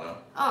best gelato.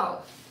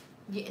 Oh,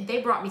 yeah,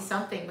 they brought me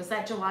something. Was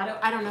that gelato?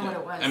 I don't know what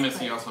it was.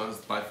 MSC also has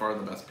by far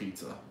the best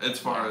pizza. As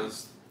far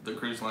as the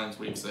cruise lines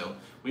we've sailed.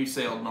 We've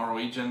sailed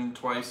Norwegian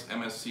twice,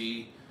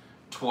 MSC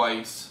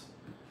twice,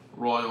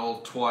 Royal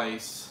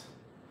twice,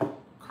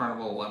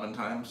 Carnival 11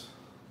 times.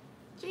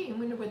 Gee, I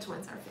wonder which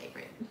one's our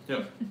favorite.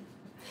 Yep.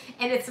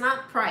 And it's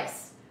not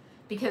price,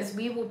 because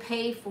we will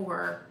pay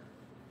for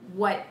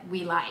what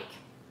we like.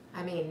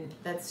 I mean,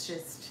 that's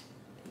just,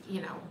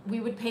 you know, we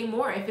would pay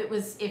more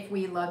if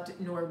we loved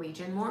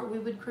Norwegian more, we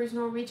would cruise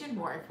Norwegian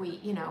more if we,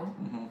 you know.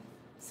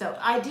 So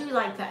I do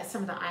like that,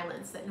 some of the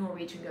islands that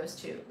Norwegian goes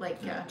to,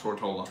 like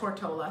Tortola.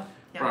 Tortola.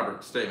 Yeah.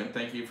 Robert Statement,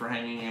 thank you for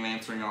hanging and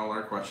answering all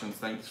our questions.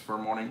 Thanks for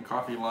Morning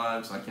Coffee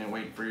Lives. I can't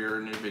wait for your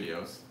new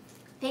videos.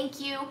 Thank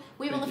you.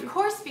 We will of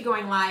course be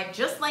going live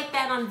just like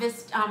that on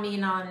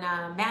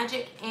on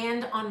Magic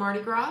and on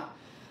Mardi Gras.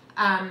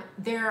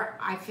 There,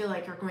 I feel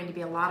like, are going to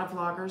be a lot of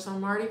vloggers on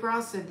Mardi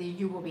Gras, so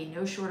you will be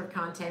no short of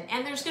content.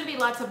 And there's going to be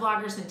lots of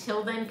vloggers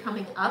until then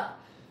coming up.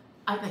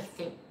 I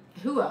think,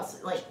 who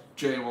else? Like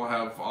Jay will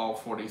have all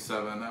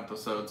 47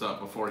 episodes up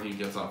before he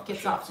gets off the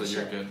ship, so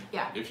you're good.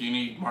 Yeah. If you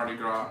need Mardi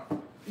Gras,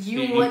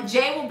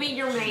 Jay will be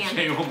your man.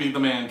 Jay will be the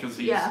man because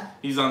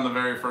he's on the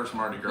very first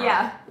Mardi Gras.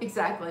 Yeah,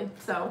 exactly.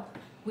 So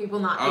we will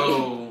not be.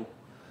 Oh,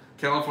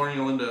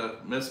 California Linda,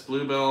 Miss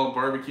Bluebell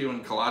Barbecue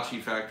and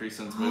Kolache Factory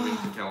since moving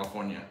to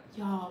California.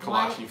 Y'all,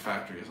 Kolache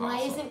Factory is awesome.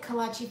 Why isn't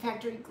Kolache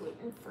Factory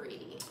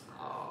gluten-free?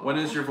 When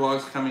is your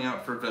vlogs coming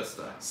out for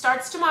Vista?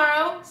 Starts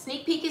tomorrow.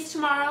 Sneak peek is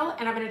tomorrow,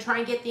 and I'm going to try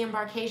and get the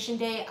embarkation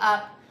day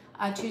up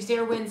Tuesday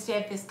or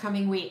Wednesday of this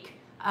coming week.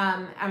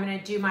 I'm going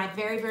to do my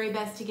very, very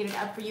best to get it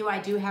up for you. I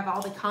do have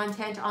all the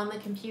content on the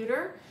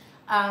computer.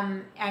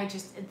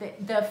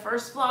 The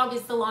first vlog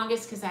is the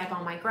longest because I have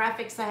all my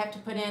graphics I have to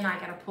put in. I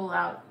got to pull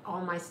out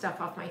all my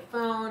stuff off my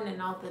phone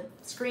and all the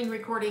screen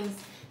recordings.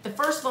 The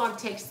first vlog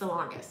takes the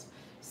longest.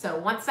 So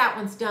once that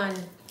one's done,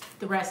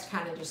 the rest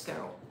kind of just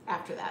go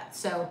after that.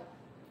 So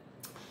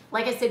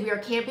like I said, we are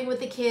camping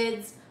with the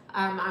kids.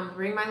 I'm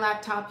bringing my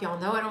laptop. Y'all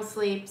know I don't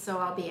sleep, so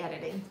I'll be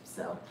editing.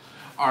 So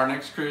our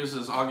next cruise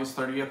is August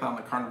 30th on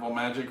the Carnival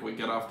Magic. We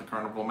get off the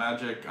Carnival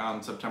Magic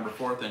on September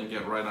 4th and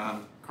get right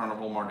on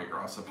Carnival Mardi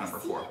Gras September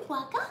 4th.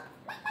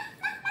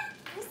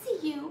 I see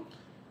you.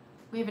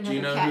 We have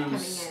another cat coming in. Do you know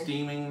who's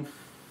steaming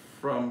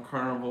from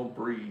Carnival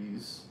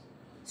Breeze?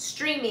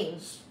 Streaming.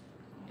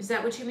 Is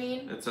that what you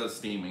mean? It says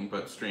steaming,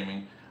 but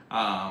streaming.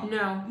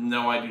 No.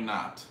 No, I do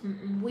not.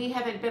 We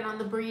haven't been on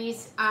the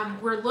Breeze.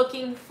 We're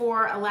looking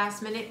for a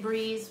last-minute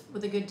Breeze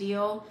with a good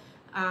deal,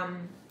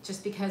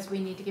 just because we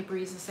need to give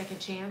Breeze a second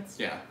chance.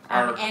 Yeah.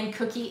 And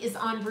Cookie is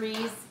on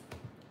Breeze.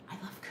 I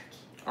love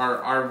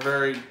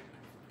Cookie.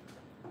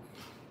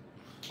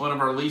 One of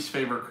our least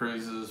favorite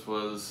cruises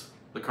was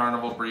the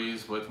Carnival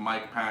Breeze with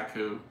Mike Pack,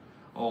 who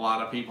a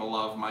lot of people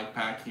love. Mike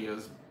Pack, he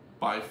is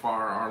by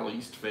far our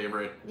least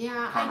favorite.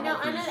 Yeah, I know.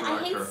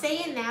 I hate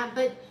saying that,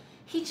 but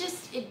he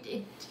just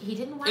he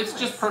didn't want It's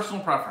just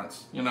personal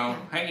preference, you know.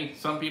 Yeah. Hey,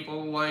 some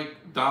people like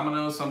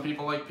Domino's, some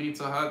people like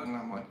Pizza Hut, and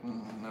I'm like,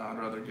 no, I'd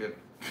rather get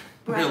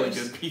really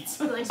good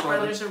pizza. He likes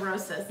Brothers or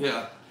Rosas.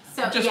 Yeah.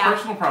 So just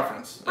personal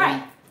preference.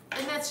 Right.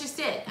 And that's just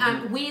it.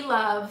 We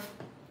love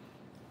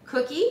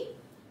Cookie,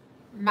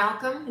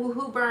 Malcolm,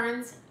 Woohoo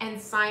Burns, and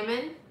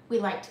Simon. We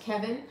liked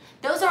Kevin.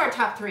 Those are our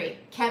top three.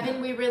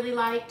 Kevin, we really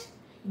liked.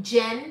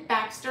 Jen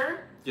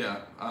Baxter.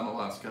 Yeah, on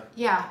Alaska.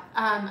 Yeah,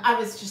 I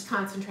was just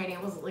concentrating.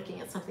 I wasn't looking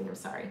at something. I'm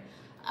sorry.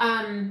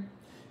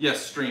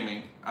 Yes,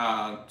 streaming.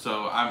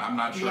 So I'm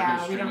not sure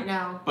who's streaming. We don't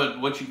know. But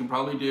what you can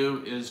probably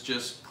do is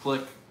just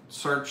click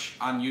search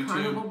on YouTube.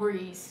 Carnival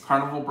Breeze.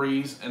 Carnival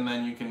Breeze, and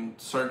then you can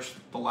search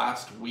the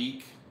last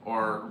week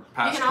or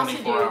past 24 hours.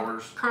 You can also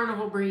do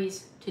Carnival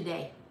Breeze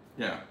today.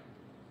 Yeah.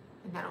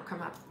 And that'll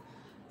come up.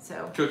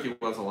 So Cookie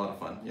was a lot of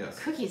fun, yes.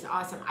 Cookie's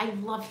awesome. I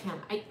love him.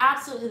 I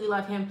absolutely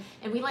love him.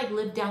 And we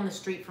lived down the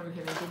street from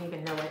him and didn't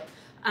even know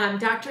it.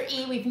 Dr.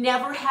 E, we've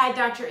never had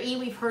Dr. E.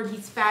 We've heard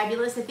he's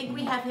fabulous. I think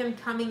we have him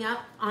coming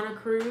up on a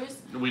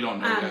cruise. We don't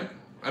know yet.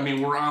 I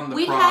mean, we're on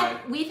the Pride.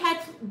 We've had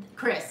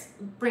Chris,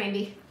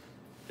 Brandy.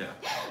 Yeah.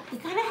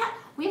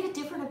 We have a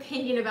different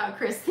opinion about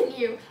Chris than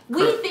you.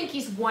 We think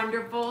he's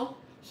wonderful.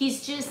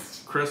 He's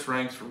just... Chris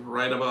ranks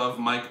right above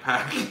Mike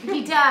Pack.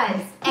 He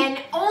does.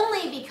 And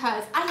only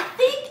because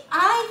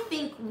I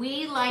think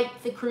we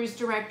like the cruise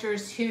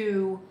directors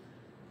who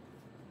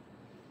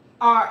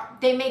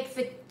they make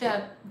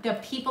the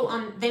people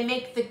on, they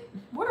make the,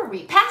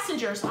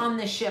 passengers on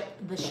the ship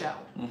the show.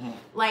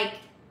 Like,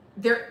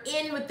 they're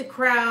in with the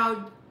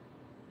crowd,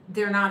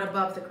 they're not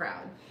above the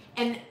crowd.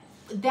 And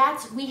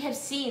we have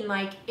seen,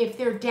 like, if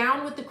they're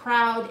down with the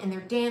crowd and they're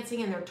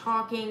dancing and they're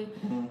talking,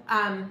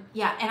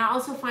 yeah. And I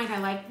also find I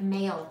like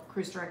male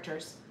cruise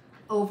directors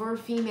over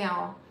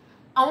female,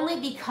 only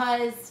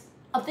because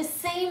of the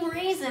same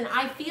reason.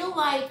 I feel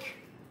like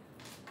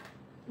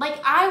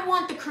I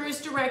want the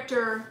cruise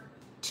director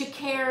to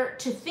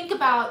think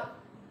about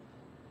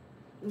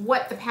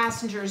what the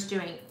passenger is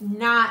doing,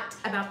 not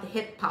about the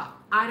hip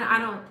hop.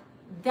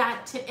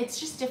 It's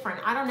just different.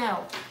 I don't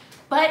know.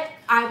 But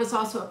I was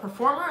also a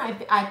performer.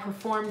 I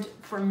performed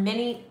for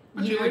many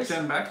years. You like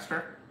Jen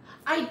Baxter?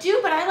 I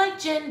do, but I like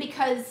Jen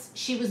because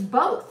she was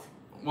both.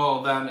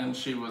 Well, that and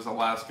she was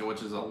Alaska,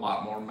 which is a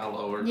lot more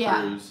mellower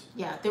cruise.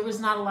 Yeah, there was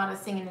not a lot of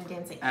singing and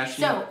dancing.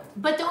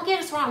 But don't get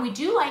us wrong. We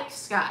do like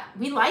Scott.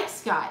 We like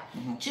Scott.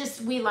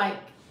 Just we like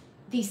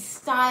the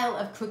style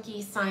of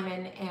Cookie,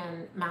 Simon,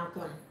 and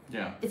Malcolm.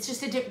 Yeah. It's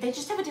just they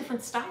just have a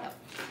different style.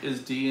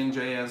 Is D and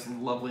J as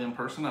lovely in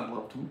person? I'd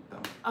love to meet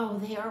them. Oh,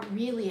 they are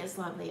really as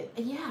lovely.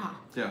 Yeah.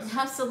 Yes.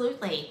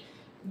 Absolutely.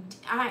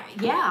 I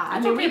It's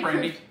mean, okay,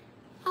 Brandy.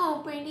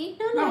 Oh, Brandy,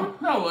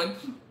 No,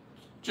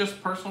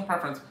 just personal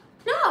preference.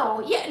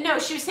 No,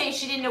 she was saying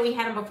she didn't know we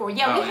had him before.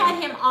 Yeah, we had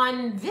him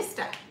on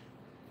Vista.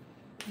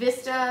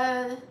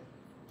 Vista.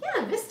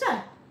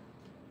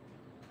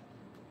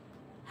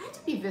 Had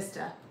to be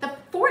Vista. The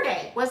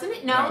 4-day, wasn't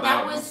it? No,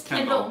 that was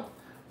Kendall.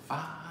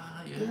 Fire.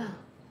 Yeah.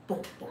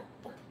 Boom, boom,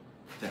 boom.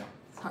 Yeah.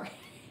 Sorry.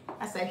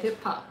 I said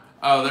hip hop.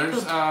 Oh,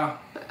 there's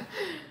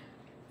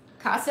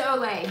Casa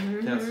Ole.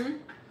 Mm-hmm. Yes.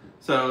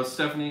 So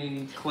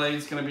Stephanie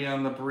Clay's gonna be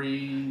on the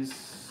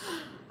breeze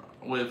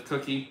with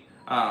Cookie.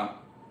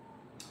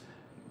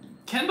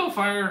 Kendall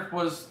Fire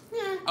was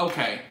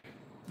okay.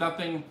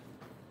 Nothing.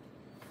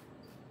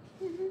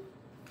 Mm-hmm.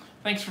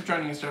 Thanks for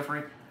joining us,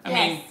 Jeffrey. I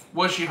mean,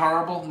 was she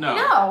horrible? No.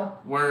 No.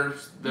 Were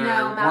there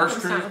worse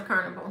cruise?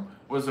 Carnival.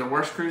 Was there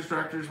worse cruise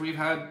directors we've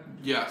had?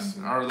 Yes.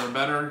 Mm-hmm. Are there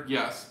better?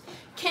 Yes.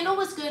 Kendall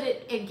was good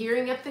at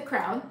gearing up the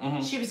crowd.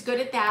 Mm-hmm. She was good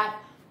at that,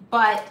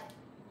 but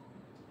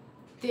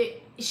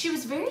she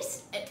was very,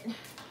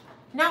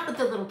 not with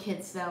the little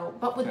kids though,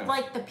 but with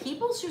like the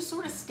people, she was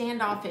sort of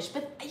standoffish.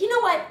 But you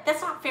know what?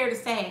 That's not fair to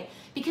say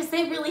because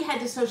they really had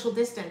to social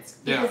distance.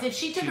 Because if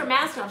she took her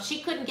mask off,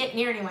 she couldn't get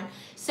near anyone.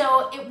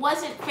 So it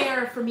wasn't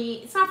fair for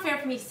me. It's not fair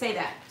for me to say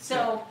that.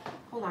 So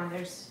hold on,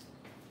 there's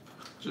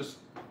just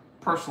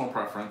personal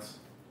preference.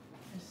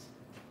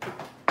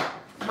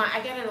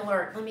 I got an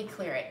alert. Let me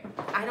clear it.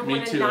 I don't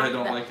want to. Me too. I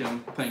don't like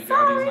him. Thank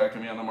God he's not going to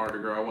be on the Mardi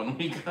Gras when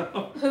we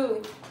go.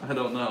 Who? I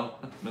don't know.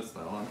 I missed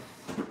that one.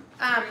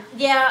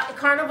 Yeah,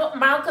 Carnival.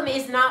 Malcolm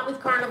is not with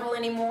Carnival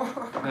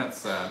anymore. That's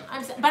sad.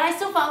 But I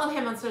still follow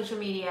him on social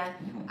media.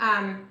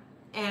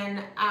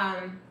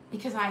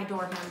 Because I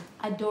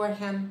adore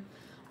him.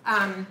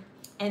 And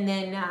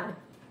then. Hour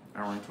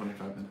and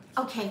 25 minutes.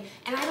 Okay,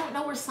 and I don't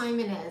know where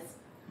Simon is.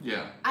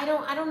 Yeah. I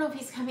don't know if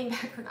he's coming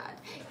back or not.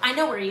 I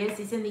know where he is.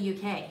 He's in the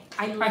UK.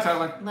 Hi,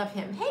 Tyler. Love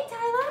him. Hey,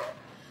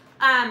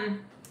 Tyler.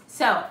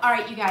 So, all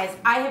right, you guys.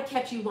 I have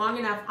kept you long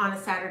enough on a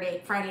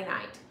Friday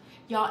night.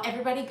 Y'all,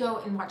 everybody go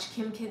and watch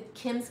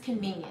Kim's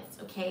Convenience,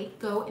 okay?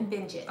 Go and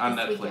binge it on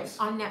this Netflix. Weekend.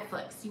 On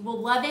Netflix. You will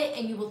love it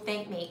and you will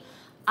thank me.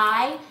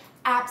 I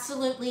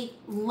absolutely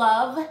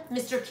love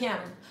Mr. Kim.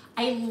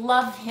 I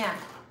love him.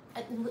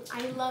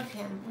 I love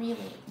him, really.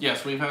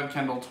 Yes, we've had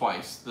Kendall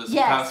twice. This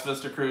past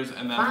Vista cruise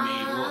and then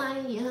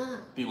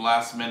the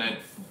last minute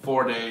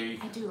 4-day.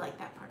 I do like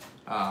that part.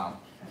 Bye.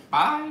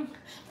 Bye.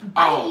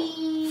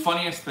 Oh,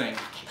 funniest thing.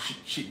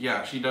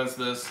 She does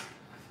this.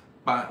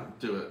 Bye.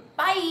 Do it.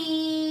 Bye.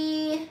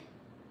 Okay,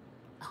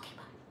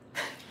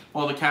 bye.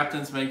 Well, the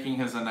captain's making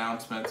his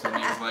announcements and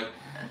he's like,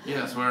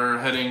 yes, we're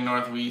heading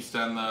northeast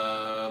and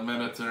the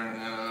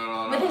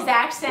Mediterranean. With his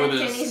accent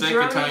with his and he's sick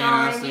droning Italian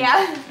on,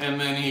 accent.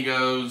 And then he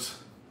goes,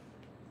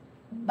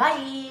 bye.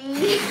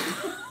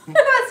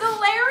 That was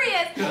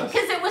hilarious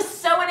because it was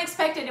so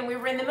unexpected and we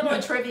were in the middle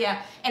of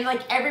trivia and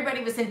like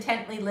everybody was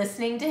intently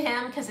listening to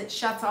him because it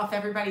shuts off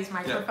everybody's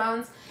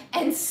microphones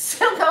and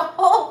so the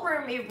whole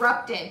room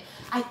erupted.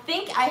 I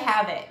think I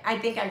have it. I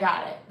think I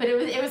got it. But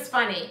it was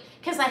funny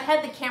because I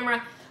had the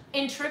camera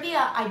in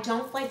trivia. I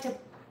don't like to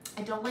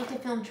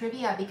film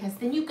trivia because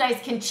then you guys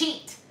can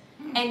cheat.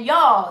 And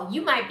y'all,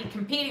 you might be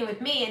competing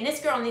with me and this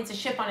girl needs a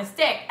ship on a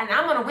stick and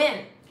I'm going to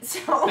win.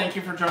 So thank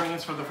you for joining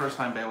us for the first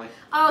time, Bailey.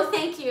 Oh,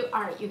 thank you.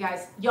 All right, you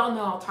guys. Y'all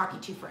know I'll talk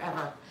to you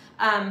forever.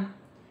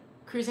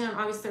 Cruising on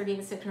August 30th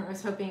and September. I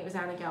was hoping it was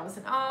out of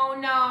Galveston. Oh,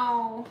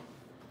 no.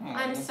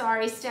 I'm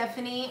sorry,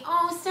 Stephanie.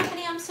 Oh,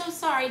 Stephanie, I'm so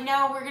sorry.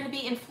 No, we're going to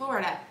be in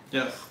Florida.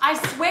 Yes. I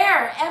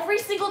swear, every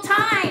single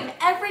time,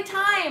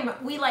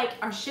 we like,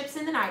 our ship's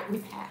in the night, we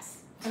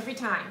pass. Every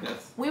time.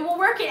 Yes. We will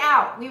work it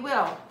out. We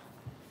will.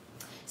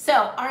 So,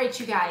 all right,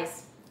 you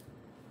guys.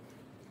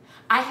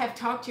 I have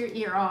talked your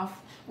ear off.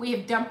 We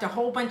have dumped a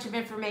whole bunch of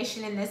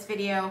information in this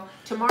video.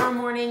 Tomorrow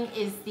morning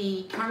is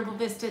the Carnival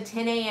Vista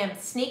 10 a.m.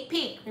 sneak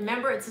peek.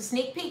 Remember, it's a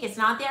sneak peek. It's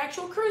not the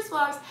actual cruise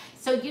vlogs.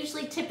 So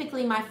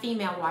typically my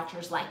female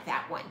watchers like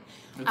that one.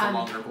 It's a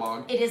longer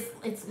vlog.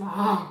 It's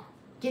long.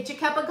 Get your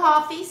cup of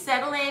coffee,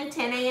 settle in,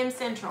 10 a.m.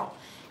 Central.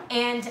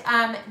 And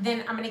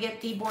then I'm going to get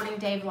the boarding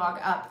day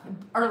vlog up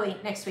early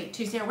next week,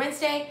 Tuesday or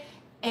Wednesday.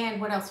 And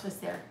what else was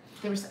there?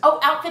 There was,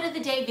 outfit of the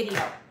day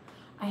video.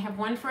 I have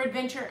one for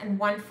adventure and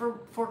one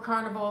for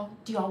Carnival.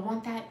 Do y'all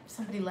want that?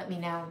 Somebody let me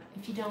know.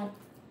 If you don't,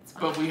 it's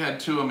fine. But we had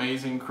 2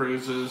 amazing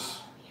cruises.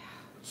 Yeah.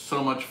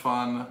 So much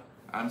fun.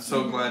 I'm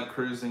so glad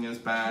cruising is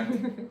back.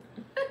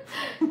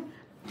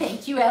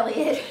 Thank you,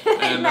 Elliot.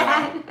 And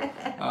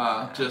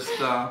just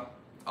a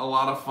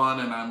lot of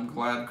fun, and I'm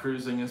glad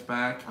cruising is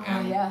back. Oh,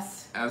 and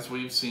yes. As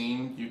we've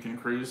seen, you can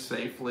cruise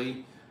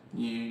safely.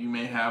 You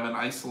may have an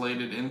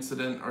isolated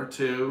incident or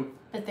 2.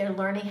 But they're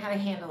learning how to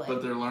handle it.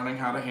 But they're learning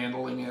how to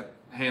handle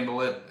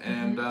it,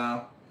 and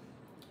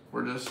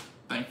we're just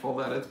thankful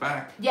that it's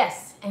back.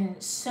 Yes,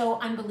 and so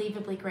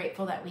unbelievably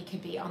grateful that we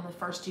could be on the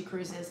first 2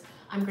 cruises.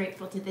 I'm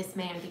grateful to this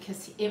man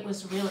because it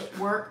was really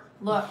work.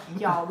 Look,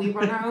 y'all, we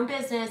run our own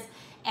business,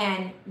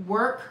 and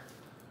work,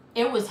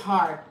 it was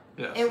hard.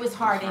 Yes, it was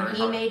hard, and he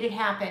hard. made it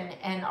happen.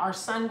 And our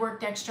son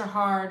worked extra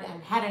hard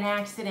and had an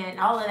accident and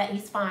all of that.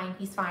 He's fine.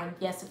 He's fine.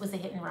 Yes, it was a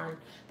hit and run,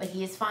 but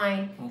he is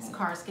fine. His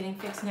car's getting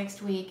fixed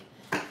next week.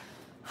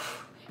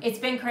 It's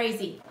been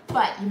crazy,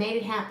 but you made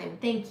it happen.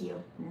 Thank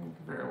you.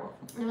 Very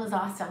welcome. It was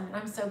awesome.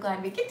 I'm so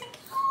glad we get to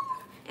go.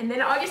 And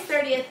then August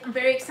 30th, I'm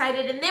very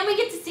excited. And then we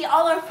get to see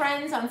all our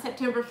friends on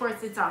September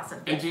 4th. It's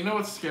awesome. And do you know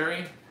what's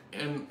scary?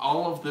 In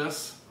all of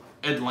this,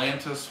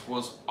 Atlantis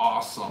was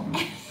awesome.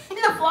 In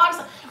the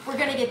vlogs, we're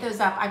going to get those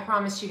up. I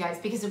promise you guys,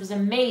 because it was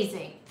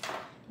amazing.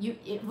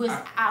 It was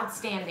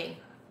outstanding.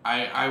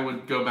 I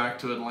would go back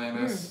to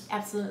Atlantis.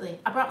 Absolutely.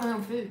 I brought my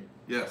own food.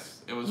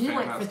 Yes, it was You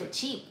fantastic. went for the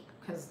cheap,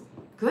 because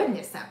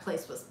goodness, that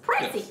place was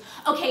pricey. Yes.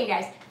 Okay,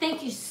 guys,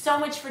 thank you so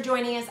much for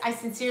joining us. I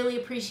sincerely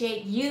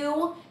appreciate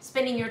you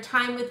spending your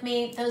time with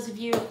me. Those of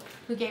you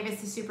who gave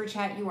us a super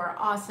chat, you are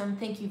awesome.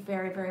 Thank you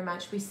very, very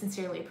much. We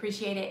sincerely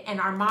appreciate it.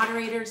 And our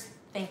moderators,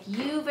 thank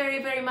you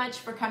very, very much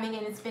for coming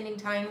in and spending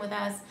time with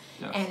us.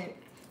 Yes.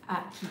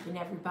 And keeping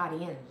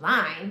everybody in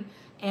line.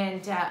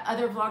 And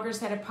other vloggers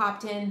that have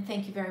popped in,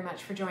 thank you very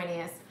much for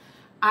joining us.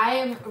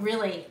 I'm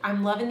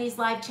loving these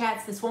live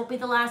chats. This won't be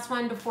the last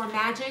one before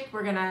Magic.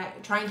 We're gonna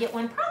try and get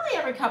one probably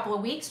every couple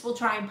of weeks. We'll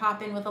try and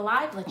pop in with a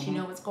live, let you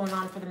know what's going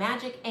on for the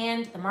Magic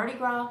and the Mardi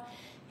Gras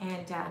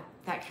and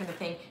that kind of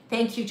thing.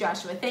 Thank you,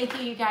 Joshua. Thank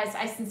you, you guys.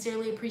 I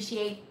sincerely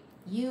appreciate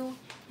you,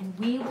 and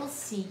we will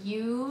see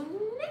you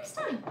next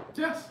time.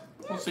 Yes,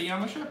 we'll see you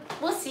on the ship.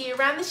 We'll see you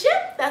around the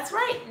ship. That's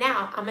right.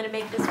 Now, I'm gonna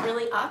make this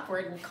really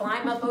awkward and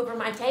climb up over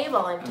my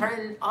table and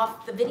turn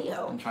off the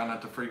video. And try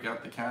not to freak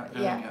out the cat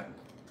doing it.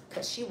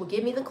 Because she will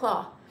give me the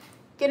claw.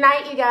 Good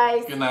night, you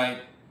guys. Good night.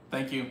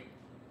 Thank you.